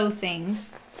sew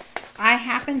things. I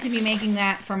happen to be making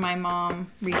that for my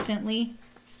mom recently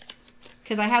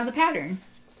because I have the pattern.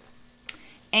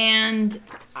 And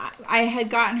I had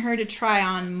gotten her to try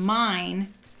on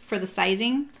mine for the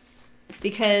sizing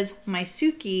because my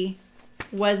Suki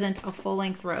wasn't a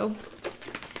full-length robe.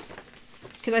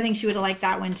 Because I think she would have liked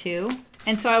that one too.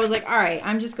 And so I was like, all right,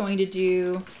 I'm just going to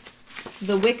do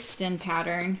the Wixton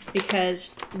pattern because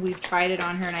we've tried it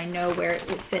on her and I know where it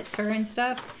fits her and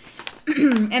stuff.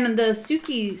 And the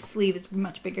Suki sleeve is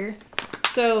much bigger.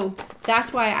 So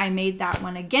that's why I made that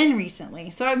one again recently.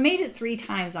 So I've made it 3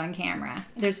 times on camera.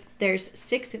 There's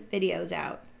 6 videos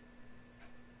out.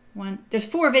 There's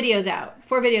 4 videos out.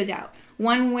 4 videos out.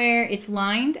 One where it's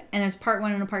lined and there's part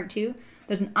 1 and a part 2.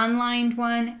 There's an unlined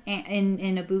one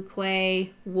in a boucle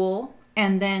wool.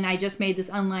 And then I just made this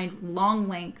unlined long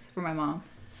length for my mom.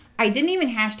 I didn't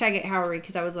even hashtag it Howery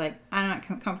because I was like, I'm not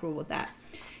comfortable with that.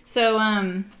 So,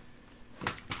 and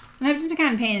I've just been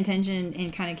kind of paying attention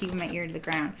and kind of keeping my ear to the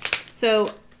ground. So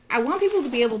I want people to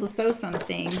be able to sew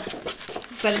something,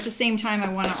 but at the same time, I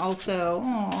want to also,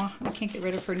 oh, I can't get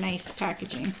rid of her nice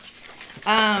packaging.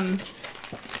 I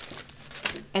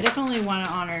definitely want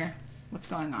to honor what's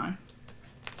going on.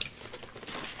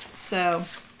 So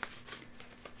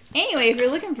anyway, if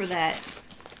you're looking for that,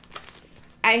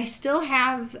 I still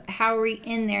have Howery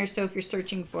in there. So if you're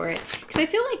searching for it, because I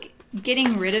feel like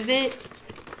getting rid of it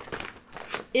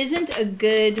isn't a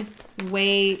good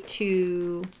way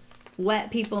to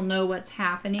let people know what's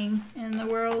happening in the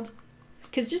world.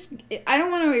 Because just, I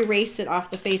don't want to erase it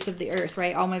off the face of the earth,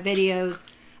 right? All my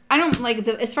videos. I don't, like,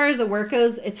 as far as the work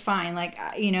goes, it's fine. Like,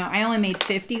 you know, I only made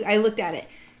 50. I looked at it.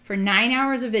 For 9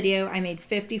 hours of video, I made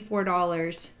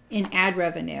 $54 in ad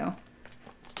revenue,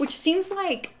 which seems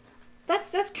like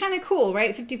that's kind of cool,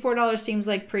 right? $54 seems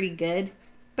like pretty good.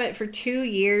 But for 2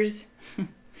 years,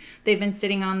 they've been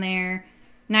sitting on there.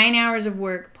 9 hours of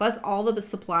work plus all the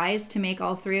supplies to make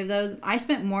all 3 of those. I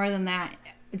spent more than that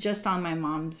just on my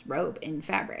mom's robe in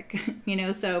fabric, you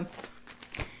know, so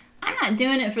I'm not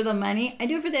doing it for the money. I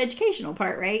do it for the educational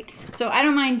part, right? So I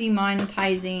don't mind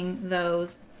demonetizing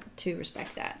those to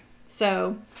respect that.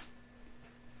 So,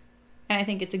 and I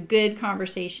think it's a good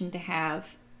conversation to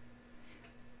have.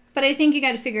 But I think you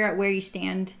got to figure out where you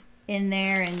stand in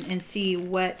there and see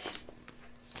what,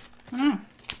 I don't know,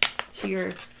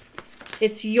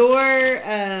 it's your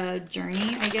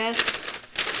journey, I guess.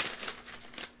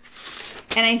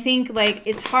 And I think like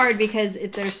it's hard because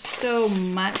there's so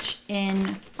much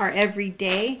in our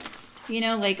everyday, you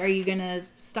know, like, are you going to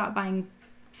stop buying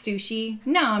sushi?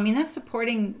 No, I mean, that's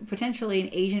supporting potentially an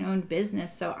Asian owned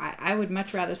business. So I would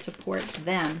much rather support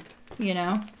them, you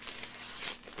know?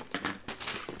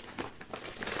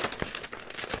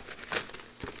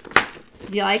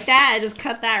 You like that? I just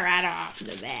cut that right off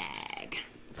the bag.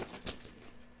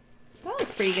 That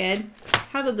looks pretty good.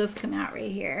 How did this come out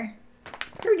right here?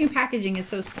 Her new packaging is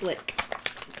so slick.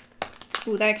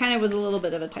 Ooh, that kind of was a little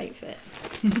bit of a tight fit.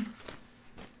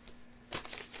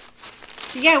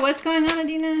 So yeah, what's going on,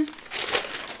 Adina?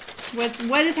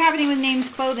 What is happening with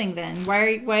named clothing then?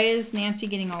 Why is Nancy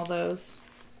getting all those?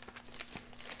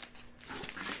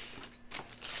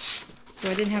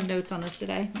 Oh, I didn't have notes on this, did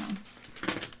I? No.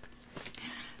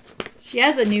 She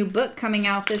has a new book coming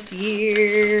out this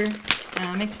year.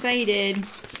 I'm excited. I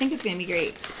think it's going to be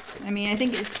great. I mean, I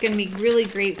think it's going to be really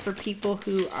great for people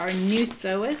who are new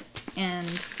sewists and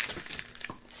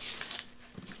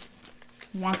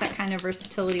want that kind of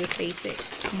versatility with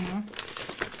basics, you know?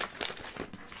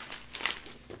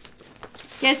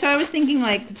 Yeah, so I was thinking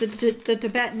like the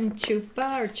Tibetan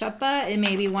chupa or chuppa, it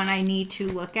may be one I need to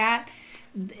look at.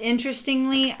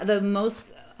 Interestingly, the most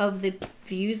of the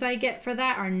views I get for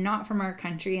that are not from our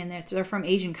country, and they're from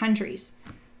Asian countries.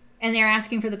 And they're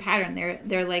asking for the pattern.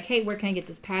 They're like, hey, where can I get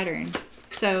this pattern?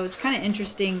 So it's kind of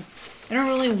interesting. I don't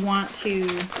really want to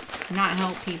not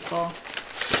help people.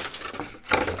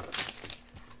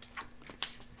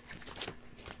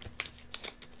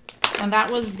 And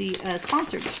that was the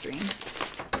sponsored stream.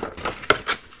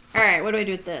 All right, what do I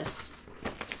do with this?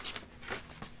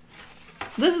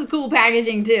 This is cool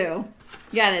packaging too.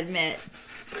 You gotta admit.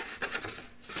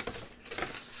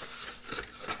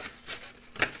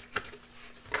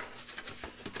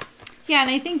 Yeah, and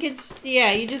I think it's,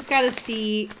 yeah, you just got to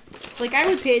see, like, I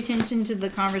would pay attention to the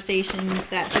conversations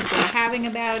that people are having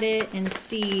about it and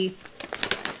see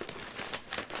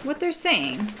what they're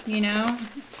saying, you know,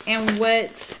 and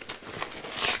what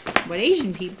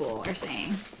Asian people are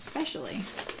saying, especially.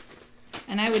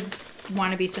 And I would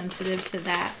want to be sensitive to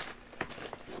that.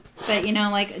 But, you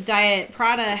know, like, Diet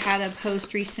Prada had a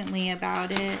post recently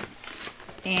about it,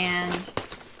 and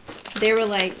they were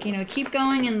like, you know, keep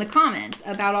going in the comments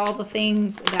about all the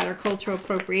things that are cultural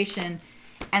appropriation.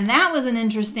 And that was an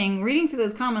interesting, reading through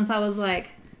those comments, I was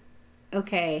like,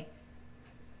 okay,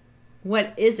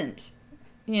 what isn't?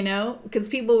 You know, because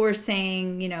people were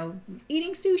saying, you know,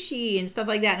 eating sushi and stuff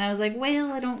like that. And I was like,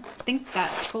 well, I don't think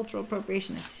that's cultural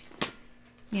appropriation. It's,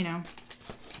 you know,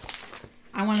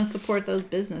 I want to support those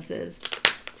businesses.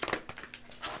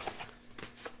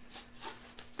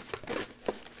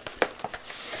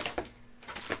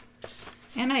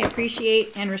 And I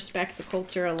appreciate and respect the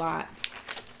culture a lot.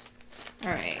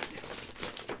 All right.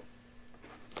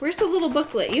 Where's the little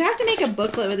booklet? You have to make a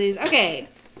booklet with these. Okay.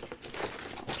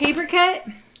 Paper cut,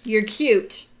 you're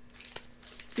cute.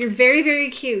 You're very,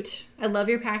 very cute. I love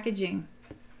your packaging.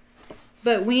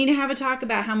 But we need to have a talk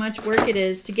about how much work it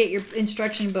is to get your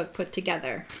instruction book put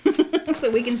together.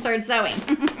 So we can start sewing.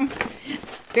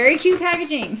 Very cute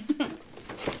packaging.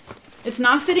 It's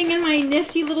not fitting in my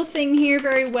nifty little thing here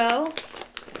very well.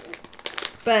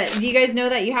 But do you guys know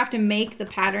that you have to make the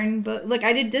pattern book? Look,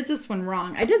 I did this one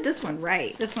wrong. I did this one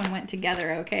right. This one went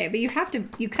together okay. But you have to,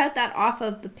 you cut that off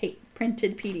of the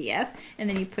printed PDF and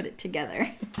then you put it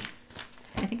together.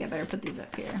 I think I better put these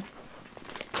up here.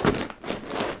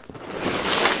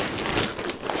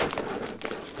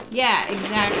 Yeah,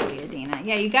 exactly, Adina.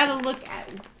 Yeah, you got to look at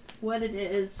what it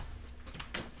is.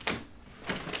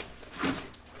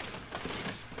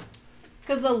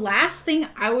 Because the last thing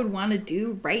I would want to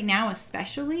do right now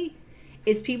especially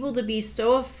is people to be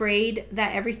so afraid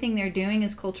that everything they're doing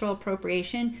is cultural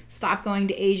appropriation. Stop going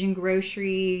to Asian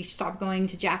grocery, stop going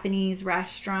to Japanese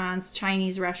restaurants,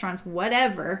 Chinese restaurants,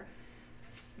 whatever,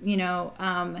 you know,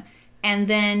 and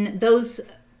then those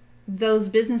those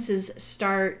businesses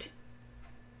start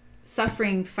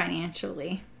suffering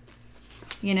financially,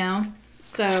 you know?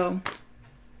 So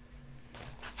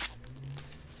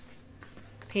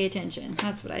pay attention.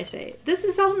 That's what I say. This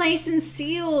is all nice and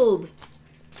sealed.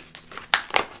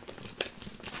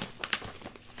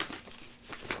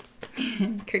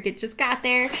 Cricket just got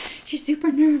there. She's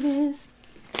super nervous.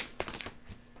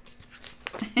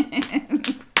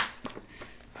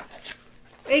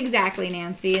 Exactly,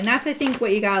 Nancy. And that's, I think,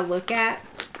 what you gotta look at.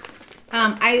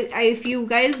 If you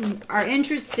guys are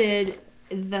interested,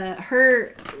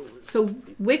 so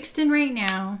Wixton right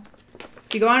now,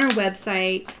 if you go on her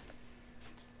website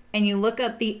and you look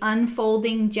up the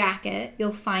unfolding jacket,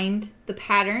 you'll find the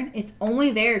pattern. It's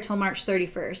only there till March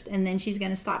 31st, and then she's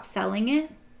gonna stop selling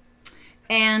it.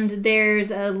 And there's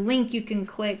a link you can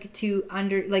click to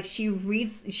she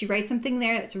writes something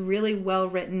there that's really well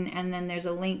written, and then there's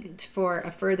a link for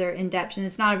a further in-depth, and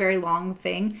it's not a very long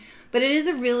thing, but it is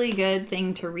a really good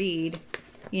thing to read.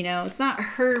 You know, it's not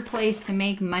her place to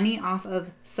make money off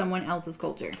of someone else's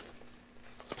culture.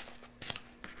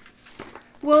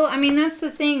 Well, I mean, that's the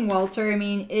thing, Walter. I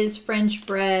mean, is French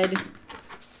bread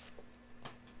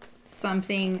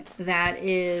something that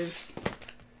is,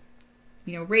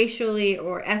 you know, racially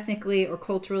or ethnically or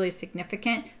culturally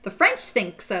significant? The French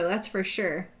think so, that's for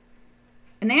sure.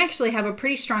 And they actually have a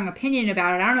pretty strong opinion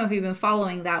about it. I don't know if you've been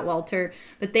following that, Walter,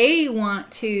 but they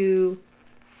want to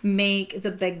make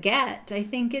the baguette, I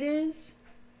think it is,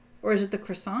 or is it the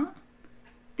croissant?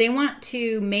 They want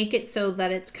to make it so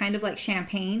that it's kind of like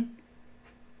champagne.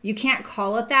 You can't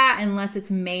call it that unless it's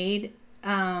made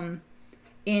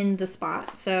in the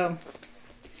spot. So,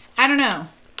 I don't know.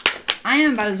 I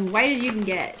am about as white as you can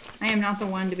get. I am not the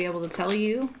one to be able to tell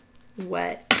you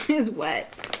what is what.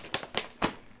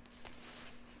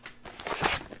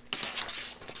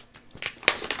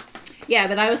 Yeah,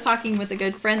 but I was talking with a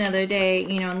good friend the other day,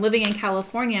 you know, and living in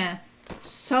California,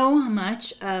 so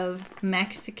much of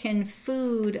Mexican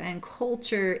food and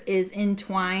culture is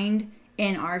entwined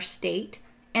in our state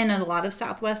and in a lot of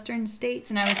southwestern states.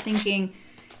 And I was thinking,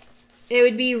 it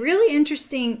would be really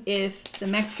interesting if the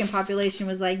Mexican population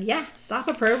was like, yeah, stop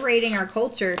appropriating our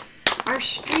culture. Our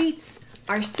streets,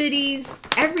 our cities,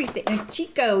 everything. Like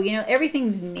Chico, you know,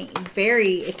 everything's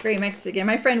it's very Mexican.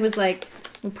 My friend was like,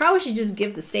 we probably should just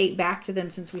give the state back to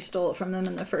them since we stole it from them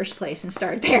in the first place and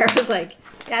start there. I was like,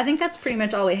 yeah, I think that's pretty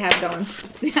much all we have going.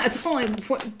 Yeah, it's the only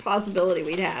possibility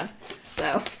we'd have.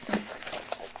 So...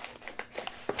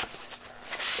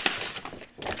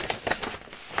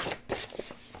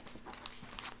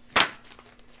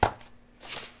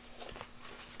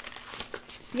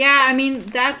 yeah, I mean,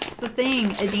 that's the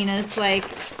thing, Adina. It's like,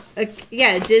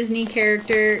 a Disney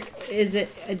character. Is it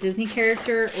a Disney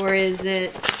character or is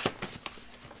it...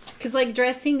 Because, like,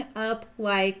 dressing up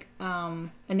like a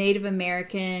Native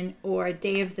American or a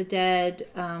Day of the Dead,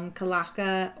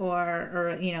 Kalaka,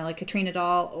 or you know, like Katrina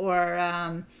doll,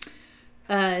 or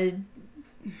there's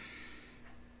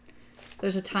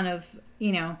a ton of,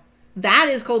 you know, that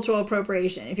is cultural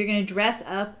appropriation. If you're going to dress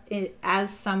up as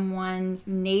someone's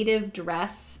native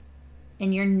dress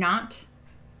and you're not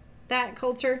that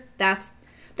culture, that's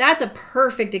a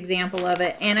perfect example of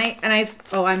it. And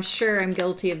I'm sure I'm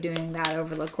guilty of doing that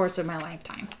over the course of my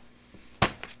lifetime.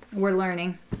 We're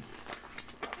learning.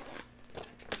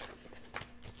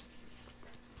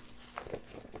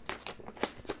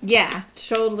 Yeah,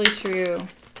 totally true.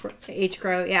 H.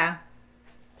 Crow, yeah.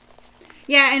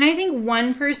 Yeah, and I think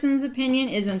one person's opinion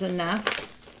isn't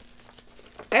enough.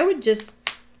 I would just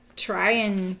try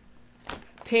and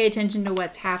pay attention to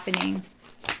what's happening.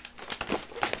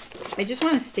 I just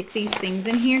want to stick these things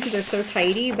in here because they're so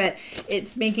tidy, but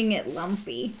it's making it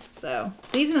lumpy. So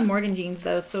these are the Morgan jeans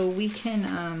though, so we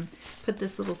can put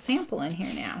this little sample in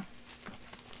here now.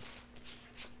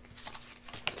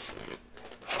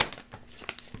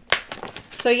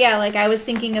 So yeah, like I was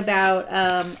thinking about,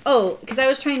 because I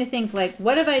was trying to think like,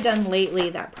 what have I done lately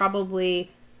that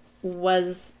probably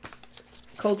was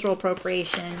cultural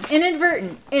appropriation?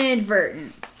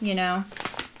 Inadvertent, you know?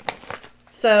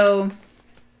 So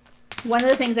one of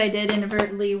the things I did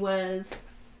inadvertently was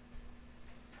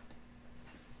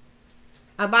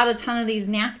I bought a ton of these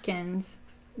napkins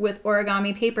with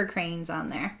origami paper cranes on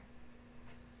there.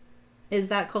 Is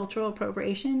that cultural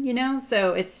appropriation, you know?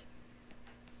 So it's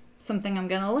something I'm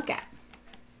going to look at.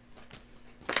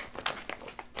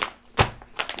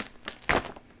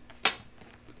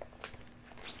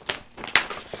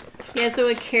 Yeah, so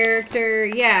a character,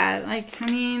 yeah, like, I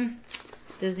mean,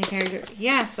 Disney character,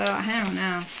 yeah, so I don't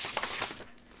know.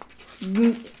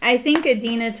 I think,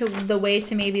 Adina, the way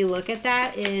to maybe look at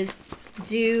that is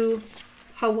do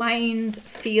Hawaiians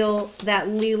feel that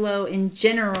Lilo in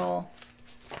general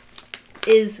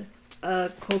is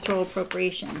a cultural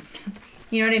appropriation.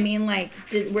 You know what I mean? Like,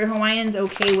 were Hawaiians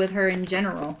okay with her in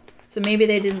general? So maybe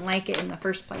they didn't like it in the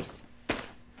first place.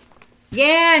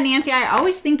 Yeah, Nancy, I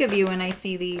always think of you when I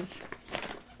see these.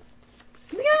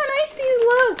 Look how nice these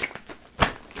look.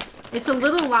 It's a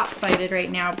little lopsided right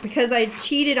now because I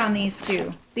cheated on these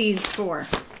two. These four.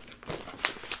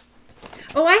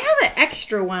 Oh, I have an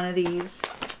extra one of these.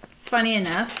 Funny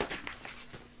enough.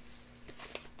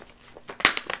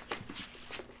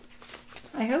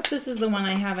 I hope this is the one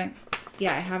I haven't...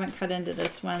 Yeah, I haven't cut into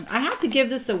this one. I have to give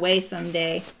this away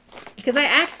someday because I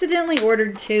accidentally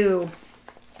ordered two.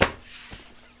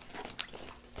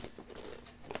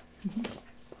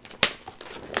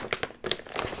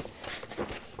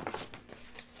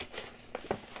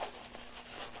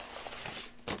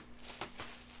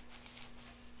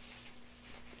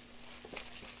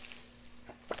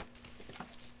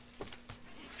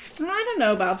 I don't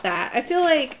know about that. I feel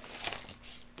like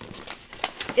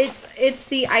it's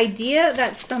the idea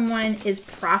that someone is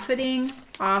profiting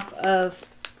off of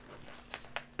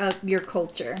your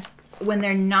culture when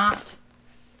they're not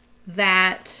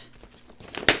that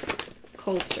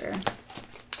culture.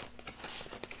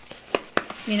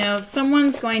 You know, if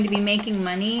someone's going to be making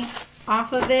money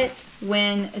off of it,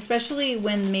 when, especially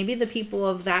when maybe the people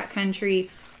of that country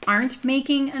aren't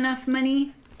making enough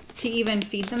money to even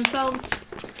feed themselves,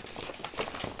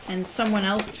 and someone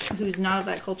else who's not of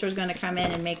that culture is going to come in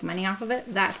and make money off of it,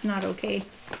 that's not okay.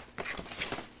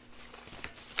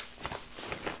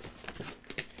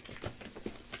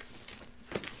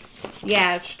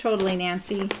 Yeah, totally,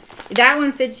 Nancy. That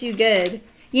one fits you good.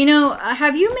 You know,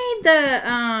 have you made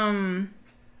the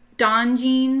Dawn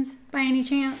jeans by any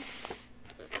chance?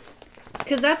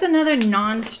 Because that's another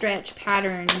non-stretch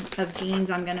pattern of jeans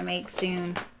I'm going to make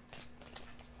soon.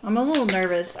 I'm a little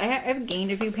nervous. I've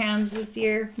gained a few pounds this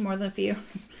year, more than a few.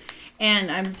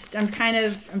 And I'm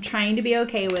trying to be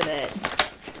okay with it.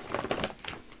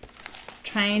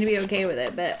 Trying to be okay with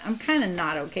it, but I'm kind of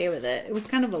not okay with it. It was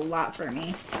kind of a lot for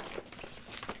me.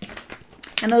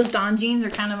 And those Dawn jeans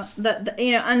are kind of,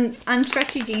 you know,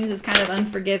 unstretchy jeans is kind of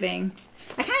unforgiving.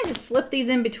 I kind of just slipped these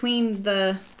in between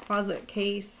the closet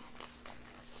case.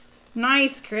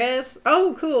 Nice, Chris.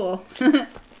 Oh, cool.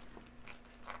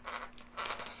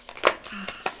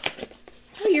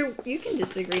 Oh, you can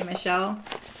disagree, Michelle.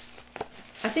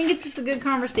 I think it's just a good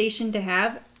conversation to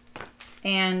have,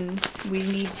 and we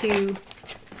need to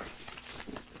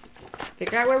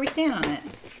figure out where we stand on it.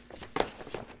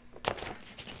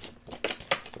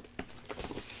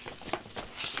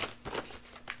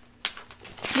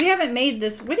 We haven't made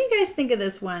this. What do you guys think of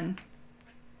this one?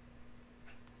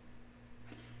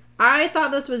 I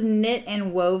thought this was knit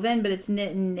and woven, but it's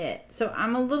knit and knit. So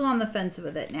I'm a little on the fence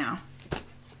with it now.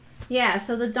 Yeah,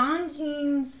 so the Dawn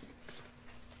jeans,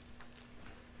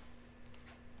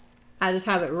 I just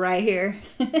have it right here.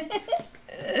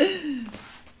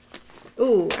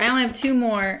 Ooh, I only have two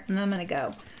more, and then I'm going to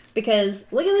go. Because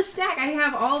look at this stack. I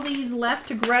have all these left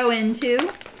to grow into.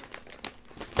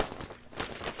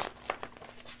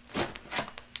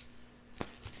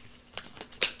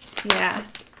 Yeah.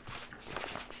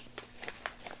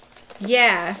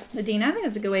 Yeah, Adina, I think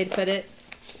that's a good way to put it.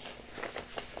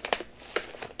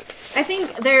 I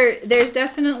think there's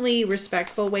definitely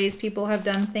respectful ways people have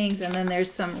done things, and then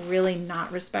there's some really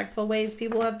not respectful ways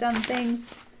people have done things.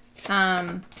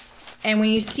 And when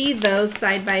you see those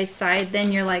side by side,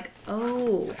 then you're like,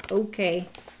 oh, okay.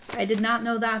 I did not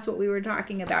know that's what we were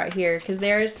talking about here, because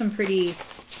there is some pretty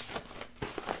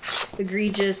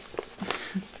egregious,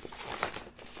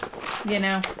 you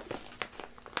know.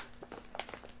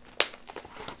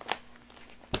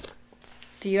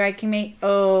 I can make,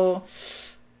 oh,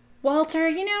 Walter,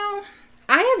 you know,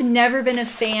 I have never been a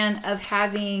fan of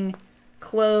having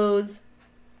clothes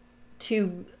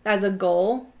as a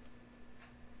goal.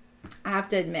 I have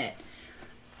to admit.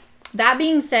 That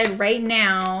being said, right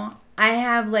now, I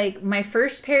have like my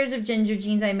first pairs of ginger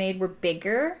jeans I made were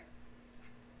bigger.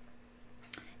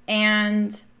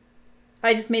 And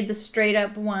I just made the straight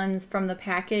up ones from the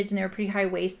package, and they were pretty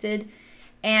high-waisted.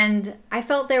 And I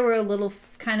felt they were a little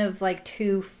kind of like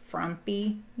too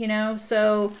frumpy, you know?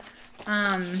 So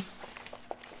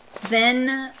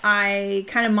then I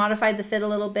kind of modified the fit a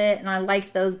little bit, and I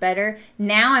liked those better.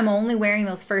 Now I'm only wearing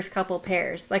those first couple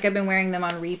pairs. Like, I've been wearing them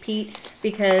on repeat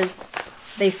because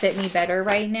they fit me better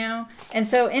right now. And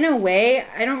so in a way,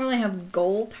 I don't really have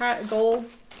goal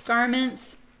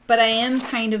garments, but I am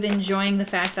kind of enjoying the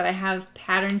fact that I have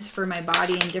patterns for my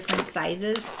body in different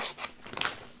sizes.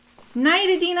 Night,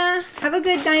 Adina. Have a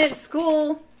good night at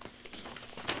school.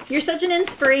 You're such an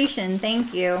inspiration.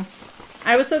 Thank you.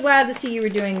 I was so glad to see you were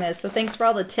doing this. So thanks for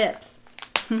all the tips.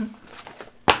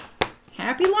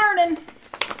 Happy learning.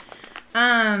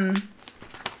 Oh,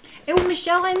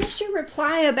 Michelle, I missed your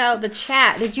reply about the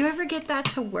chat. Did you ever get that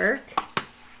to work?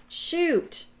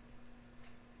 Shoot.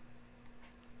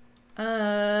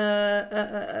 Michelle,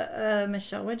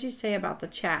 what'd you say about the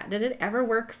chat? Did it ever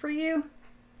work for you?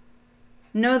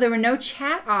 No, there were no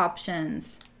chat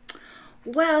options.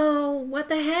 Well, what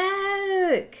the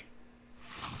heck?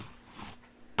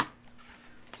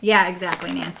 Yeah,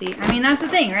 exactly, Nancy. I mean, that's the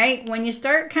thing, right? When you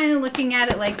start kind of looking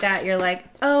at it like that, you're like,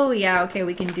 oh, yeah, okay,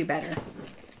 we can do better.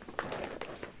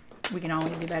 We can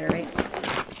always do better, right?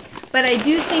 But I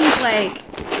do think,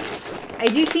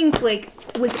 like,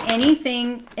 with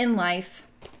anything in life,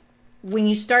 when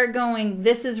you start going,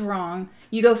 this is wrong,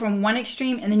 you go from one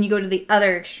extreme and then you go to the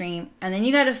other extreme. And then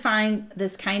you got to find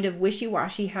this kind of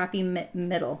wishy-washy, happy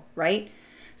middle, right?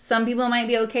 Some people might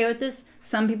be okay with this.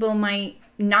 Some people might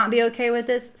not be okay with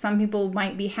this. Some people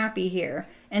might be happy here.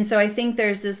 And so I think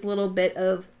there's this little bit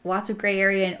of lots of gray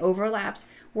area and overlaps.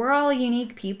 We're all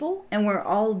unique people and we're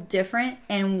all different.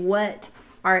 And what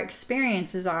our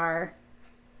experiences are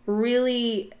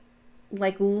really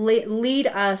like lead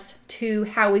us to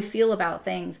how we feel about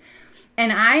things.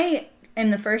 And I am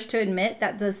the first to admit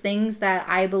that the things that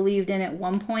I believed in at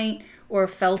one point or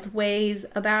felt things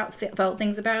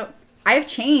about, I've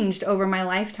changed over my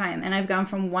lifetime, and I've gone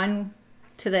from one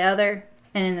to the other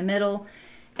and in the middle.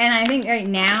 And I think right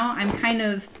now I'm kind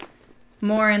of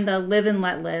more in the live and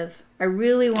let live. I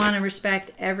really want to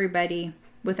respect everybody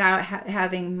without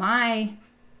having my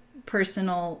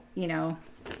personal, you know,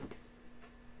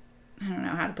 I don't know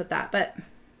how to put that, but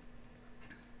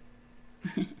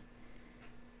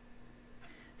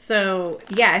so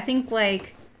yeah, I think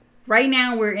like right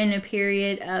now we're in a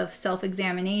period of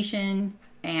self-examination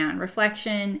and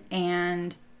reflection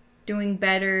and doing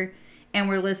better, and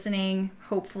we're listening,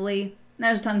 hopefully.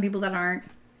 There's a ton of people that aren't,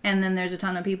 and then there's a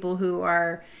ton of people who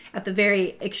are at the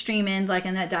very extreme end, like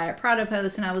in that Diet Prada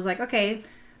post, and I was like, okay,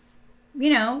 you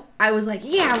know, I was like,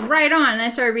 yeah, right on. And I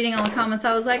started reading all the comments.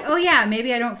 I was like, oh yeah,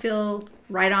 maybe I don't feel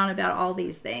right on about all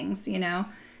these things, you know?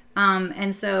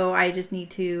 And so I just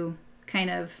need to kind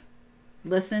of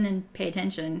listen and pay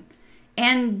attention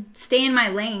and stay in my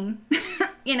lane,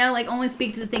 you know, like only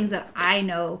speak to the things that I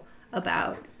know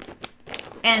about.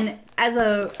 And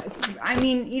I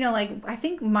mean, you know, like I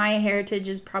think my heritage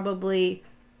is probably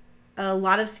a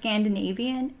lot of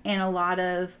Scandinavian and a lot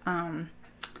of,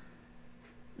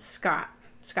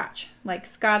 Scotch, like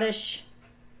Scottish,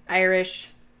 Irish,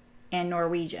 and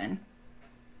Norwegian.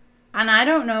 And I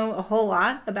don't know a whole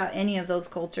lot about any of those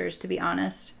cultures, to be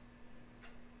honest.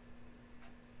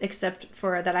 Except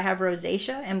for that I have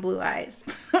rosacea and blue eyes.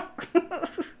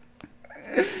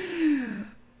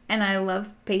 And I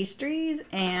love pastries.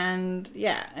 And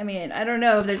yeah, I mean, I don't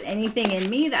know if there's anything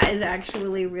in me that is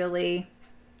actually really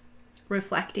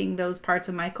reflecting those parts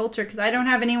of my culture, because I don't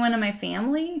have anyone in my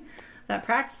family that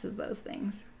practices those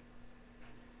things.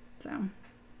 So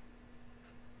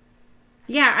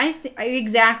yeah,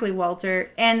 exactly,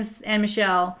 Walter and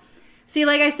Michelle. See,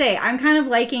 like I say, I'm kind of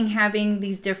liking having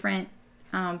these different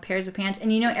pairs of pants.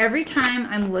 And you know, every time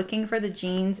I'm looking for the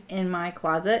jeans in my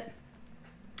closet,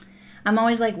 I'm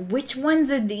always like, which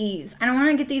ones are these? I don't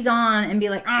want to get these on and be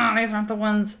like, oh, these aren't the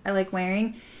ones I like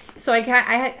wearing. So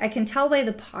I can tell by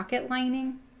the pocket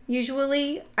lining.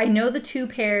 Usually, I know the two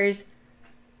pairs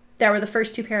that were the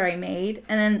first two pair I made,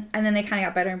 and then they kind of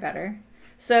got better and better.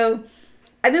 So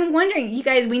I've been wondering, you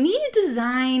guys, we need to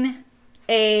design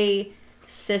a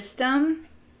system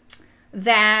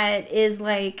that is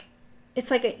like, it's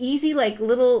like an easy, like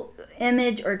little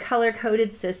image or color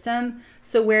coded system.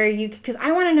 So where you, because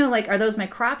I want to know, like, are those my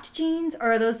cropped jeans,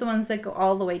 or are those the ones that go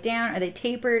all the way down? Are they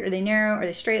tapered? Are they narrow? Are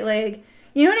they straight leg?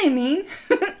 You know what I mean?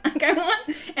 Like I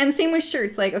want, and same with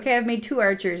shirts. Like, okay, I've made two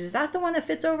Archers. Is that the one that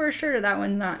fits over a shirt, or that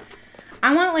one not?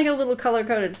 I want like a little color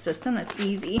coded system that's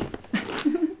easy.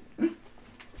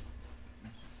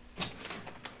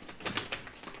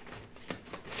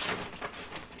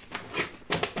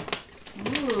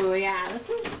 Ooh, yeah, this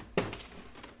is.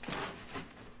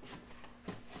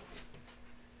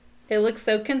 It looks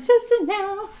so consistent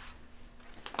now.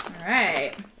 All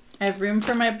right, I have room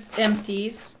for my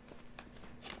empties.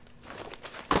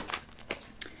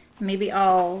 Maybe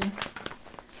I'll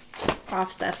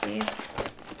offset these.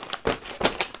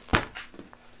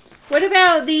 What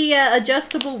about the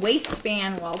adjustable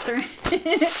waistband, Walter?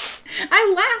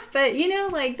 I laugh, but you know,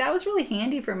 like that was really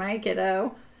handy for my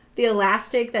kiddo. The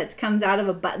elastic that comes out of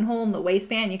a buttonhole in the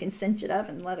waistband, you can cinch it up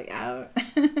and let it out.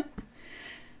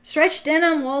 Stretch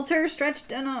denim, Walter, stretch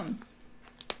denim.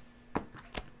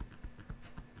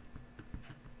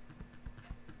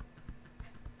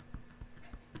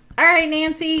 All right,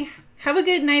 Nancy, have a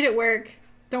good night at work.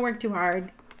 Don't work too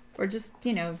hard, or just,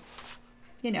 you know,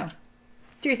 do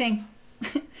your thing.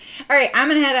 All right, I'm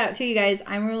gonna head out too, you guys.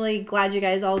 I'm really glad you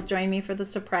guys all joined me for the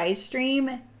surprise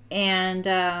stream, and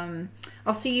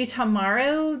I'll see you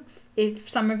tomorrow. If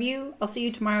some of you, I'll see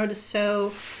you tomorrow to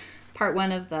sew part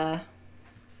 1 of the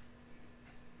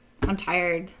I'm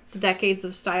tired. The Decades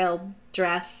of Style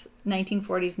dress,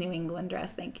 1940s New England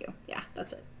dress. Thank you. Yeah,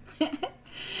 that's it.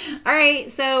 All right,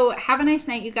 so have a nice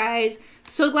night, you guys.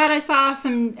 So glad I saw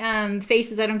some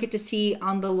faces I don't get to see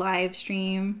on the live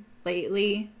stream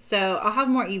lately. So I'll have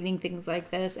more evening things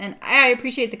like this, and I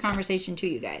appreciate the conversation too,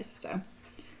 you guys. So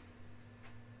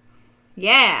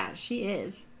yeah, she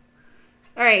is.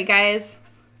 All right, guys,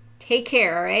 take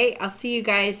care. All right, I'll see you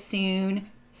guys soon.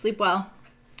 Sleep well.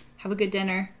 Have a good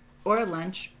dinner or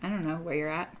lunch. I don't know where you're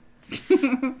at.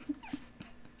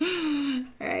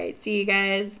 All right, see you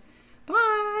guys.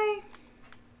 Bye.